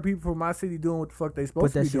support people from my city doing what the fuck they Put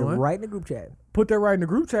supposed to that be shit doing, right in the group chat. put that right in the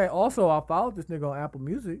group chat. Also, I followed this nigga on Apple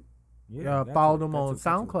Music. Yeah, Followed him on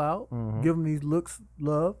SoundCloud. Give him these looks,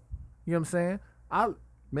 love. You know what I'm saying? I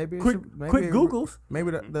Maybe it quick should- maybe quick it- Googles,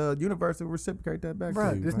 Maybe the universe will reciprocate that back bro.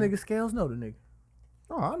 to you. This man. nigga Scales know the nigga.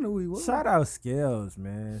 Oh, I knew he was. Shout out Scales,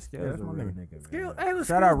 man. that's Scales a my real nigga. nigga, Scales, man. hey, look,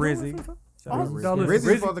 Shout out Scales Rizzy. doing Shout out Oh, Rizzy. no, listen, Rizzy's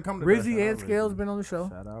Rizzy, supposed to come to that. Rizzy Shout and out Scales Rizzy. been on the show.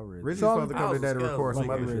 Shout out Rizzy. Rizzy's So- supposed to come today to Skills record some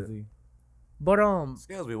make other it. shit. But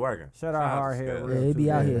Skills be working. Shout out Hardhead. Skills. Yeah, he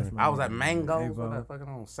be out here. I was at Mango's Avo. on that fucking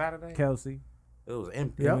on Saturday. Kelsey. It was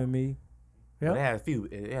empty. Yep. Him and me. But it had a few.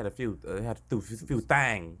 It had a few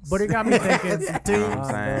things. but it got me thinking. You know what I'm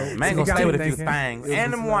saying? Mango It got stay me with a few thinking. things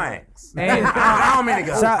and them wangs. And I don't mean to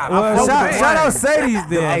go. Shout, I fuck with them shout out wangs. Sadie's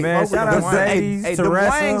there, Hey, man. fuck with Shout them out wangs. Sadie's, Hey, them wangs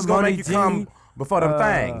Teresa, gonna Money make you come G. before them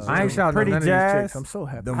things. I ain't shouting Pretty none of these Jazz. chicks. I'm so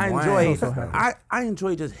happy. Them I wangs. enjoy. so happy. I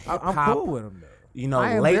enjoy just hip I'm hop. cool with him, though. You know, I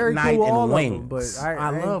am late very night cool with all and of wings. them, but I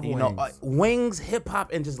love You wings. know, wings, hip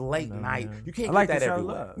hop, and just late night. You can't I like get to that show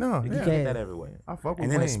everywhere. love. No, You yeah. can't get that everywhere. I fuck with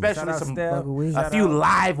And then wings. especially Shout out some Steph. Fuck with wings. a few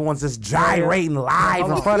live ones just gyrating live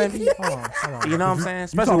in front of you. Hold on. You know what I'm saying?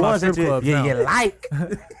 Especially talking about ones that strip clubs now. you like.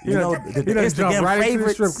 You know, the You done jumped Instagram right into the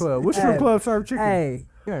favorites. strip club. Which strip Hey. club serve chicken? Hey,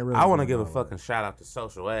 You ain't really I want to doing give a all fucking shout out to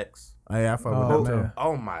Social X. Hey, I fuck Oh, with them man. too.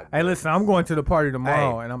 Oh my. Hey, listen, I'm going to the party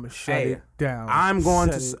tomorrow, Hey. and I'm gonna shut Hey. it down. I'm going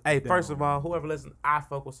to. Shut it Hey, down. first of all, whoever listens, I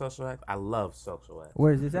fuck with Social X. I love Social X.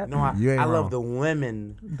 where is this at? You know, You ain't I wrong. love the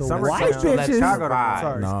women. The Summer white Town. Let bitches. Chicago vibe.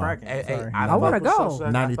 Sorry. No. It's cracking. Hey, hey, Sorry. I I wanna fuck with go. Social X.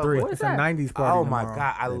 I 93. fuck with- It's a 90s party. Oh my tomorrow.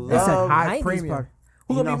 god, I It's a love. high 90s premium. party.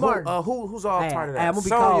 Who You gonna know, be Martin? who's all Hey, part of hey, that? I'm gonna be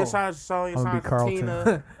Sonya, Carl. Sonya, I'm gonna be Carlton.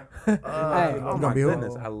 Tina. Hey, Oh my gonna be who?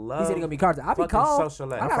 goodness, I love. He said he gonna be Carter. I'll be fucking called.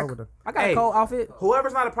 Social I X. got fuck with a, her. I got Hey. a cold outfit.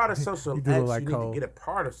 Whoever's not a part of Social You X, do look you like need Cole. to get a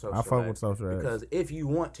part of Social I fuck X. with Social X. Because if you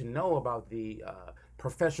want to know about the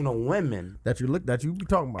professional women, That you be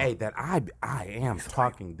talking about. hey, that I am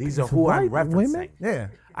talking. These are who I'm white referencing. women? Yeah.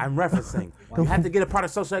 I'm referencing. You have to get a part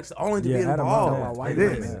of Social X only to be Adam, I'm involved. talking about white It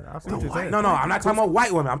women. is. I see what you're saying. No, I'm not talking about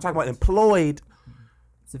white women. I'm talking about employed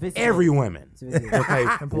Sophisticated. every women. Sophisticated. Okay,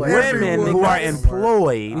 Employed. women Every who are woman.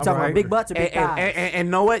 employed. You talking about Alright. big butts or big And, thighs? and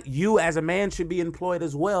know what? You as a man should be employed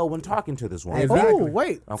as well when talking to this woman. Exactly. Oh,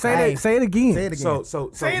 wait. Okay. Say it again. Say it again.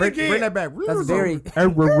 So bring that back. That's very. yeah,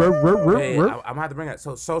 I'm gonna have to bring that.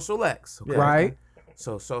 So Social X, okay? Right.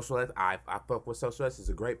 So Social X, I fuck with Social X. It's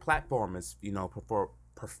a great platform. It's for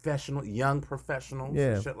professional, young professionals,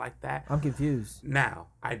 Yeah. and shit like that. I'm confused. Now,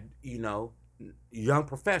 young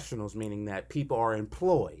professionals, meaning that people are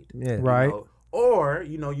employed. Yeah. Right. You know, or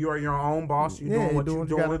you are your own boss. You're doing what you're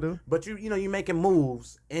you gotta doing, do. but you're making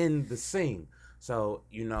moves in the scene. So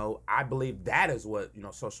I believe that is what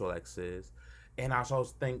Social X is, and I also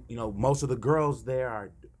think most of the girls there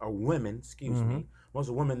are women. Excuse me. Most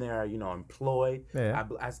of the women there are employed. Yeah.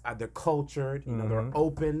 They're cultured. They're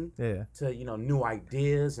open to new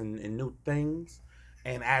ideas and new things.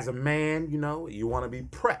 And as a man, you want to be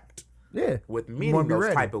prepped. Yeah. With wanna meeting be those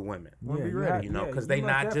ready. type of women. Wanna be you ready. have- Because you they must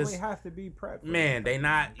not definitely just have to be prepped. man, they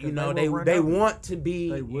not Because they will run they up you. want to be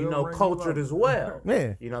They will run you cultured up. as well.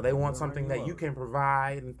 Yeah. They want something that you can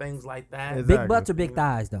provide and things like that. Exactly. Big butts or big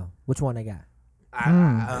thighs though? Which one they got?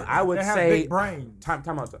 I would They have say big brains. time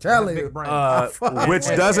out. Charlie. Big brains. Which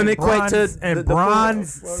doesn't equate to and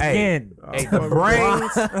bronze skin. Hey, the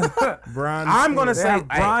brains. Bronze. I'm gonna They say have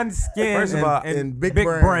bronze skin. first of and, all, and big big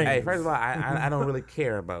brain. brains. Hey, first of all, I don't really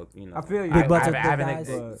care about I feel you. Big butts I or big haven't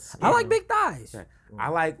thighs? I like big thighs. I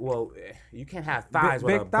like, you can't have thighs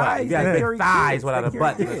Big without a butt. thighs, You got they big carry thighs kids, without they a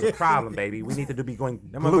butt. carry That's a problem, baby. We need to be going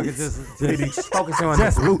motherfucker glutes. We need to be focusing on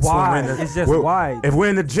Just the glutes. wide. when we're in the- It's just we're- wide. If we're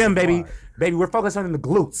in the gym, baby, we're focusing on the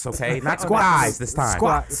glutes, okay? Not the thighs this time.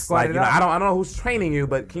 Squat Like, it up. I don't know who's training you,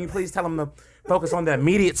 but can you please tell them to focus on the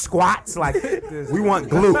immediate squats? Like, we want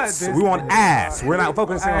glutes. We want ass. We're not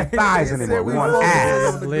focusing on thighs anymore. We want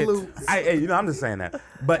ass. I'm just saying that.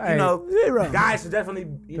 But guys should definitely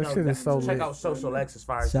That shit is so check lit. out Social X as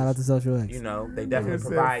far as Shout out to Social X. they definitely Said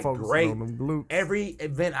provide focusing great. on them glutes. Every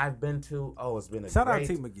event I've been to, it's been a Shout out great,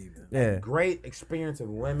 T. McGee. Yeah. great experience of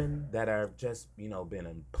women that have just been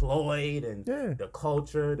employed and the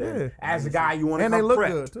cultured. And as a guy, you want to And come they look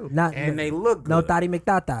prepped. good too. Not And they look good. no thotty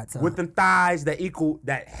McThots. with them thighs that equal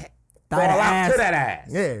that fall Thigh to out ass. to that ass.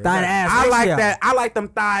 Yeah. Thigh to ass I like ratio. that. I like them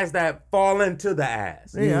thighs that fall into the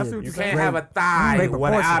ass. Yeah, I see what You you're can't saying. have a thigh Great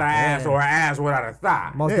without an proportion. ass Yeah. or an ass without a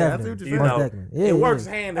thigh. Most Yeah, I see definitely. what you're You saying. know, definitely. Yeah, it yeah. works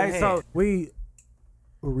hand in Hey, hand. so we're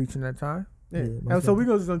reaching that time. Yeah. most And so we're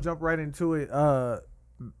just gonna jump right into it.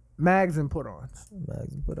 Mags and put-ons.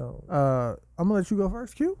 Mags and put on. I'm gonna let you go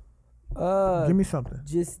first, Q. Give me something.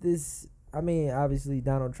 Just this. I mean, obviously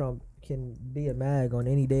Donald Trump can be a mag on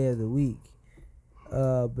any day of the week.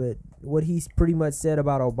 But what he's pretty much said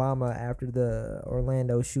about Obama after the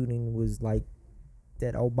Orlando shooting was like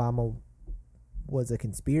that Obama was a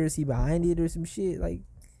conspiracy behind it or some shit. Like,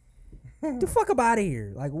 the fuck up out of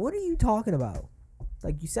here. Like, what are you talking about?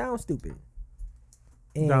 Like, you sound stupid.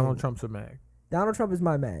 And Donald Trump's a mag. Donald Trump is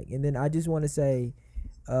my mag. And then I just want to say,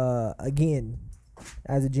 again,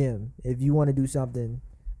 as a Jim, if you want to do something,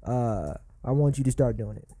 I want you to start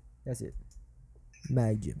doing it. That's it.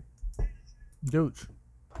 Mag Jim. Dooch.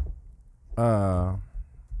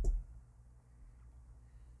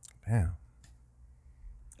 Damn.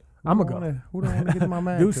 I'm gonna go. Who don't want to get my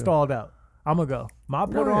man? Dude stalled out. I'm gonna go. My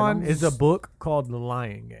Go put ahead, on I'm is a just- book called The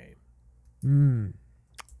Lion Game.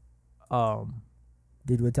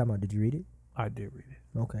 Did what time out? Did you read it? I did read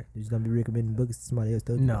it. Okay. You're just gonna be recommending books to somebody else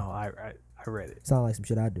told you? No, I read it. Sound like some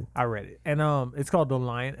shit I do. I read it, and it's called The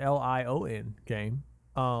Lion Lion game.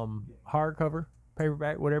 Hardcover,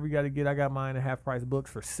 paperback, whatever you got to get. I got mine at half price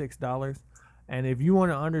books for $6. And if you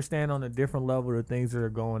want to understand on a different level the things that are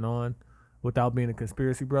going on, without being a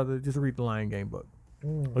conspiracy brother, just read the Lion Game book.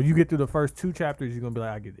 Or you get through the first 2 chapters, you're gonna be like,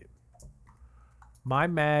 I get it. My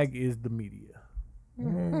mag is the media.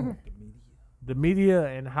 The media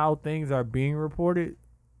and how things are being reported,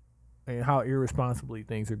 and how irresponsibly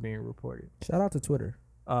things are being reported. Shout out to Twitter.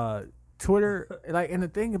 Twitter, and the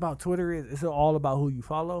thing about Twitter is it's all about who you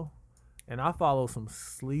follow, and I follow some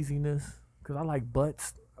sleaziness because I like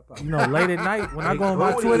butts. Late at night when I go on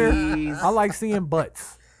my Twitter, I like seeing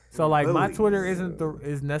butts. So my Twitter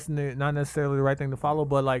is not necessarily the right thing to follow,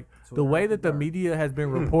 but the way that the media has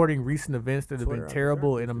been reporting recent events that have been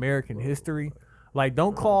terrible in American history,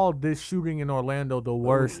 don't call this shooting in Orlando the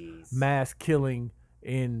worst mass killing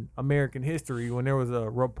in American history when there was a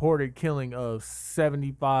reported killing of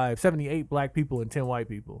 78 black people and 10 white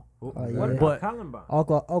people. Yeah. But Columbine.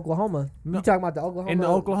 Oklahoma. No. You talking about the Oklahoma? in the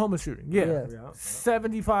Oklahoma shooting, yeah. Yeah.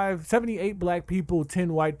 78 black people,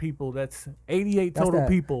 10 white people. That's 88 total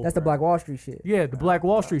people. That's the Black Wall Street shit. Yeah, the Black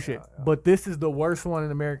Wall Street shit. But this is the worst one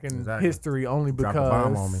in American Exactly. history only Drop a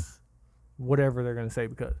bomb on me. because whatever they're gonna say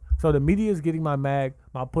because. So the media is getting my mag.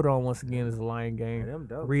 My put on once again is the Lion Game. them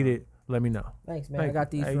dope, Read it. Let me know. Thanks, man. Thank I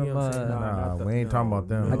got these you. Hey, from. you know what I'm saying? Nah, we ain't talking about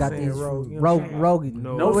them. I got saying these Rogue, from you know what I'm saying? Rogan.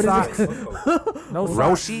 No What is socks. it? No socks.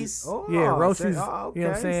 Roshis? Oh, Yeah, Roshis. You know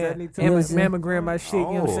what I'm saying? Mammogram my shit. You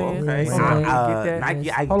know what I'm saying? Okay. Yeah. Get that.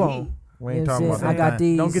 Nike ID. Hold on. We You ain't know what talking I'm about saying? them. I got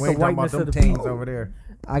these. Don't get We the ain't talking about whiteness them of the teens people. over there.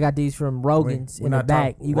 I got these from Rogan's we're in the not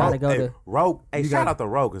back. talking- You gotta go Hey, to. Hey, shout out to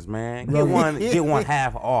Rogans, man. Get one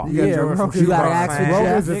half off. You got Yeah, yours from Rogan's- You gotta Shoebox, ask for man. Jeff.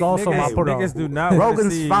 Rogan's is also my put on. Niggas do not Rogan's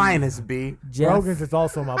receive- finest, B. Jeff. Rogan's is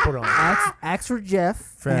also my put on. Ask for Jeff.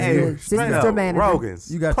 Fam, Hey, you- assistant straight up, store manager.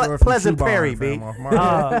 Rogan's. You got yours from Pleasant Shoebox, Perry, fam, B. off my-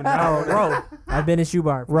 No, Ro, I've been in Shoe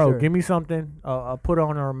Bar. for Ro, sure. give me something. A put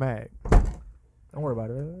on or a mag. Don't worry about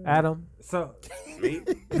it. Adam, So Me?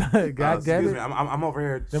 God damn Excuse it. me. I'm over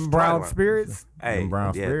here. Them brown struggling. spirits. Hey, Them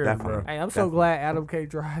brown yeah, spirits, definitely. Hey, I'm so glad Adam can't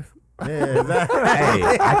drive. Yeah, exactly. Hey,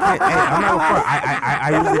 I can't, hey, I'm not front.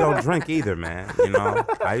 I usually don't drink either, man. You know,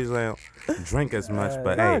 I usually don't drink as much.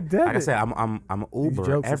 But hey, God damn like I it. said, I'm Uber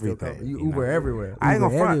jokes are still everything. coming. You know? Uber everywhere. I ain't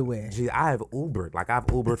gonna Uber front. everywhere. Gee, I have Ubered. Like I've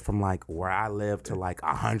Ubered from like where I live to like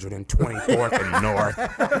 124th and North.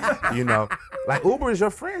 You know, like Uber is your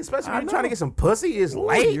friend, especially when you're trying to get some pussy. It's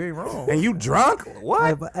late. You ain't wrong. And you drunk? What?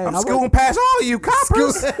 Hey, but, hey, I'm I scooting past all of you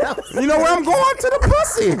coppers. You know where I'm going to the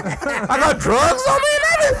pussy. I got drugs on me and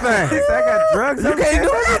everything. I got drugs. You can't do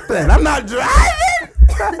nothing. I'm not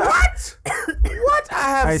driving. What? What? I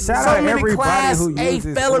have Hey, shout so out many everybody class who A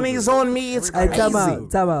uses felonies on me. It's Hey, crazy. time out.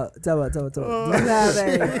 Do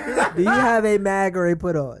you have a mag or a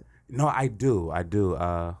put on? No, I do. I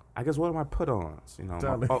guess what am I put on? You know,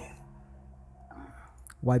 Tell me.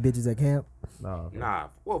 White bitches at camp. No. nah.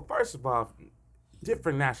 Well, first of all,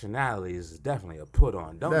 different nationalities is definitely a put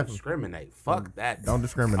on. Don't Definitely. discriminate. Fuck that. Don't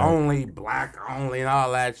discriminate. Only black only and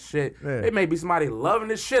all that shit. Yeah. It may be somebody loving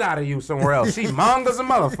the shit out of you somewhere else. She mongo's a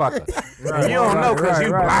motherfucker. And you don't know because you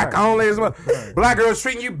black only as well. Black girls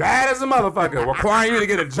treating you bad as a motherfucker, requiring you to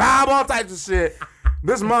get a job, all types of shit.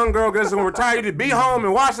 This Hmong girl gets gonna retire you to be home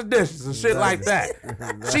and wash the dishes and shit like that.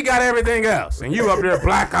 She got everything else, and you up there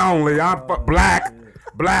black only. I'm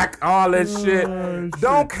black, all this shit.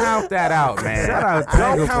 Don't count that out, man. Shout out Don't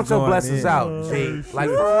Tango count for your going blessings in. out, G. Like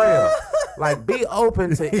for real. Like be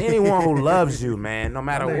open to anyone who loves you, man. No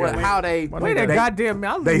matter what, how they Wait a they- goddamn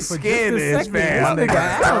minute. I'll they leave for just skin a is, second. man. This nigga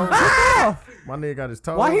Adam took off. My nigga got his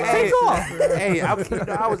toe. Why he out. take off? Hey, I was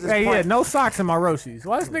just Hey, yeah, pointing- no socks in my Roshis.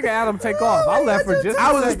 Why this nigga Adam take off? I left for just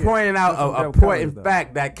I a was just second. pointing out a Some important colors,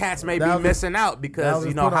 fact that cats may That be was- missing out that because was you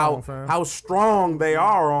his know put on, fam. how strong they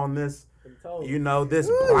are on this. You know, this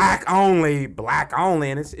black only,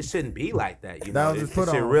 and it shouldn't be like that. You That know, was it, his put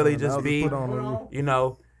it should on, really fam. That just was his be. put on. You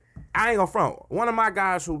know, I ain't gonna front. One of my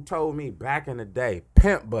guys who told me back in the day,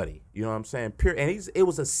 pimp buddy. You know what I'm saying? Pure, and it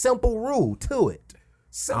was a simple rule to it.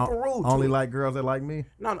 Simple rule. Only to it. like girls that like me.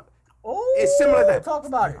 No. It's similar to that. Talk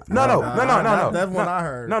about it. No. That's what I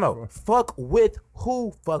heard. No. Fuck with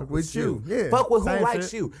who fuck with With you. you. Yeah. Fuck with who Same likes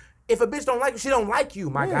shit. you. If a bitch don't like you, she don't like you,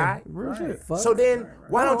 my guy. Real shit. So then,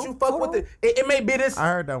 why don't you fuck with it may be this. I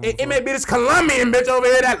heard that one It before. may be this Colombian bitch over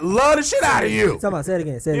here that love the shit out of you. Talk about. Say it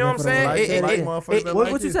again. Say it You know again. what I'm for the saying? one. Like It- motherfuckers that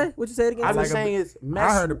What like you say? What you say it again? I'm like just a saying bi- it's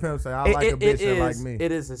mess. I heard the pimp say, I like a bitch that like me.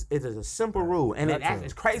 It is a simple rule, and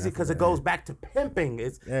it's crazy because it goes back to pimping.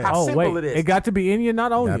 It's Yeah. how Oh, simple wait. it is. It got to be Indian,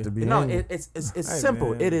 not Got Onion. to be no, him. it's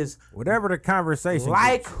simple. man. It is Whatever the conversation.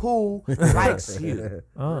 like who likes you,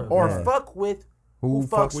 or Yeah. fuck with who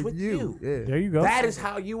fucks with you. Yeah. There you go. That is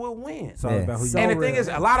how you will win. It's all Yeah. about who you So And the real. thing is,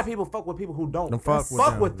 a lot of people fuck with people who don't Don't fuck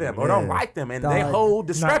fuck with with them. them or don't Yeah. like them, and Dog. they hold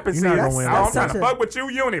discrepancy. you're not Oh, gonna win. I'm That's trying to such a- fuck with you.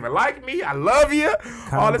 You don't even like me. I love you.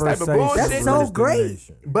 All this type of Conversation bullshit. That's so great.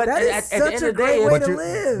 discrimination. But That at, is at the such end a of the great day, way But to you-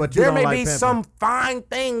 live. but you there don't may like be pimping. some fine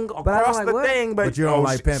thing I don't across like the what? thing, but you don't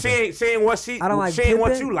like she pimping. ain't what she I don't like she ain't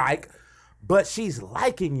what pimping. you like, but she's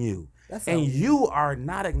liking you. That's And a- you are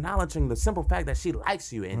not acknowledging the simple fact that she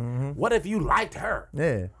likes you. And what if you liked her?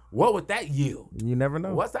 Yeah. What would that yield? You never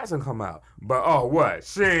know. What's that gonna come out? But oh, what?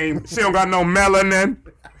 She don't got no melanin.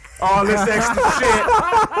 All this extra shit.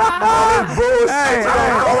 All this bullshit.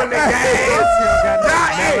 Y'all go in the game.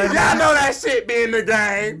 Y'all know that shit be in the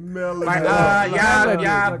game. Like, no, I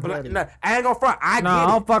ain't gonna front. I get Nah, I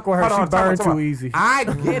don't it. fuck with her. Hold She on, time burn out, time too out. easy. I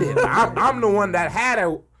get it. I'm the one that had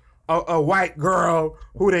a white girl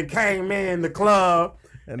who then came in the club.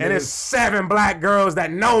 And there's 7 black girls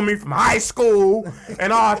that know me from high school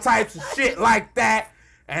and all types of shit like that.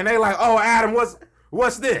 And they like, oh, Adam,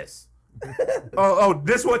 what's this? oh,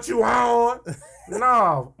 this what you on?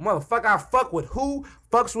 No, motherfucker, I fuck with who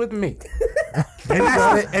fucks with me.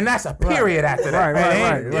 and that's a period after that.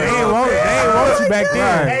 Right. You They know ain't what I'm want saying? you back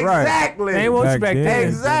then. Exactly. They ain't want you back then.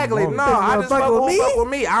 Exactly. No, I just fuck with who fuck with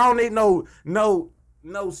me. I don't need no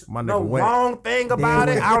My nigga wet. wrong thing about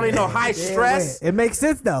it. I don't need no high stress. It makes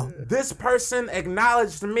sense though. This person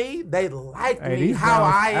acknowledged me. They liked Hey, me these how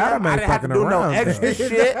guys- I am. Adam I ain't didn't have to fucking do no around. extra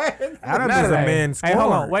shit. Adam None is of a that. man Hey,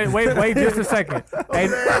 hold on. scorned. Wait just a second. Hey,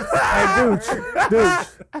 Dooch.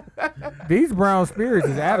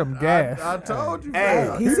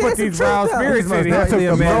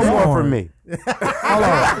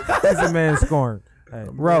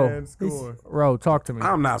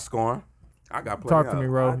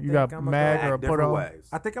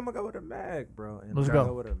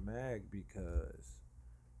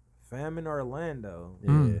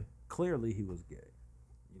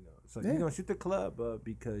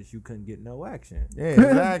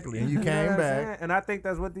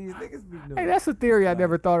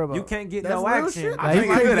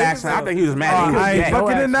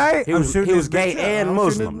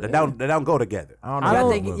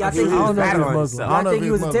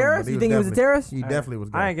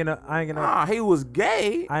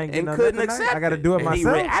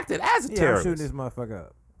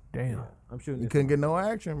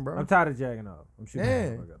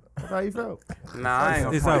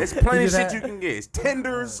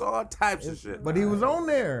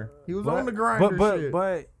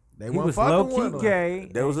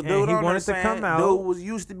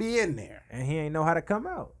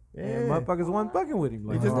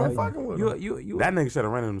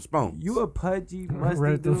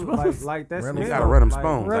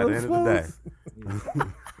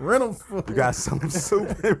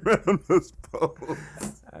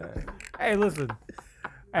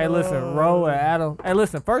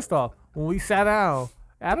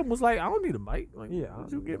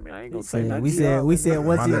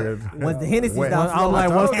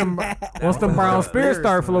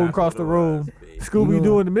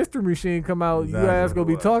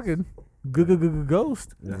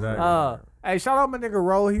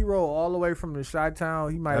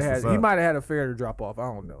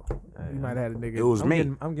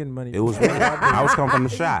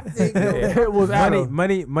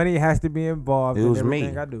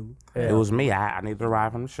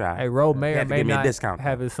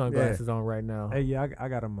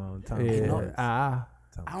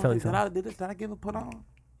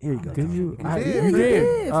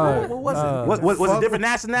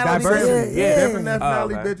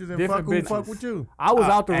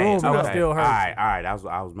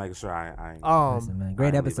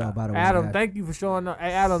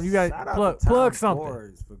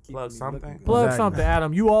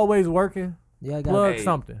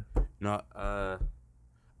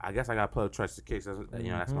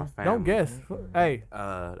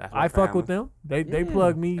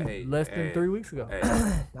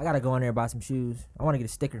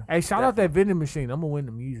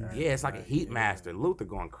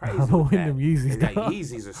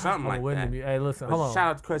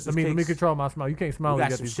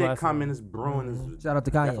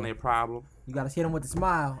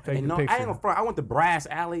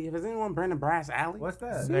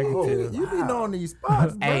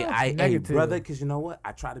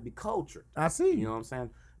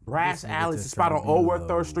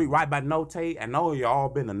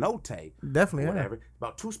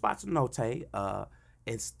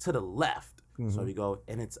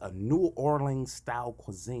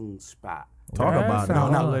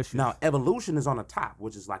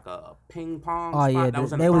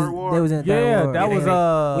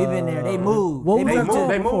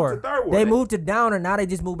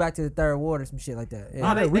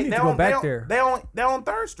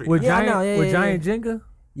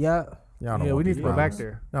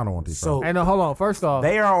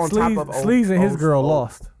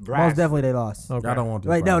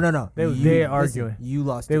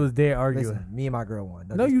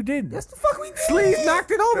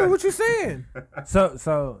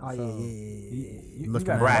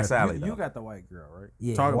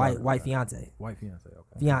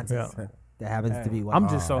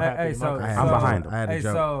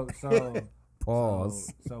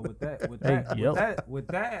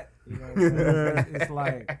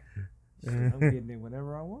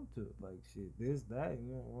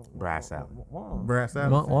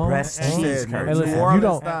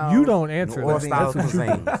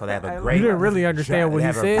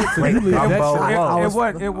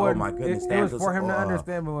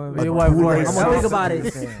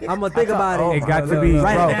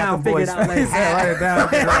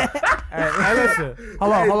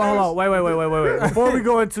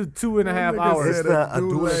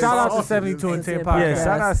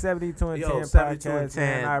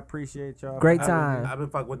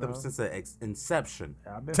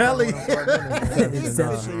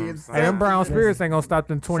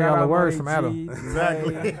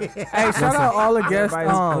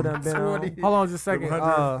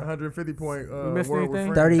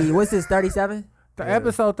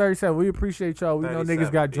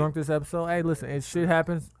 listen, shit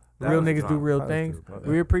happens. Real was niggas do drunk. real That was things. true.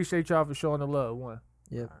 We appreciate y'all for showing the love. One.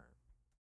 Yep.